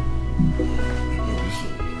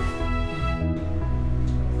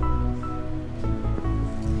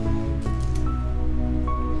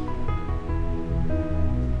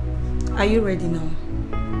 Are you ready now?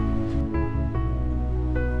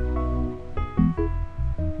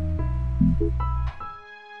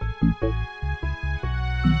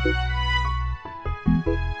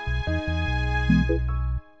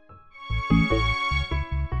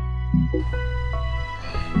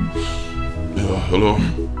 Yeah, hello?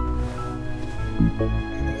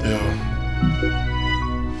 Yeah.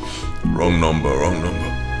 Wrong number. No.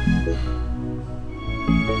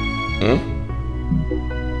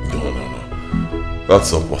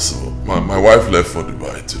 That's not possible. My wife left for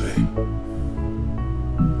Dubai today.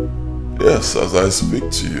 Yes, as I speak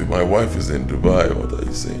to you, my wife is in Dubai. What are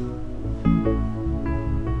you saying?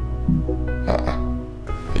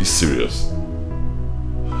 Are you serious?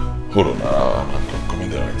 Hold on, I'm coming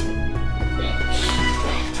there right now.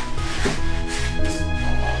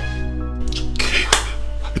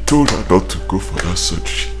 I told her not to go for that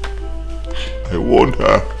surgery. I warned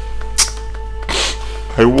her.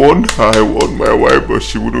 I warned my wife, but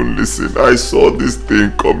she wouldn't listen. I saw this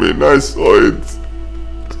thing coming. I saw it.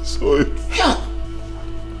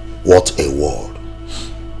 What a word.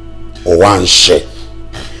 One shit.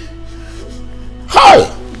 Hi!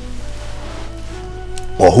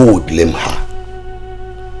 But who would blame her?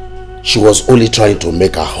 She was only trying to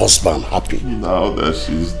make her husband happy. Now that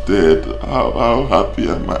she's dead, how happy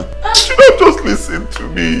am I? You should have just listened to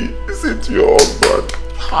me. Listen to your husband.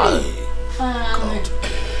 Hi. God.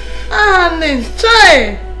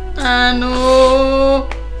 Try. No.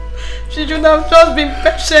 She should have just been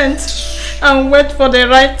patient and wait for the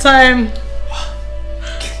right time.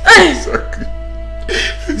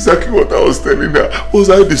 Exactly what I was telling her. Was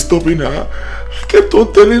I disturbing her? I kept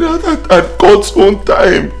on telling her that at God's own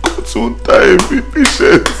time. Be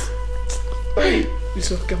patient. Hey,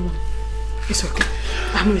 it's okay, Mom. It's okay.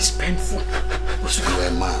 I mean, it's painful. You're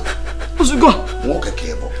a man. Osugo. Walk a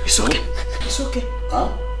cable. It's okay. It's okay. Huh?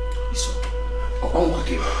 It's okay. Walk a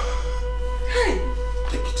cable. Hey.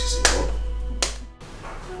 Take it easy, bro.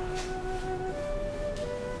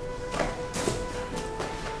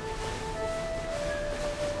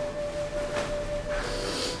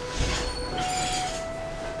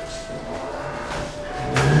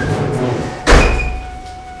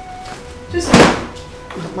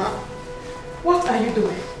 What are you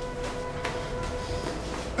doing?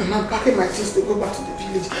 I'm packing my things to go back to the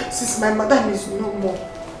village since my madam is no more.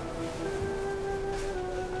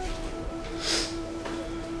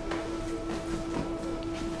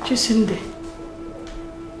 Chisinde,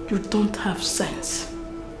 you don't have sense.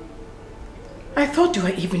 I thought you were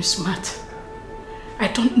even smart. I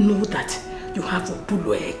don't know that you have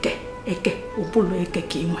Obulo Eke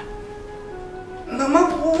Kinwa. Mama,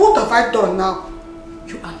 what have I done now?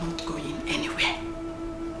 You are not going anywhere.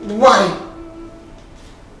 Why?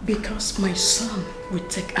 Because my son will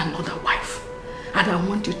take another wife. And I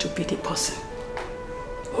want you to be the person.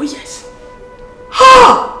 Oh yes.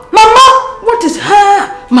 Ha! Mama! What is her?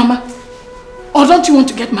 Mama, or don't you want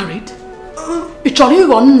to get married?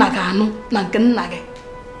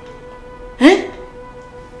 Eh?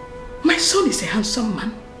 My son is a handsome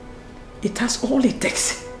man. It has all it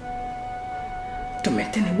takes to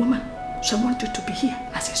maintain a woman. So I want you to be here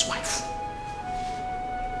as his wife.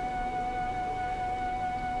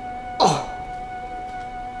 Oh,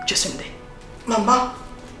 Jacinde. Mama,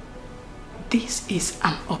 this is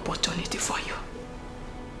an opportunity for you.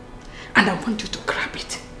 And I want you to grab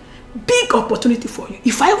it. Big opportunity for you.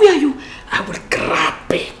 If I were you, I will grab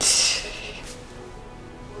it.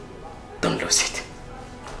 Don't lose it.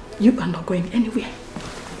 You are not going anywhere.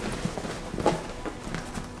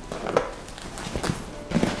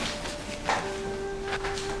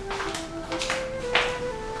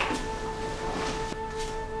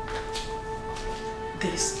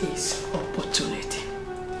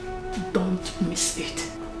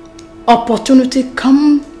 Opportunity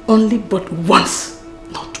come only but once,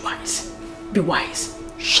 not twice. Be wise.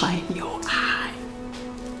 Shine your eye.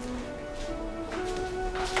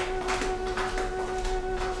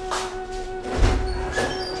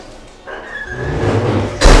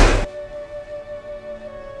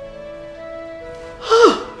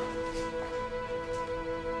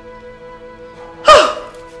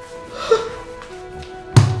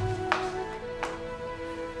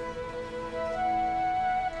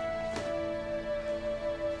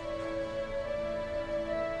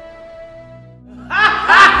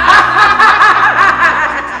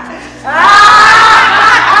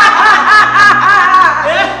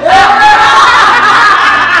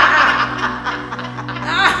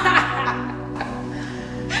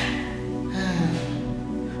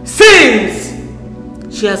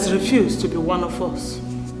 She has refused to be one of us.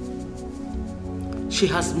 She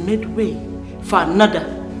has made way for another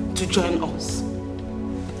to join us.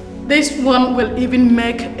 This one will even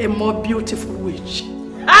make a more beautiful witch.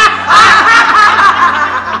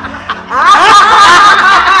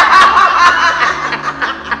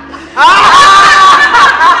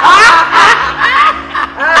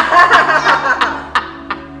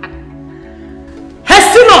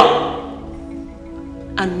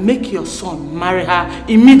 And make your son marry her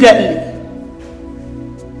immediately.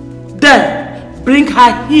 Then bring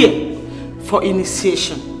her here for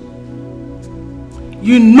initiation.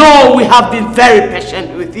 You know we have been very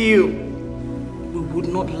patient with you. We would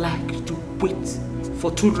not like to wait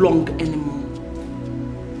for too long anymore.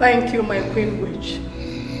 Thank you, my queen witch.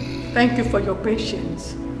 Thank you for your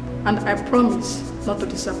patience. And I promise not to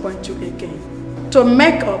disappoint you again. To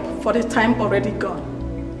make up for the time already gone,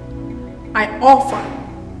 I offer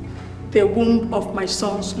the womb of my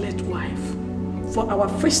son's late wife for our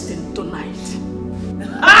feasting tonight.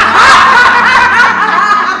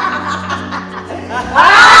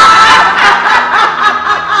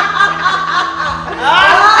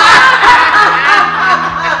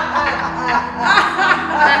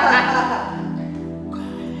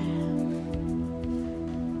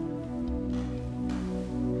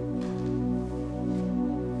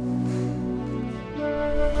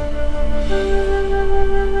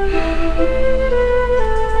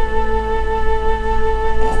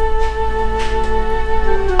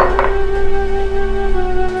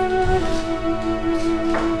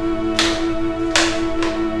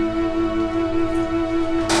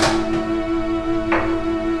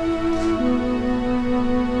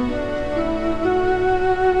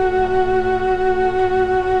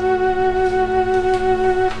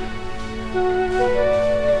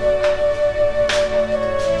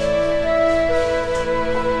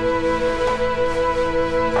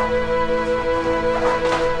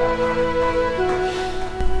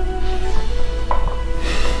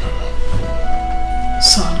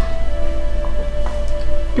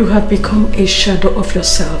 You have become a shadow of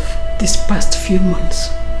yourself these past few months.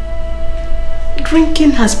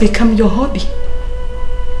 Drinking has become your hobby.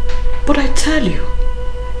 But I tell you,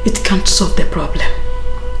 it can't solve the problem.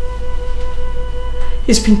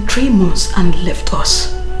 It's been 3 months and left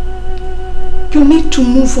us. You need to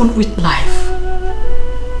move on with life.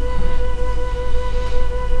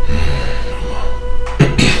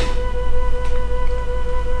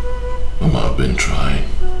 Mama, I've been trying.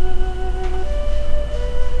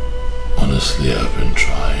 Honestly, I've been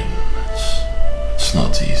trying. It's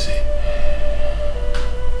not easy.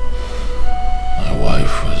 My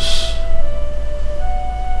wife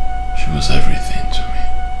she was everything to me.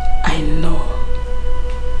 I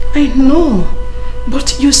know,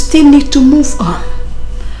 but you still need to move on.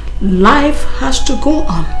 Life has to go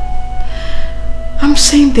on. I'm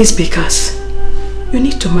saying this because you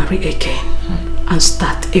need to marry again and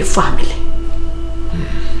start a family.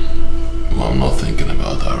 Well, I'm not thinking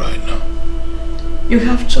about that right now. You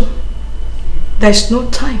have to. There's no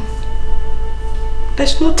time.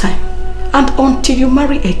 There's no time. And until you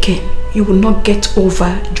marry again, you will not get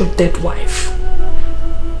over your dead wife.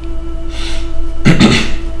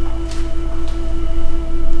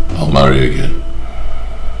 I'll marry again.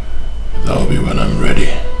 That'll be when I'm ready.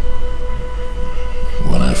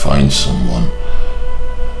 When I find someone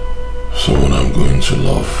I'm going to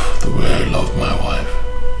love the way I love my wife.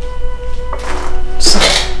 So,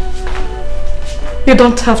 you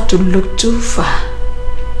don't have to look too far.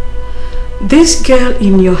 This girl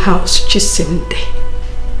in your house, Chisimde,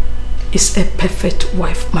 is a perfect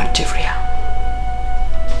wife material.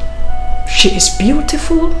 She is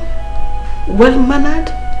beautiful, well-mannered,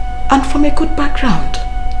 and from a good background.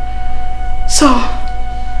 So,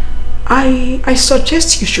 I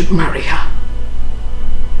suggest you should marry her.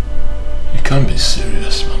 You can't be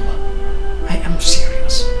serious, Mama. I am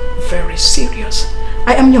serious. very serious.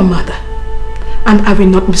 I am your mother, and I will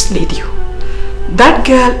not mislead you. That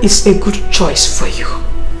girl is a good choice for you.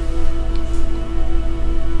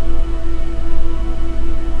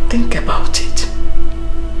 Think about it.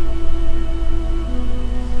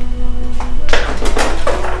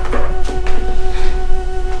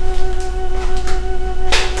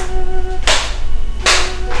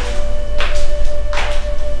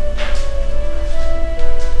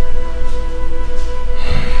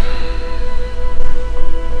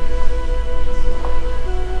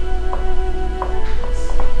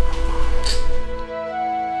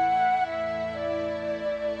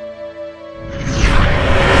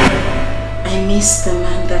 I miss the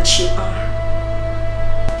man that you are.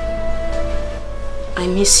 I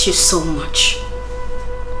miss you so much.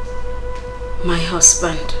 My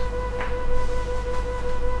husband.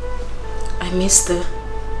 I miss the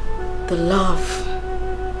love,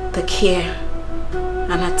 the care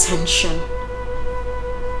and attention.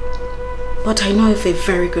 But I know of a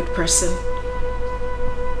very good person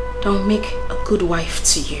that will make a good wife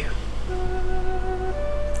to you.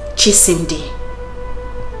 Chisimdi.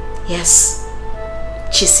 Yes,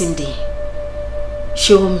 Chisimdi.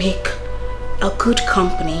 She will make a good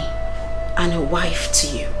company and a wife to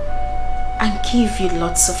you and give you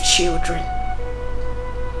lots of children.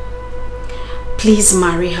 Please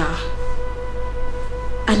marry her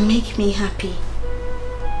and make me happy.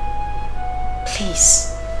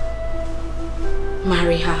 Please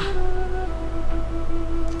marry her.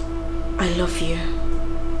 I love you.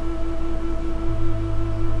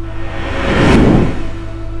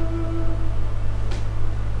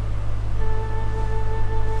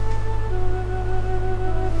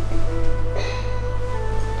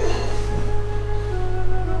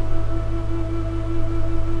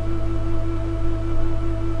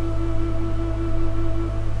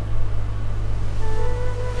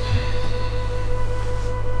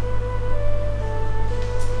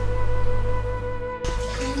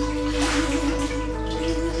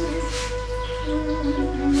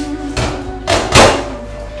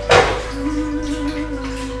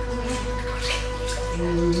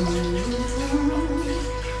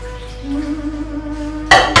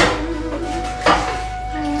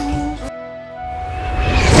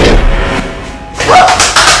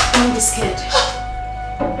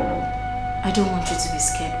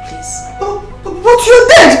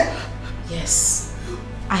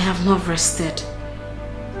 Rested.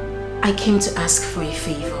 I came to ask for a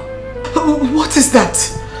favor. What is that?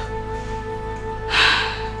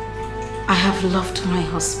 I have loved my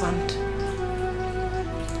husband.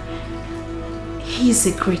 He is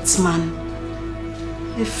a great man,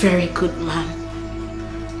 a very good man.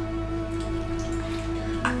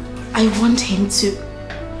 I want him to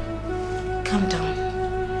calm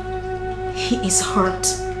down. He is hurt,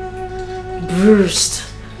 bruised,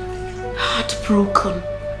 heartbroken.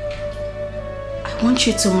 I want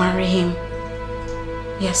you to marry him.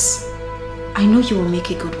 Yes, I know you will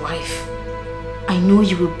make a good wife. I know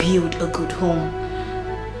you will build a good home.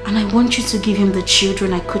 And I want you to give him the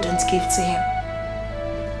children I couldn't give to him.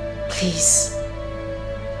 Please,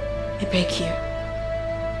 I beg you.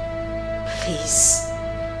 Please,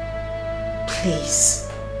 please.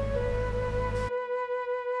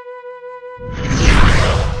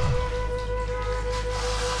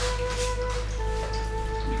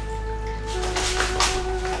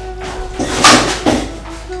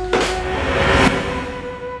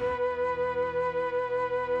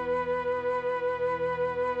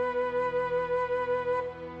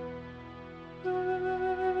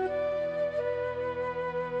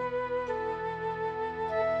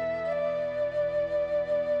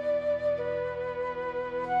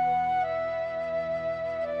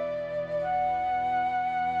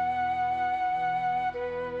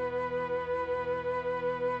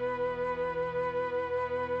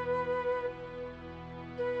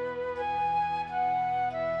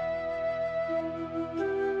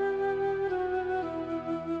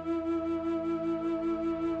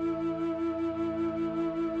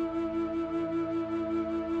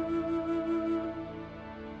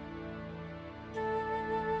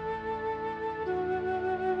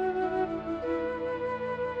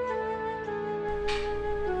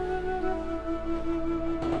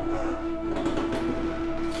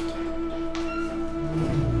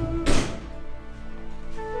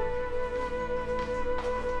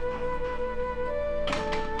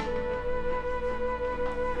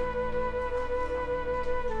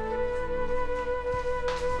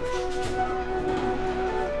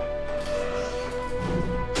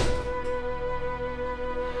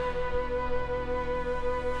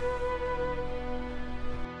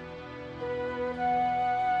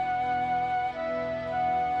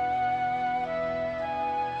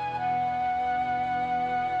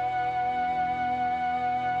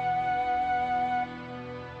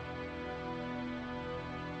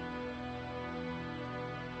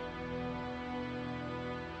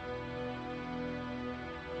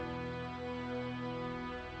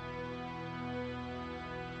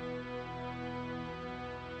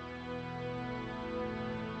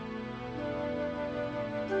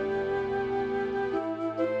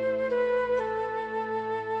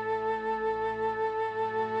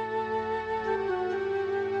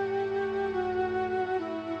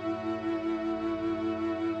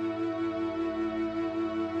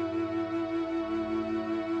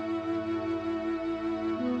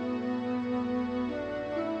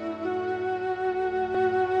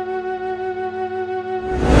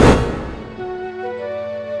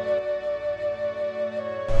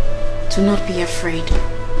 Do not be afraid.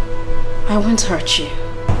 I won't hurt you.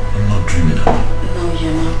 I'm not dreaming of it. No,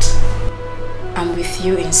 you're not. I'm with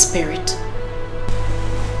you in spirit.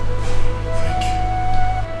 Thank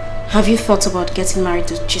you. Have you thought about getting married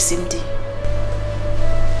to Chisimdi?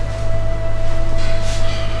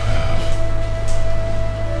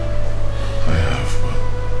 I have, but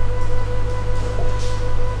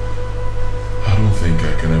I don't think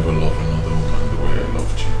I can ever love another woman the way I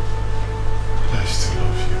loved you. I still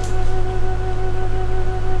love you.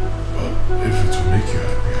 But if it will make you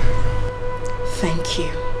happy, I will. Thank you.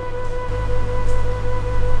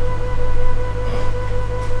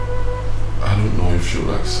 I don't know if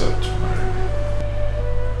she'll accept to marry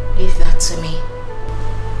me. Leave that to me.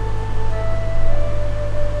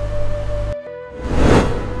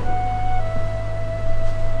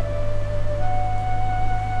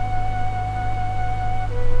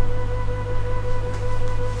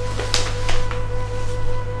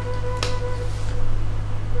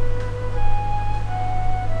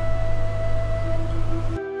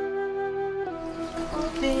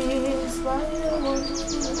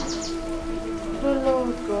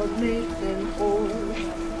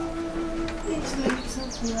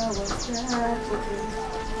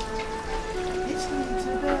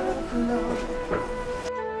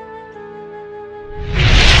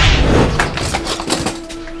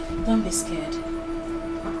 Don't be scared.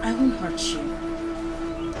 I won't hurt you.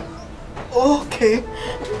 Okay.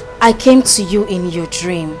 I came to you in your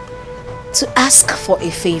dream to ask for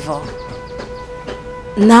a favor.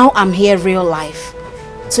 Now I'm here real life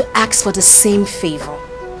to ask for the same favor.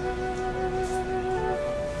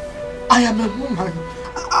 I am a woman.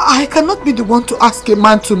 I cannot be the one to ask a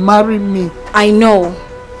man to marry me. I know.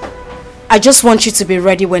 I just want you to be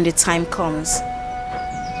ready when the time comes.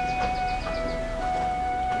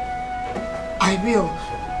 I will.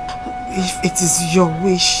 If it is your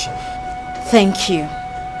wish. Thank you.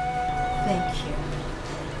 Thank you.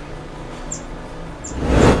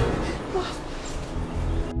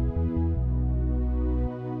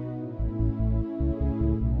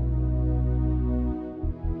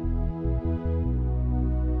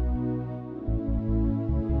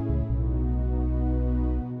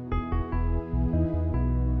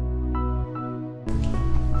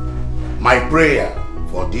 My prayer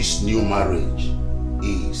for this new marriage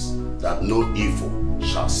is that no evil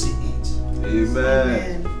shall see it.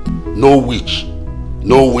 Amen. No witch,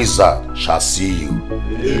 no wizard shall see you.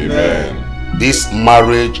 Amen. This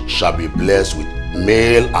marriage shall be blessed with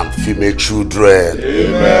male and female children.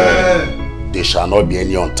 Amen. There shall not be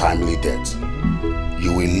any untimely death.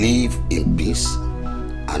 You will live in peace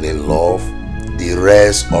and in love the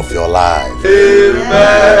rest of your life.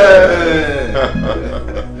 Amen.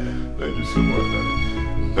 Thank you so much,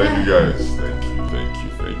 Daddy. Thank you guys. Thank you, thank you,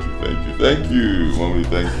 thank you, thank you, thank you. Mommy,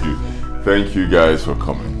 thank you. Thank you guys for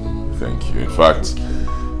coming. Thank you. In fact,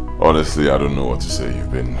 honestly, I don't know what to say.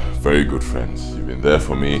 You've been very good friends. You've been there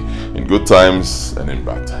for me in good times and in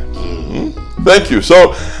bad times. Thank you.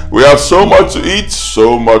 So, we have so much to eat,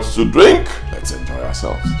 so much to drink. Let's enjoy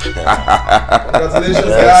ourselves. Congratulations,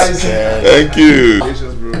 guys. Thank you.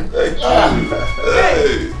 Congratulations, bro. Thank you.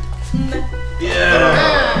 Hey.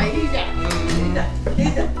 Yeah.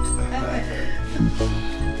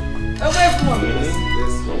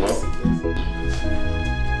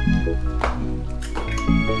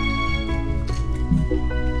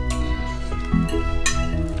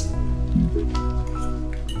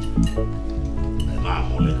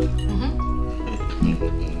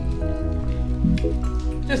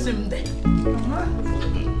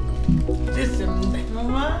 Yes,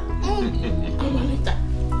 mama.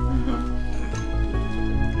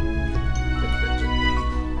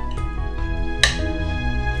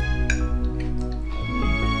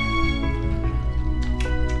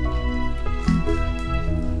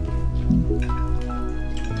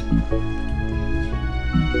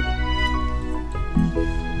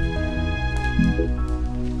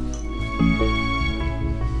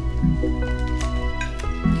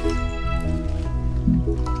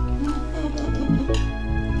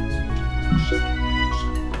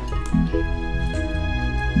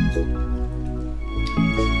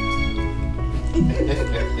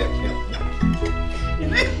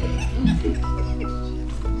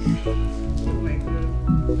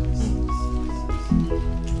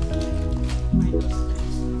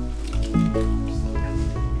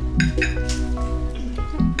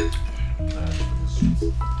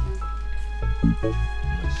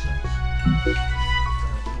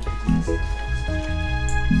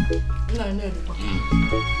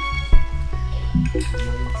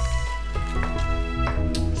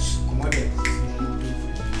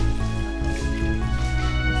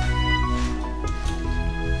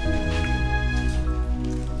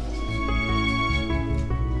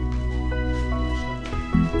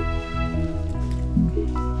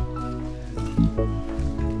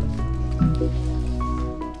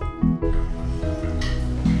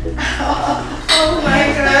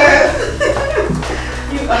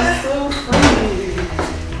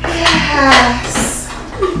 Yes.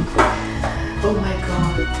 Oh my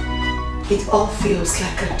God. It all feels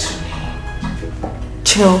like a dream.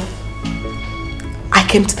 Chill. I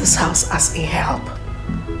came to this house as a help.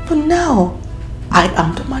 But now, I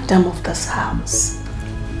am the madam of this house.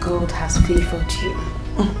 God has favored you.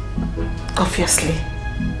 Obviously.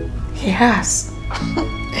 He has.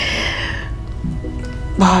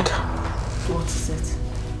 But what is it?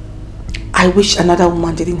 I wish another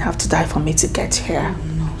woman didn't have to die for me to get here.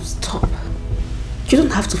 No, stop. You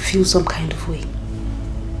don't have to feel some kind of way.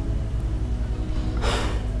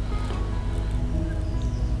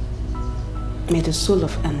 May the soul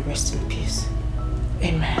of Anne rest in peace.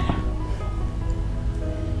 Amen.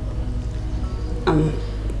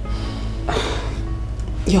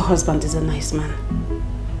 Your husband is a nice man.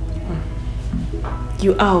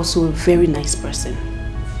 You are also a very nice person.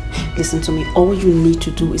 Listen to me, all you need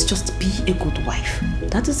to do is just be a good wife.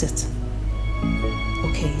 That is it.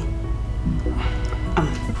 Okay?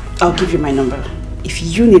 I'll give you my number. If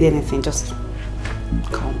you need anything, just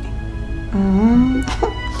call me.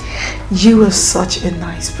 You are such a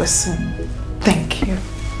nice person. Thank you.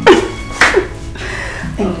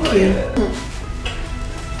 Thank you.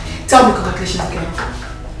 Tell me congratulations again.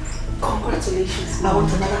 Congratulations. I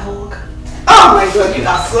want another hug. Oh my God, you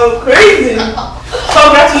are so crazy.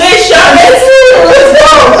 Congratulations. Let's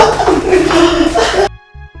go.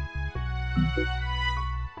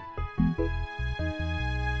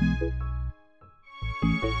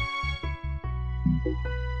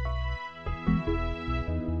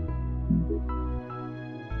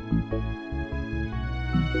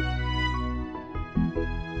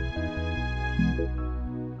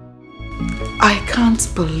 I can't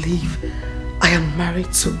believe I am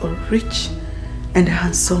married to a rich and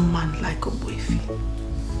handsome man like Obuefi.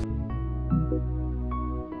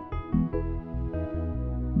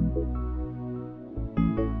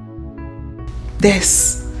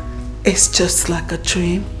 This is just like a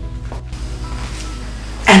dream,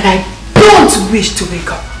 and I don't wish to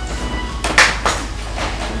wake up.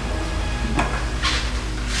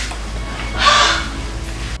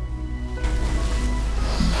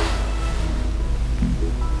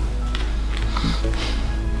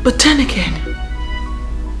 But then again,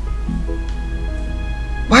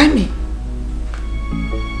 why me?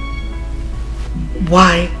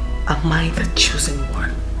 Why am I the chosen one?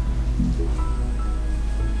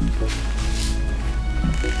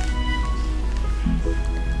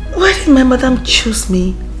 Why did my madam choose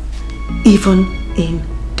me even in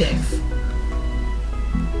death?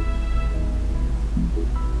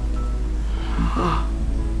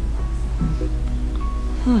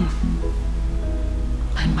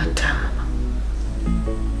 My madam,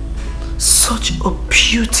 such a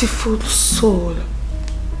beautiful soul.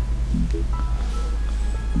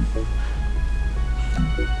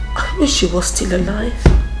 I wish she was still alive.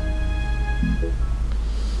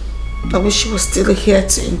 I wish she was still here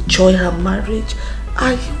to enjoy her marriage.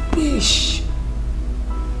 I wish.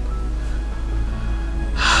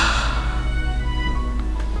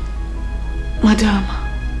 Madam,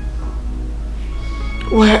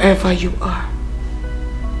 wherever you are,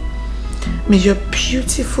 may your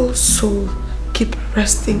beautiful soul keep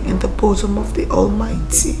resting in the bosom of the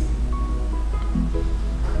Almighty.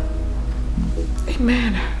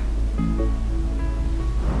 Amen.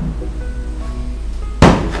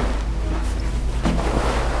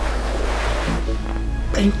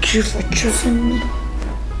 Thank you for choosing me.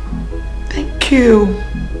 Thank you.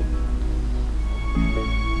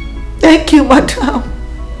 Thank you, madam.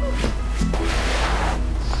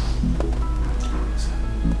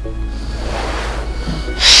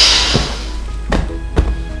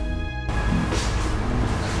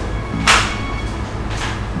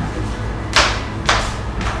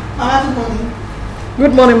 Good morning.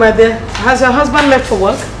 Good morning, my dear. Has your husband left for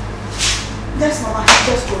work? Yes, Mama.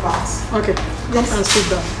 He just drove out. Okay. Come and sit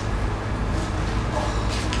down.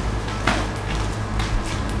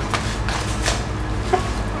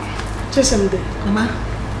 Chisimde. Mama?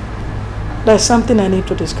 There's something I need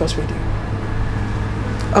to discuss with you.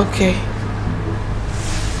 Okay.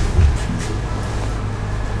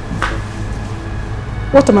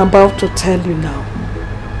 What I'm about to tell you now,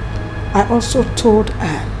 I also told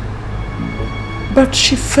Anne, but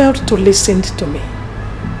she failed to listen to me.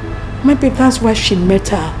 Maybe that's why she met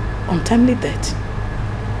her untimely death.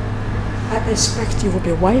 I expect you will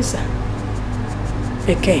be wiser.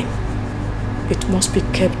 Again, it must be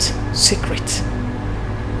kept secret.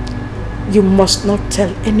 You must not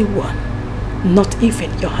tell anyone, not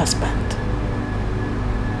even your husband.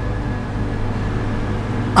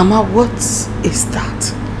 Mama, what is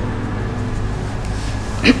that?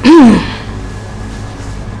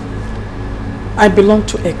 I belong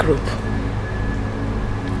to a group.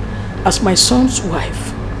 As my son's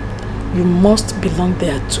wife, you must belong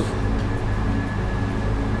there too.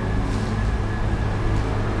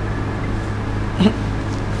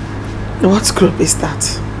 What group is that?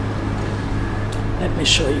 Let me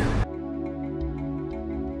show you.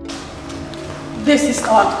 This is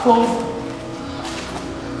our coven,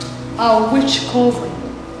 our witch coven.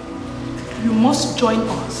 You must join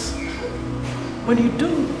us. When you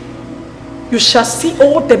do, you shall see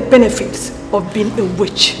all the benefits of being a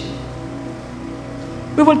witch.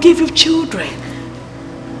 We will give you children,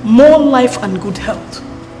 more life and good health.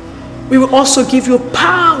 We will also give you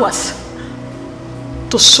powers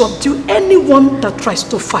to subdue anyone that tries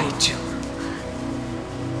to fight you.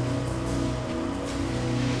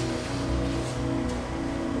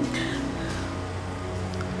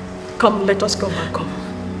 Come, let us go back home.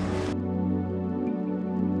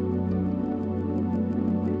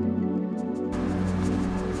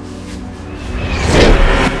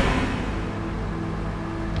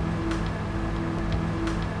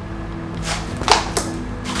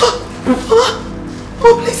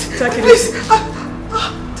 Oh, please, take it please. easy.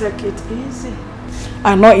 Take it easy.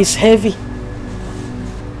 I know it's heavy,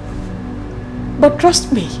 but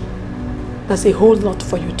trust me, there's a whole lot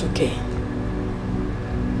for you to gain.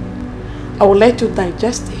 I will let you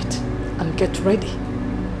digest it and get ready.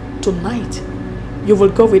 Tonight, you will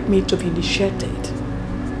go with me to be initiated.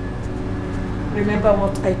 Remember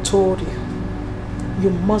what I told you. You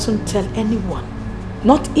mustn't tell anyone,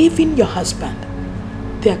 not even your husband.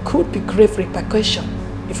 There could be grave repercussion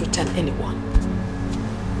if you tell anyone.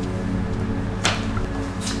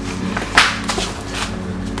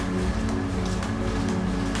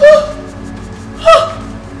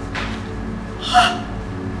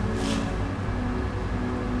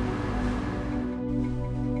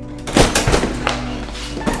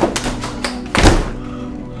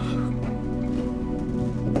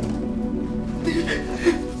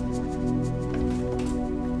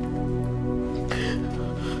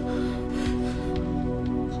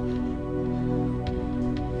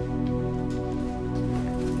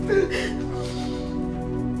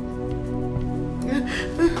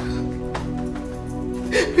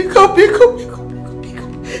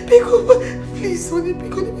 Pick up. Please, honey,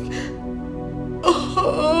 pick up.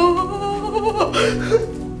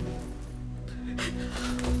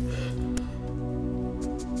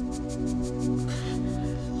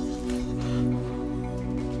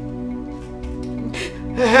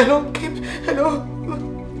 Hello, Kim. Hello.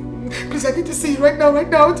 Please, I need to see you right now. I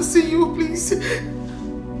want to see you, please.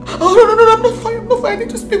 Oh, no, I'm not fine. I need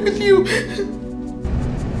to speak with you.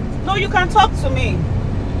 No, you can talk to me.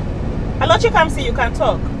 Hello, Chikamsi, you can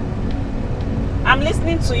talk. I'm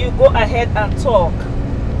listening to you. Go ahead and talk.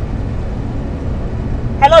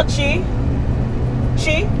 Hello, Chi?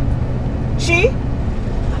 Chi?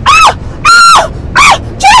 Ah!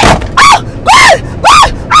 Chi!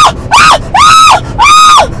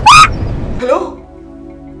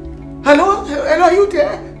 Hello, are you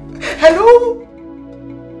there? Hello?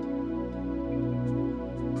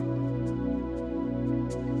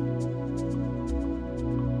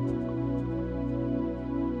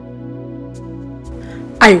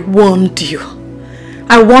 I warned you.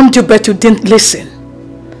 But you didn't listen.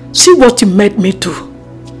 See what you made me do.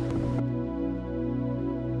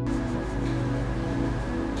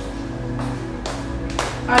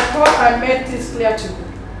 I thought I made this clear to you.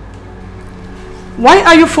 Why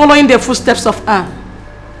are you following the footsteps of Anne?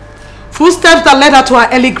 Footsteps that led her to her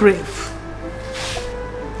early grave.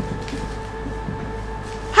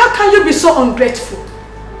 How can you be so ungrateful?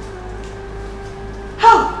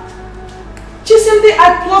 How? Chisimdi,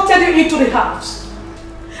 I plotted you into the house.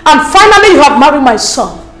 And finally you have married my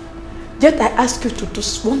son. Yet I ask you to do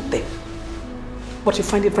one thing. But you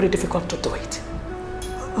find it very difficult to do it.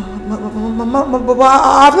 I've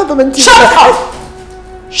not done anything.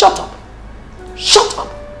 Shut up!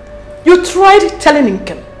 You tried telling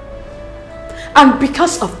Inkem. And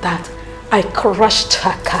because of that, I crushed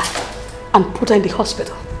her car and put her in the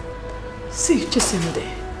hospital. See, Chisimdi,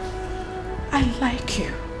 I like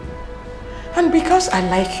you. And because I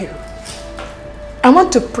like you, I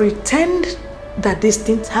want to pretend that this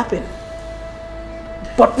didn't happen.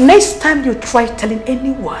 But next time you try telling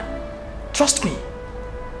anyone, trust me,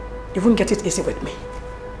 you won't get it easy with me.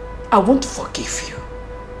 I won't forgive you.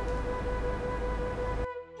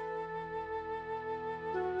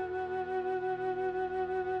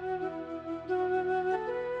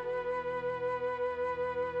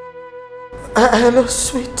 Hello,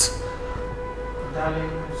 sweet. Darling,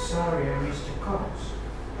 I'm sorry I missed your calls.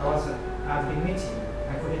 I was at the meeting.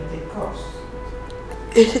 I couldn't take calls.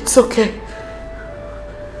 It's okay.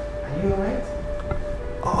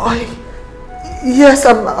 Yes,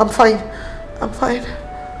 I'm fine. I'm fine.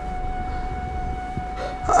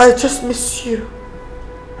 I just miss you.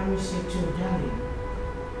 I miss you too, darling.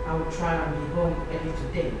 I will try and be home early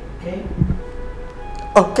today, okay?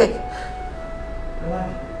 Okay. I love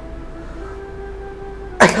you.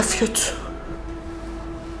 I love you too.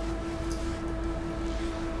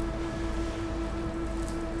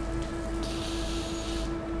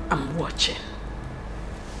 I'm watching.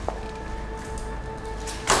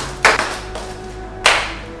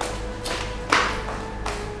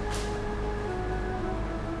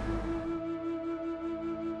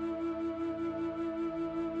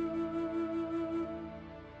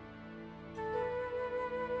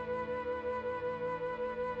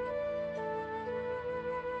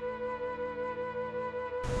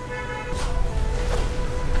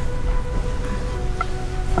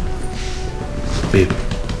 Babe.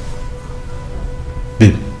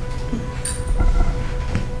 Babe.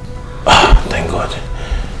 Ah, thank God.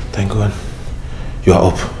 Thank God. You are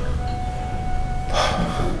up.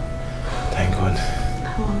 Thank God.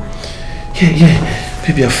 How am I? Yeah.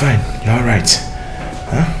 Babe, you're fine. You're alright.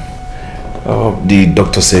 Huh? The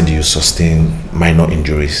doctor said you sustained minor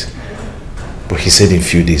injuries. But he said in a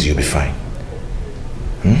few days you'll be fine.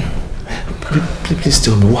 Please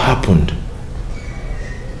tell me what happened.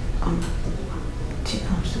 She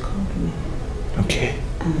comes to call me. Okay.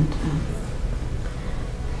 And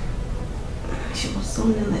she was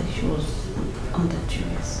sounding like she was under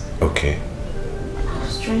duress. Okay. I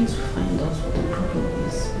was trying to find out what the problem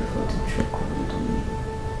is before the truck called on me.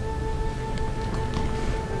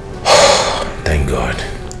 Thank God.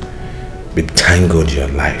 Babe, thank God you're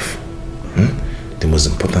alive. The most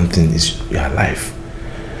important thing is you're alive.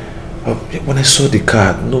 When I saw the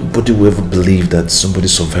car, nobody would ever believe that somebody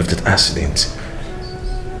survived that accident.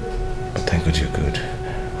 But thank God you're good.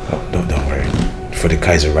 Don't worry. For the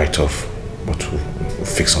car is a write-off, but we'll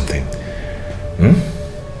fix something.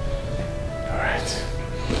 Alright.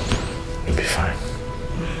 You'll be fine.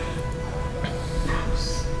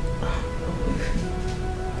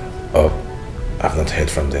 Oh, I've not heard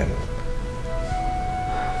from them.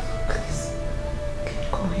 Please, can you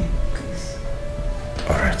call him, please?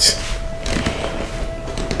 Alright.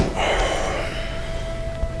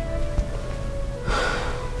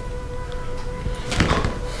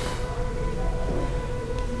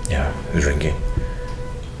 Yeah, it's ringing.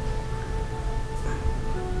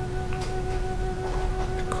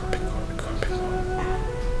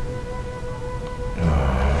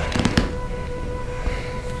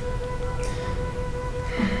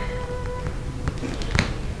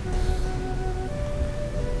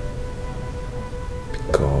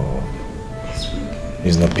 Pick up.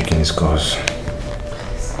 He's not picking his calls.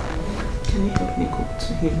 Please, can you help me go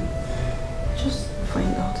to him? Just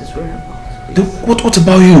find out his whereabouts. What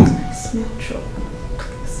about you? I smell trouble.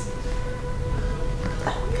 Please.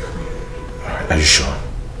 I'll be fine. Alright, are you sure?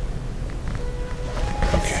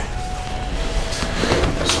 Okay.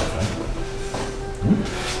 That's all right.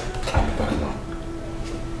 I'll be back now.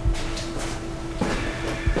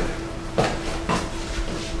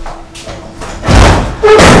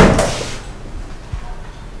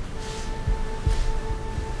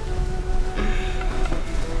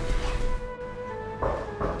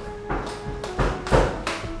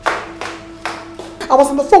 I was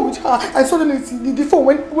on the phone with her and suddenly the phone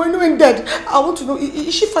went dead. I want to know,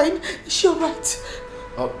 is she fine? Is she alright?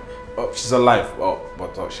 Oh, she's alive,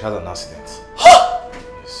 but she had an accident.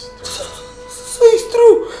 Yes. So it's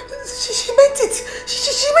true. She meant it.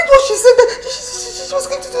 She meant what she said. That she was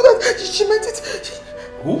going to do that. She meant it.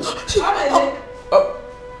 Who?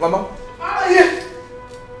 Mama.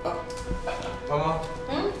 Mama.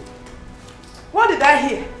 What did I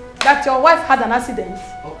hear? That your wife had an accident?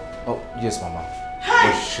 Oh, yes, Mama.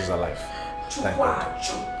 Hey! But she's alive. Thank God.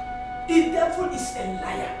 The devil is a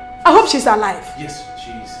liar. I hope she's alive. Yes,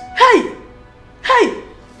 she is. Hey! Hey!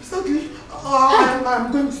 It's ugly.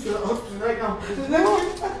 I'm going to the hospital right now.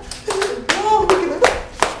 Oh, look at that.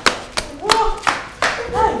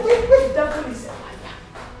 Hey! The devil is a liar.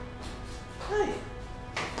 Hey!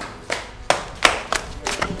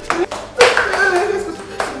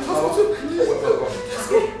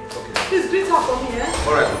 Please greet her for me, eh?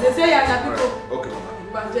 Alright. They say you're happy people. Okay, Mama.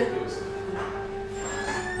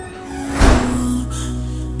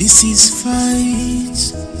 This is fight.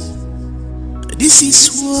 This is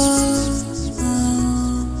war.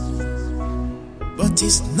 But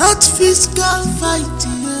it's not physical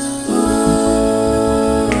fighting.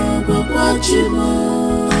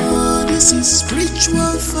 This is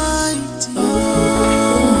spiritual fighting. Oh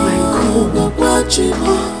my God.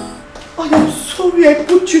 I am sorry I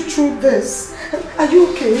put you through this. Are you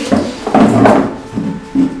okay?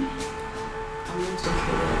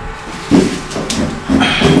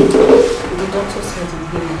 The doctor said I'm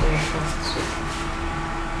healing very fast.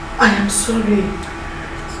 I am sorry.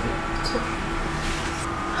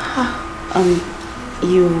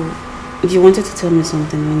 You wanted to tell me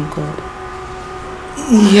something when you called.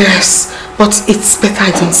 Yes, but it's better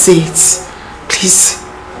I don't say it. Please.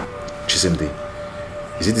 Chisimdi,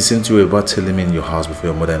 is it the same thing you were about telling me in your house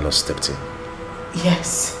before your mother-in-law stepped in?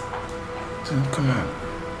 Yes. Then come on,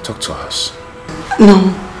 talk to us.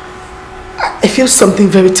 No. I feel something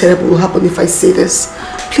very terrible will happen if I say this.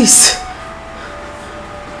 Please.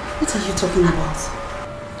 What are you talking about?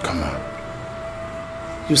 Come on.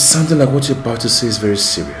 You're sounding like what you're about to say is very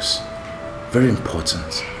serious. Very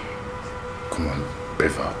important. Come on,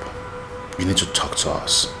 brave up. You need to talk to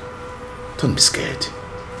us. Don't be scared.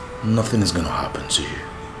 Nothing is going to happen to you.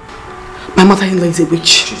 My mother-in-law is a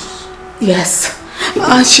witch. Jesus. Yes.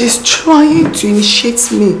 And she's trying to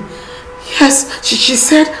initiate me. Yes, she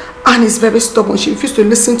said Anne is very stubborn. She refused to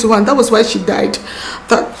listen to her, and that was why she died.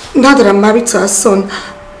 That now that I'm married to her son,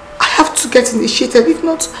 I have to get initiated. If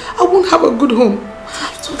not, I won't have a good home.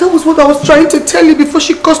 So that was what I was trying to tell you before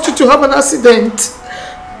she caused you to have an accident.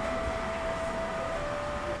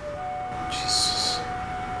 Jesus.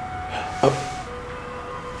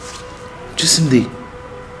 Chisimdi,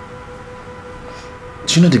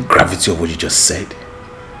 do you know the gravity of what you just said?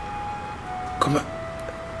 Come on.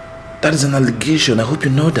 That is an allegation. I hope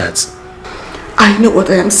you know that. I know what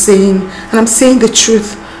I am saying, and I'm saying the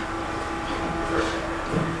truth.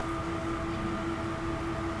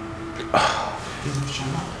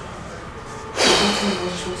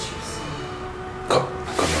 Come on.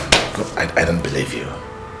 I don't believe you.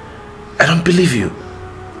 I don't believe you.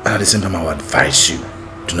 And at the same time, I will advise you,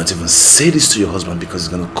 do not even say this to your husband because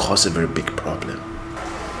it's going to cause a very big problem.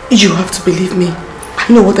 You have to believe me. I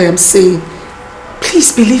know what I am saying.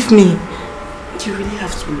 Please believe me. You really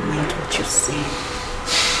have to mind what you're saying.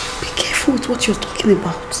 Be careful with what you're talking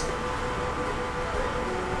about.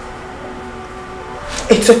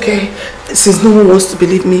 It's okay. Since no one wants to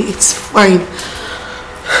believe me, it's fine.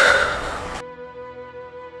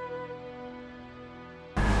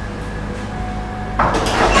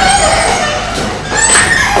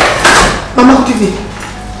 Mama, good evening.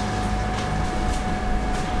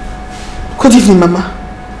 Good evening, Mama.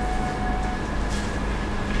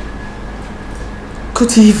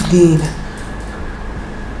 Good evening.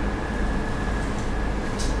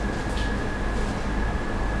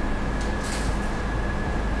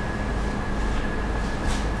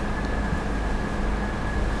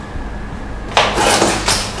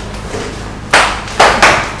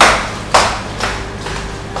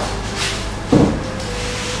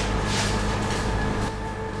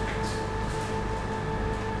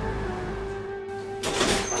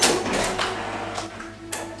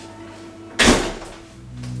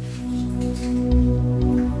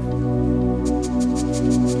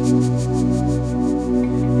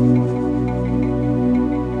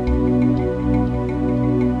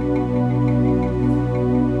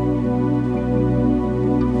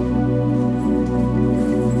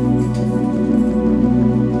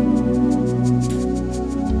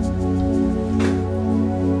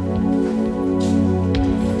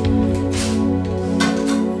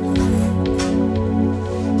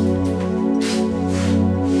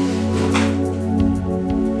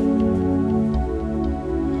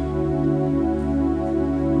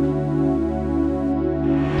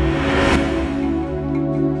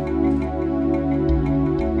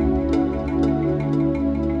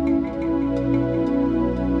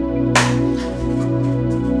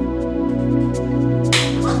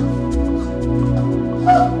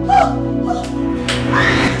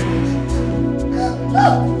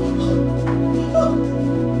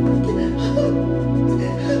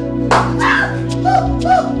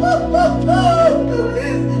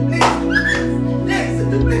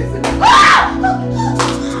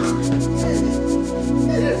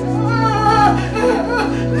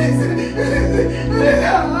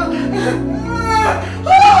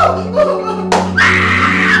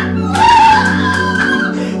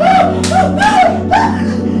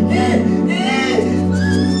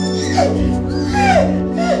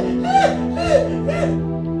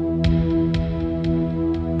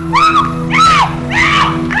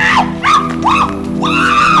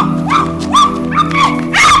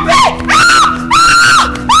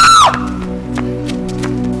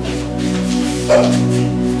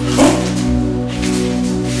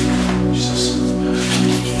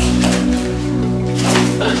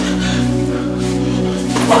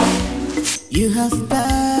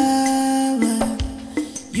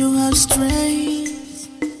 You have strength,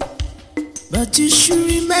 but you should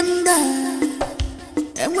remember,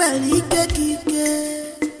 and well,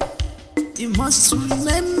 you must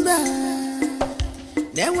remember,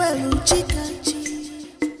 then well,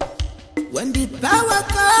 when the power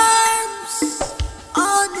comes,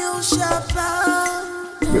 all you shall bow.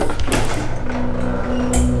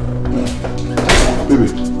 Baby.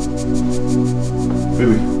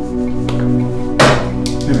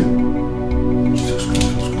 Jesus Christ,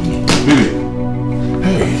 what's going on? Baby.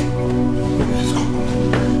 Hey.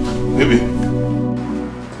 Baby.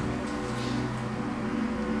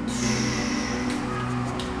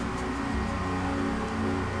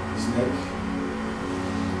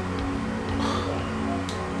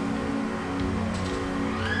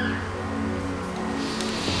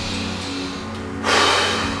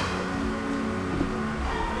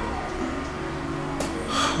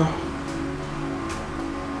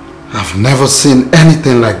 I've never seen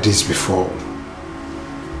anything like this before.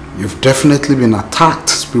 You've definitely been attacked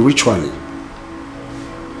spiritually.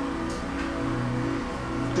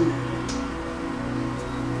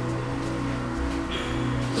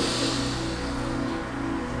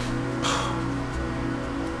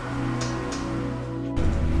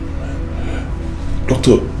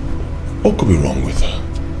 Doctor, what could be wrong with her?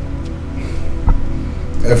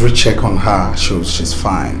 Every check on her shows she's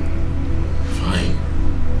fine. Fine?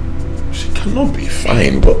 She cannot be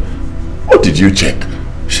fine, but what did you check?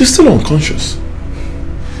 She's still unconscious.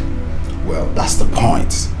 Well, that's the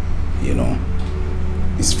point, you know.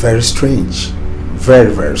 It's very strange.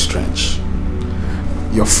 Very, very strange.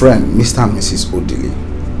 Your friend, Mr. and Mrs. Odili,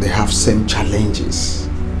 they have same challenges.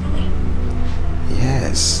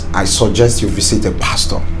 Yes, I suggest you visit a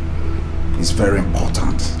pastor. It's very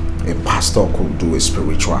important. A pastor could do a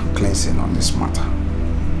spiritual cleansing on this matter.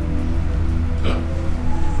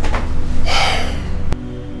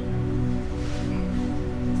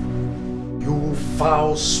 You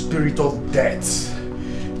foul spirit of death.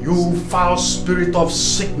 You foul spirit of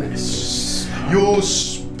sickness. You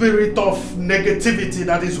spirit of negativity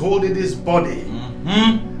that is holding this body.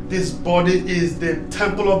 This body is the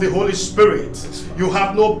temple of the Holy Spirit. You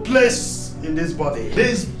have no place in this body.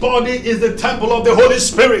 This body is the temple of the Holy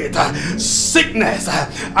Spirit. Sickness,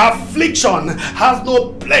 affliction has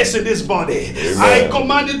no place in this body. Amen. I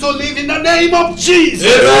command you to live in the name of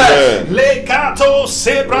Jesus. Lekato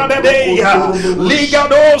sebradeya,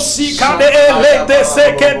 ligado sikade lete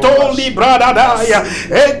seketo libradadaya,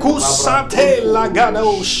 ekusate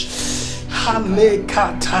lagadosh.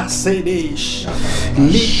 Halekata sedesh,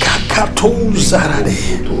 likakato zarade.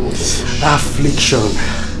 Affliction.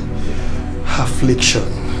 Affliction,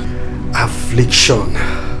 affliction.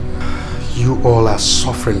 You all are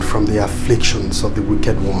suffering from the afflictions of the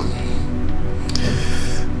wicked one.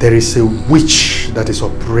 There is a witch that is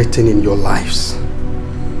operating in your lives.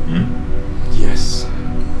 Yes.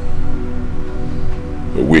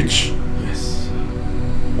 A witch? Yes.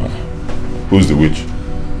 Who's the witch?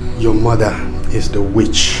 Your mother is the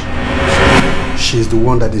witch. She is the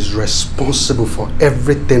one that is responsible for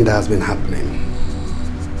everything that has been happening.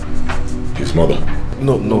 His mother?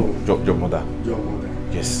 No, your mother. Your mother?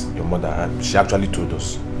 Yes, your mother. She actually told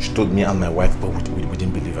us. She told me and my wife, but we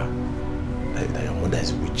didn't believe her. That your mother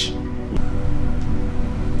is a witch.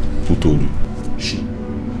 Who told you? She.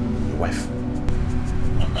 Your wife.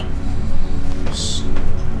 Yes.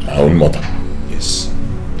 My own mother? Yes.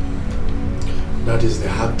 That is the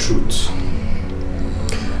hard truth.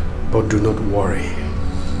 But do not worry.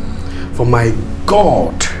 For my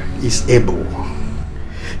God is able.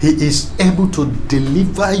 He is able to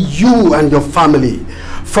deliver you and your family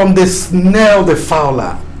from the snare of the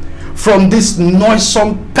fowler, from this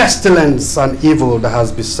noisome pestilence and evil that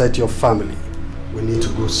has beset your family. We need to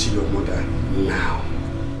go see your mother now.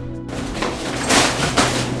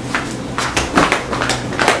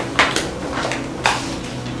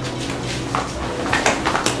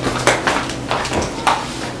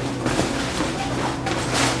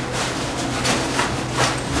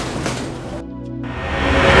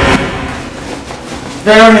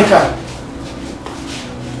 Veronica,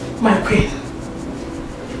 my queen,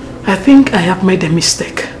 I think I have made a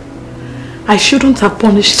mistake. I shouldn't have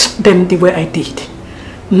punished them the way I did.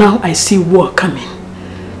 Now I see war coming.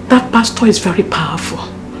 That pastor is very powerful.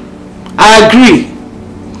 I agree.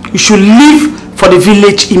 You should leave for the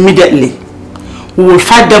village immediately. We will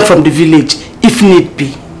fight them from the village if need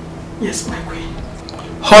be. Yes, my queen.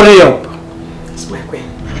 Hurry up. Yes, my queen.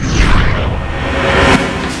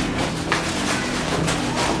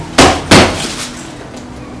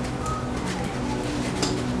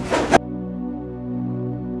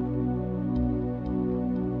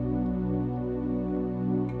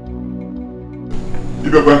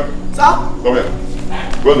 Ibekwe. Sir? Come here.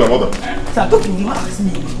 Where's my mother? Sir, don't you ask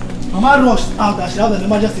me. Mama rushed out that she had an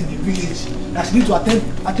emergency in the village. That she needs to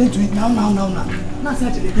attend to it now. Now say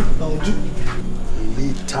actually people don't do.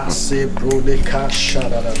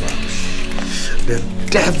 The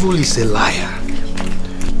devil is a liar.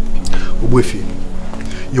 Obuefi,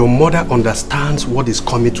 your mother understands what is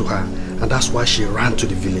coming to her, and that's why she ran to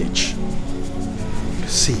the village.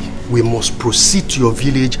 See, we must proceed to your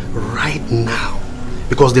village right now,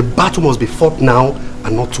 because the battle must be fought now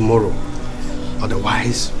and not tomorrow.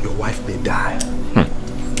 Otherwise, your wife may die.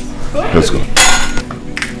 Let's go.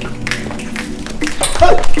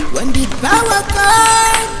 When the power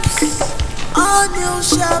comes, all you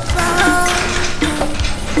shall bow.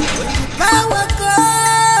 When the power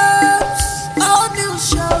comes, all you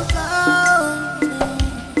shall bow.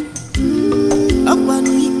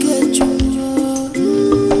 Akwanu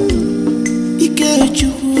Ikeju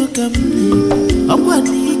kamne.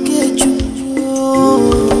 Akwanu Ikeju.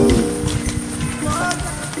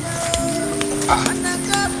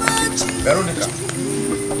 Veronica,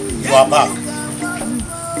 you are back.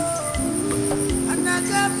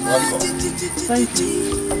 Welcome. Thank you.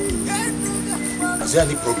 Is there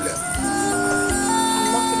any problem? I'm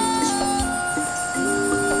not feeling this way.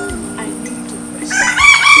 I need to rest.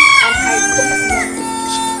 And I don't want to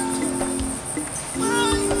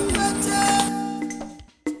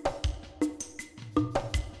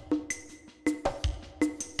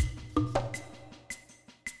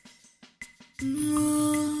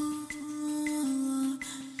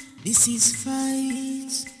This is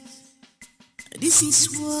fight. This is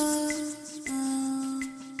war.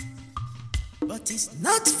 But it's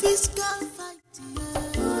not physical fight.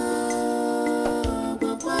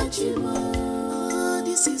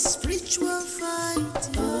 This is spiritual fight.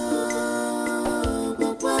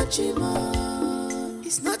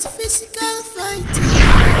 It's not physical fight.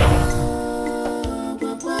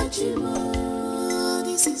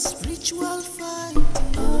 This is spiritual fight.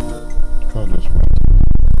 God is right.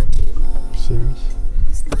 Serious?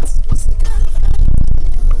 It's not physical fight.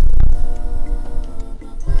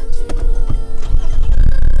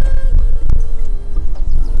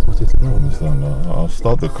 What is it? I don't understand. I'll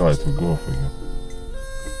start the car to go off again.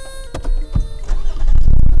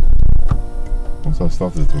 Once I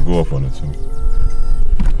started to go off on its own.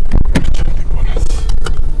 Check the bonnet.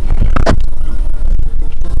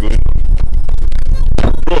 What's going on?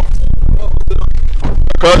 Bro,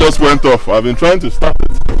 the car just went off. I've been trying to start it.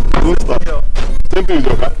 Don't start. Same thing with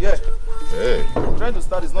your car? Yeah. Hey. I'm trying to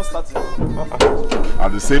start, it's not starting.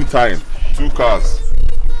 At the same time, 2 cars.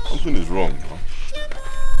 Something is wrong. Huh?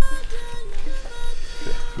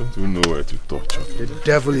 Don't even know where to touch. The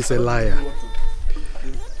devil is a liar.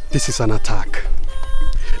 This is an attack.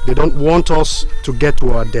 They don't want us to get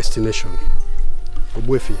to our destination.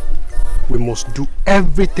 Obuefi, we must do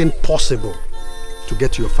everything possible to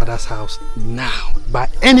get to your father's house now, by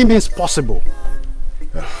any means possible.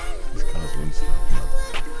 These cars won't stop.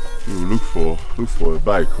 You look for a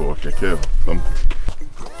bike or a keke or something.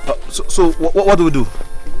 So what do we do? Look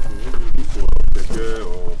for a keke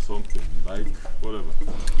or something, bike, whatever.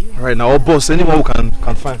 Alright, now, boss, anyone who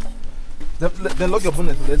can find. Then lock your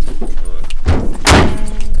bonnet. Let's go.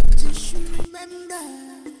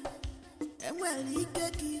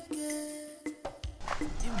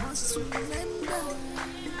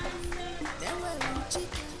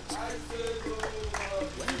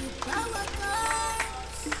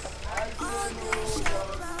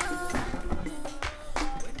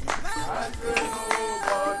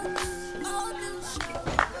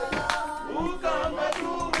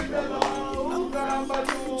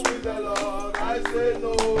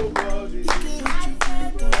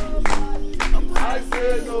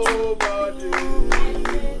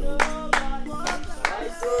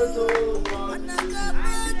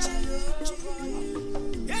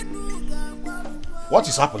 What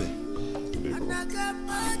is happening?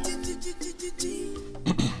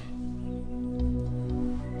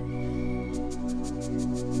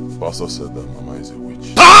 Pastor said that Mama is a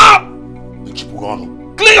witch.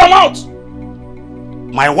 Clear your mouth!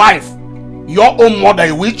 My wife, your own mother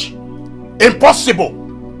a witch? Impossible!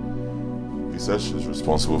 He said she's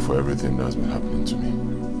responsible for everything that's been happening to me.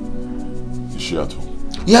 Is she at home?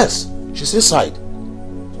 Yes, she's inside.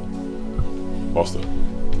 Pastor,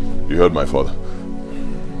 you heard my father.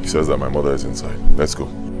 He says that my mother is inside. Let's go.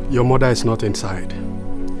 Your mother is not inside.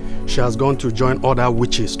 She has gone to join other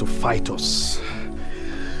witches to fight us.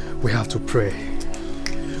 We have to pray.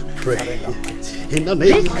 Pray. In the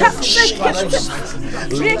name of Jesus.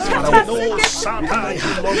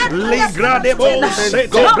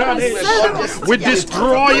 We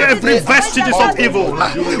destroy every vestiges of evil.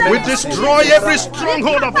 We destroy every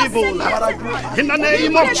stronghold of evil. In the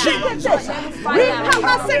name of Jesus. We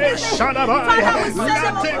destroy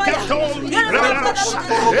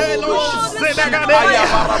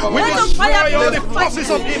all the forces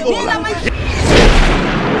of evil.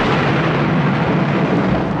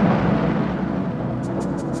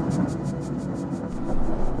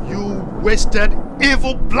 Wasted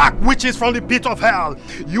evil black witches from the pit of hell.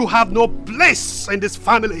 You have no place in this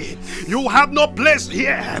family. You have no place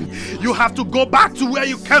here. You have to go back to where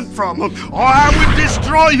you came from, or I will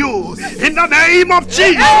destroy you in the name of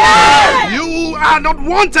Jesus. You are not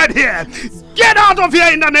wanted here. Get out of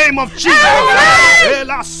here in the name of Jesus.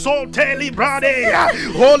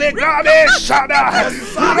 Holy Grade Shada.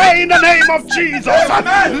 Pray in the name of Jesus.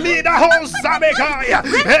 Leader Hosabekai.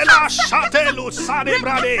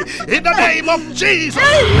 In the name of Jesus.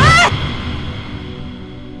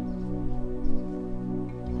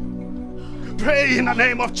 Pray in the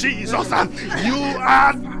name of Jesus. You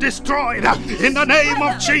are destroyed in the name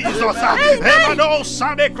of Jesus.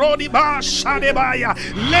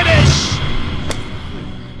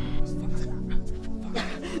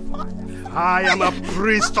 I am a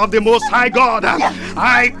priest of the Most High God.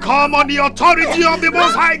 I come on the authority of the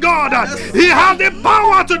Most High God. He has the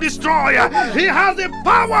power to destroy. He has the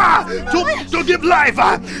power to give life.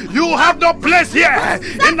 You have no place here.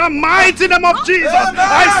 In the mighty name of Jesus,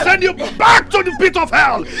 I send you back to the pit of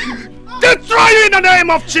hell. Destroy you in the name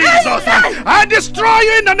of Jesus. I destroy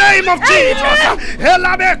you in the name of Jesus. In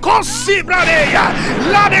the name of Jesus.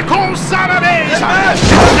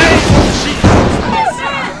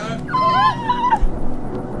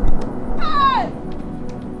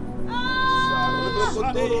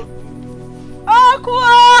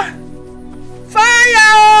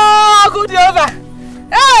 Fire! Good over.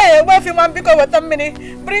 Hey, wait a minute, because water mini.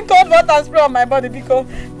 Bring cold water and spray on my body, because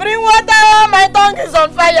bring water. My tongue is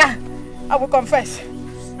on fire. I will confess.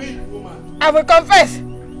 Speak, woman. I will confess.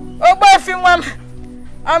 Oh, boy,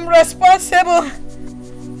 I'm responsible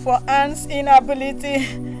for Anne's inability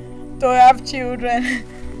to have children.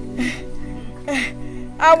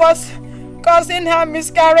 I was causing her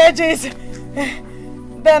miscarriages.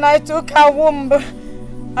 Then I took her womb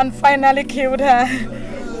and finally killed her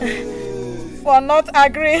for not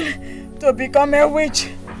agreeing to become a witch.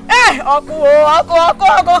 Hey, Oku.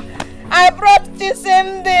 I brought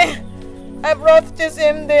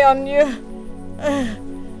Chisimdi on you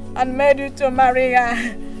and made you to marry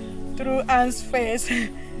her through Anne's face.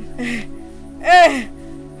 Hey,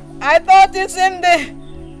 I thought Chisimdi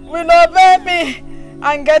will obey me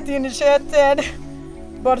and get initiated,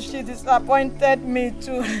 but she disappointed me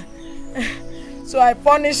too. So I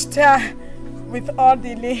punished her with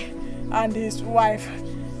Odili and his wife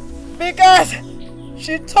because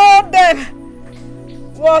she told them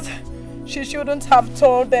what she shouldn't have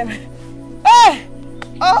told them. Hey!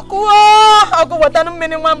 Aku watanu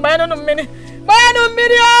mini wan bayanu mini.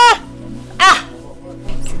 Ah!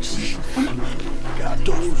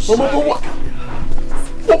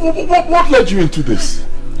 What led you into this?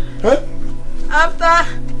 Huh? After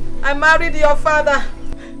I married your father,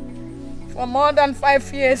 for more than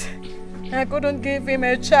 5 years, I couldn't give him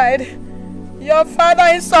a child. Your father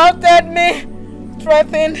insulted me,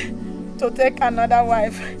 threatened to take another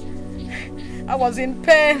wife. I was in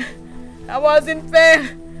pain.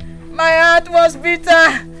 My heart was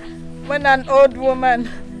bitter when an old woman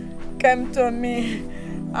came to me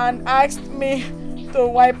and asked me to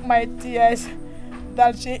wipe my tears,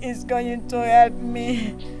 that she is going to help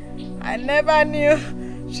me. I never knew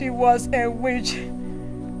she was a witch.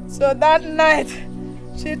 So that night,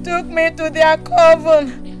 she took me to their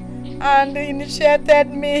coven and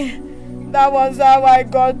initiated me. That was how I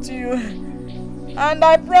got you. And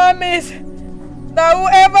I promise that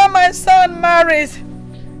whoever my son marries,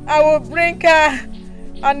 I will bring her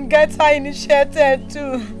and get her initiated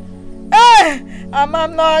too. Hey! I'm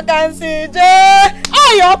not going to see you.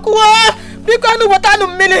 Hey, Okwa! Because you want to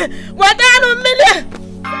million.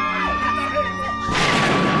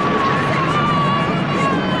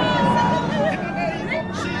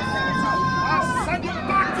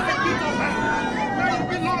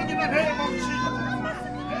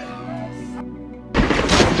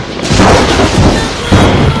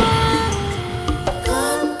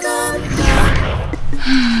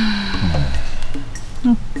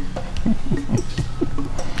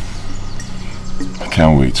 I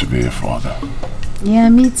can't wait to be a father. Yeah,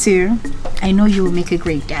 me too. I know you will make a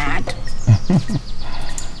great dad.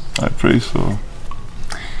 I pray so.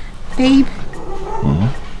 Babe,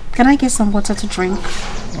 Can I get some water to drink?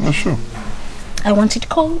 Sure. I want it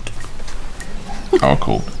cold. How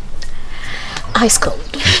cold? Ice cold.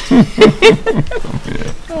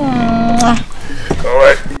 Yeah. All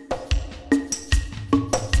right.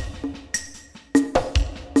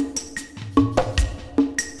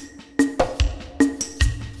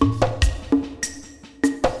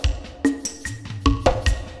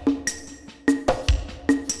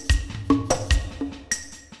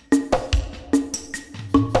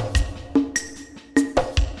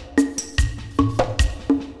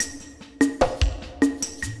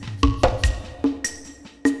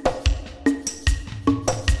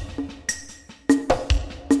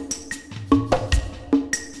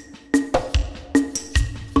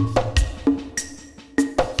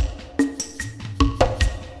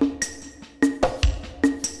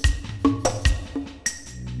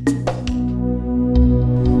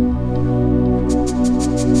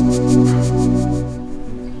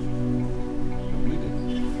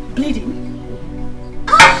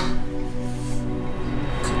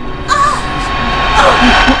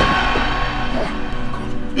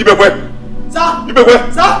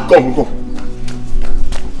 Come.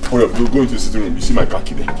 Hurry up, go into the sitting room. You see my car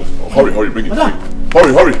key there. Just hurry, bring it. Hurry.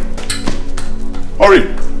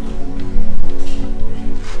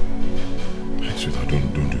 Hey, sweetheart,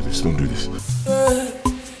 don't do this.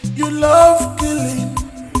 You love killing.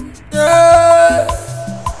 Yeah.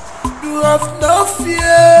 You have no fear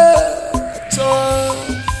at all.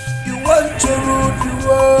 You want to rule the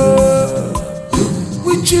world.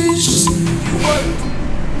 Which is you want.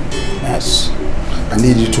 Yes. I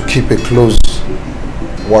need you to keep a close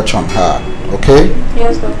watch on her, okay?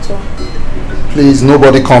 Yes, doctor. Please,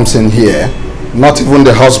 nobody comes in here, not even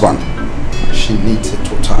the husband. She needs a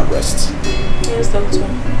total rest. Yes, doctor.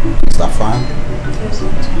 Is that fine? Yes,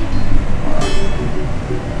 doctor.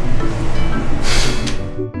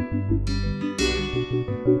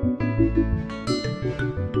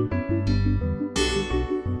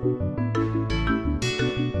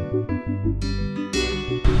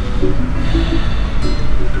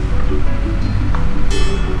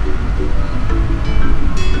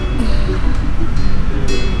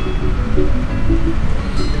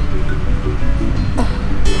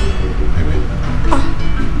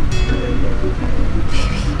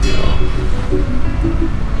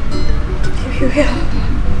 Where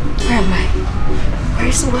am I? Where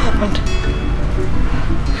is what happened?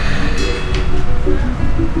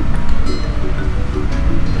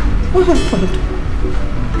 What happened?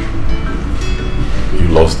 You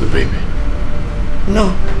lost the baby. No.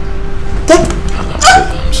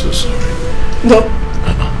 I'm so sorry. No.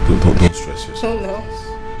 Don't stress yourself. No.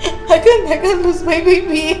 I can't lose my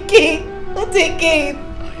baby again. Not again.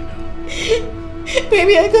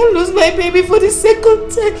 Baby, I can't lose my baby for the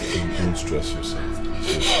second time. Don't stress yourself.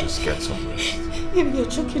 Just get some rest. Baby, you're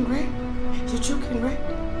joking, right? You're joking, right?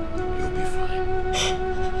 You'll be fine.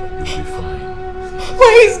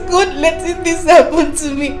 Why is God letting this happen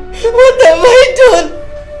to me? What have I done?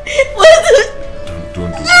 Don't do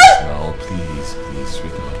this now, please,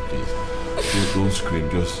 sweetheart, please. Don't scream.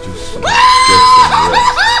 Just get some rest.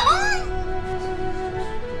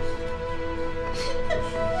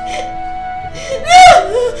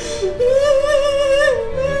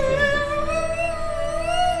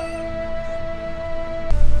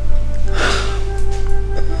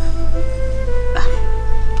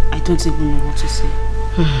 I don't even know what to say.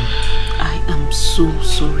 I am so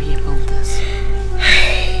sorry about this.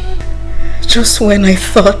 Just when I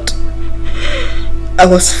thought I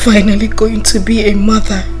was finally going to be a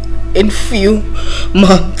mother in few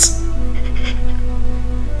months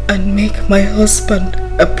and make my husband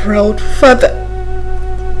a proud father,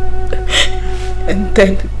 and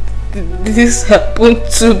then this happened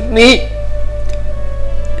to me.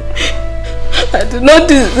 I do not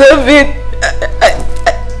deserve it.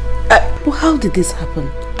 Well, how did this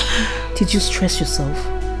happen? Did you stress yourself?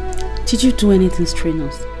 Did you do anything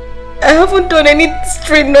strenuous? I haven't done any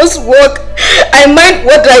strenuous work. I mind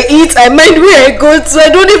what I eat, I mind where I go to. I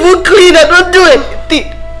don't even clean, I don't do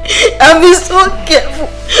anything. I've been so careful.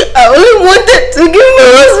 I only wanted to give my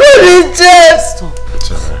husband a chance. Stop.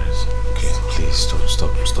 It's alright. Okay, please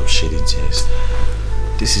stop shedding tears.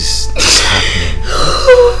 This is disheartening.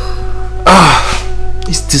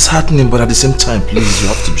 It's disheartening, but at the same time, please, you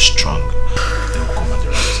have to be strong. They will come at the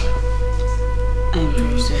right time. I'm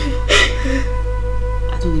very sorry.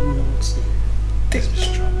 I don't even know what to say. Let's be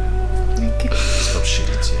strong. Thank you. Stop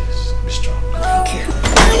shedding tears. Be strong. Thank you.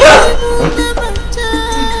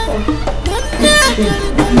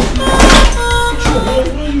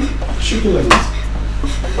 Shaking like this.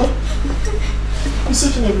 I'm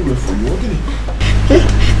searching everywhere for you. What did Hey,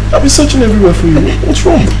 I've been searching everywhere for you. What's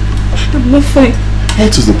wrong? I'm not fine.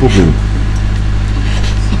 What is the problem?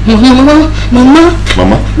 Mama.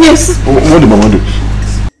 Mama? Yes. What did Mama do?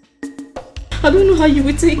 I don't know how you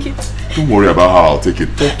will take it. Don't worry about how I'll take it.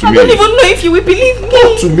 Talk to me. I don't even know if you will believe me.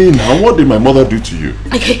 Talk to me now. What did my mother do to you?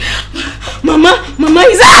 Okay. Mama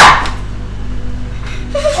is up!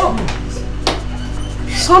 Oh.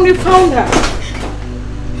 Son, you found her.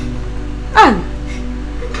 Anne,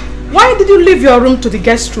 why did you leave your room to the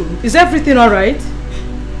guest room? Is everything alright?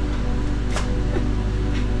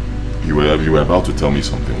 You were about to tell me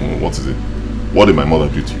something. What is it? What did my mother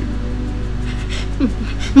do to you?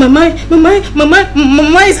 Mama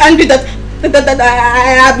is angry that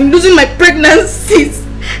I have been losing my pregnancies,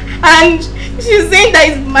 and she's saying that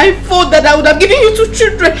it's my fault that I would have given you 2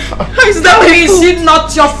 children. How is that my fault? Is it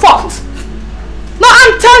not your fault? No,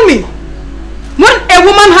 and tell me, when a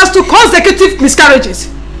woman has 2 consecutive miscarriages,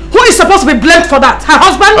 who is supposed to be blamed for that? Her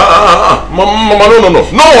husband? Mama,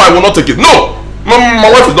 no, I will not take it. No! My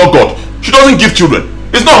wife is not God. She doesn't give children.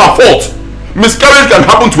 It's not her fault. Miscarriage can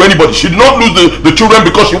happen to anybody. She did not lose the children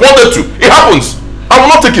because she wanted to. It happens. I will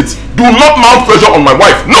not take it. Do not mount pressure on my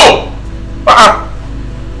wife. No!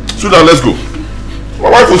 Sweetheart, let's go. My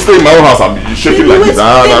wife will stay in my own house and be shaking like this.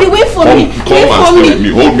 Baby, wait for me. Come and stay with me.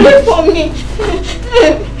 Hold me. Wait for me.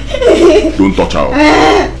 Don't touch her.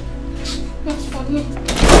 Wait for me.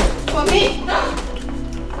 For me.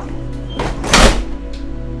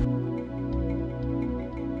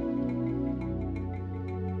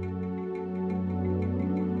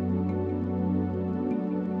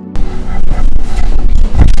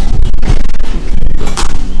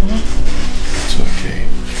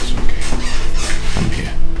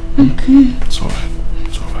 It's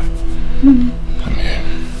alright. I'm here.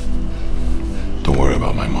 Don't worry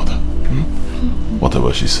about my mother.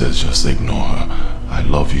 Whatever she says, just ignore her. I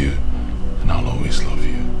love you, and I'll always love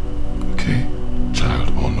you. Okay? Child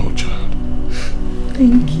or no child.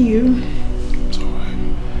 Thank you. It's alright.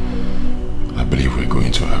 I believe we're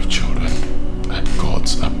going to have children at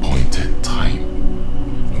God's appointed time.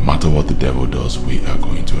 No matter what the devil does, we are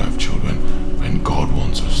going to have children when God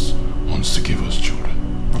wants to give us children.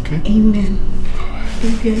 Okay? Amen. Alright.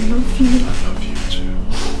 Baby, I love you. I love you too.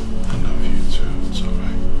 I love you too. It's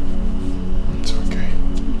alright. It's okay.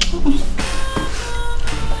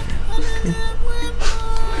 Okay.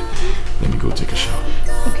 Let me go take a shower.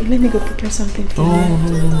 Okay, let me go prepare something for you.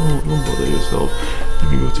 No. Don't bother yourself.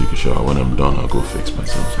 Let me go take a shower. When I'm done, I'll go fix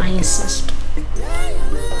myself. I insist.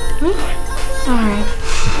 Alright.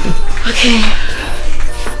 Okay.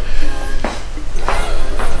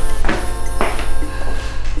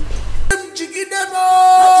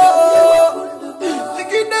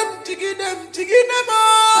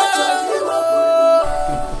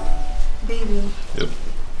 Baby. Yep.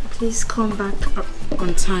 Please come back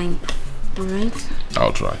on time. Alright?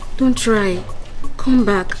 I'll try. Don't try. Come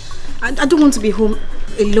back. I don't want to be home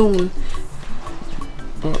alone.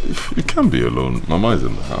 But you can't be alone. Mama is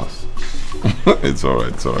in the house. It's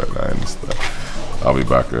alright. I understand. I'll be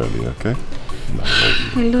back early, okay?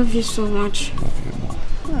 I love you so much. Love you more.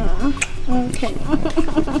 Okay.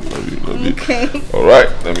 Love you. Okay. Alright,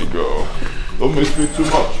 let me go. Don't miss me too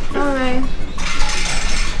much. Okay? Alright.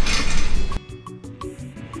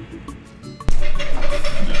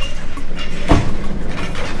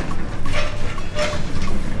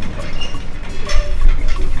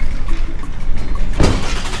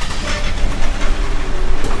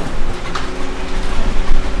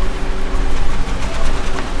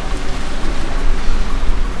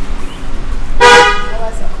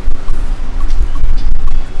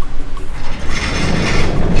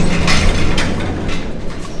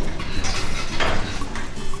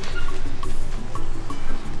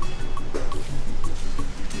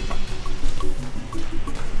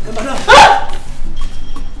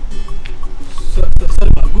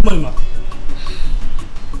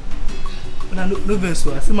 No verse,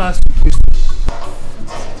 I see my ask you a question.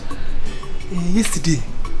 Yesterday,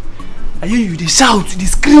 I hear you, they shout, they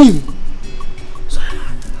scream. So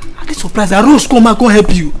I get surprised. I rose, come help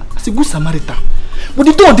you. As a good Samaritan. But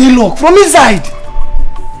the door they lock from inside.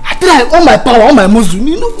 I try all my power, all my muscle,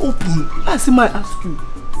 you know, open. I see my ask you,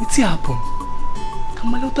 what's happen?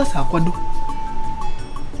 Come on, let us Aquado.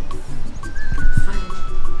 Fine.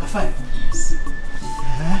 You're fine. Yes.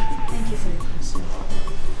 Thank you for your concern.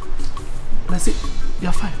 And I say,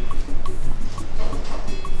 you're fine.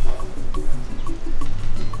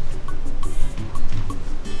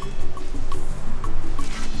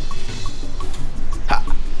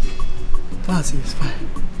 Fancy, it's fine.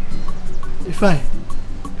 You're fine.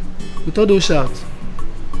 Without those shouts.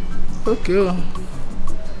 Okay.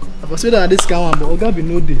 I was waiting at this one, but Oga be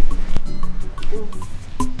no day.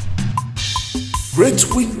 Great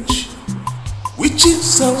witch,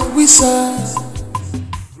 witches and wizards.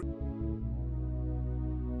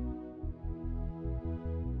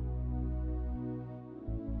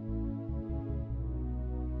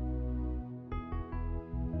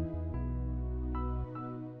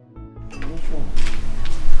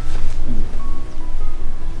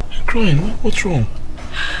 Crying? What's wrong?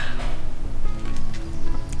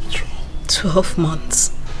 12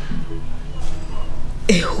 months.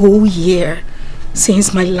 A whole year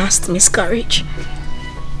since my last miscarriage.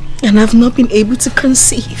 And I've not been able to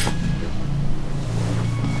conceive.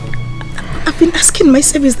 I've been asking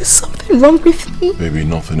myself, is there something wrong with me? Baby,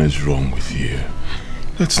 nothing is wrong with you.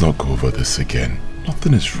 Let's not go over this again.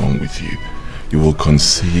 Nothing is wrong with you. You will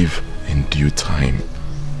conceive in due time.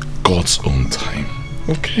 God's own time.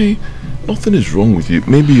 Okay? Nothing is wrong with you.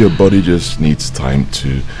 Maybe your body just needs time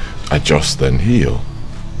to adjust and heal.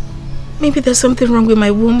 Maybe there's something wrong with my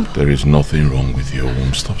womb. There is nothing wrong with your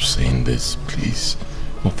womb. Stop saying this, please.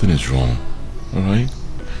 Nothing is wrong. Alright?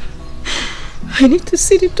 I need to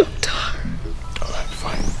see the doctor. Alright,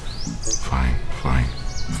 fine.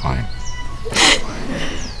 Fine.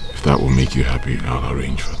 If that will make you happy, I'll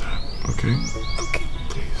arrange for that. Okay? Okay.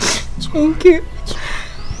 Please. Thank you.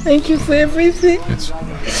 Thank you for everything. It's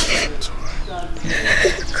alright.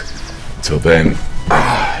 Till then,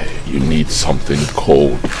 you need something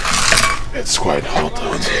cold. It's quite hot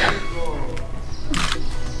out here.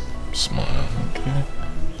 Smile, okay?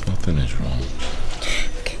 Nothing is wrong.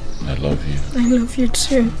 Okay. I love you. I love you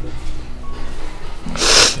too.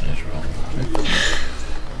 Nothing is wrong. Okay?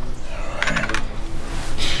 Alright.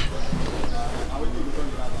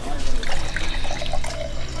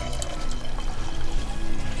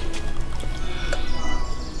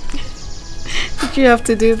 Did you have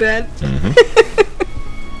to do that? Mm-hmm.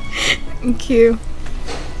 Thank you.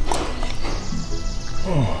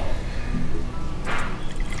 Oh.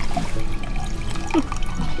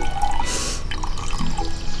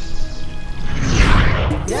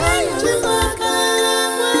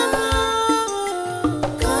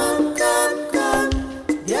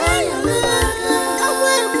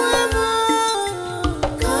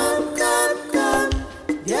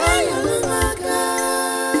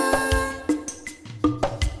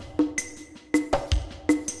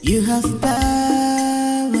 You have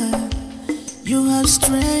power, you have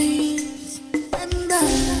strength, and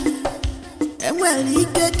well,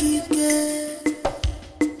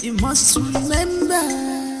 you must remember,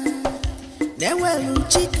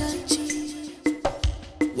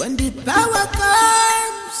 when the power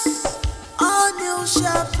comes, all you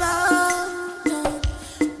shall bow.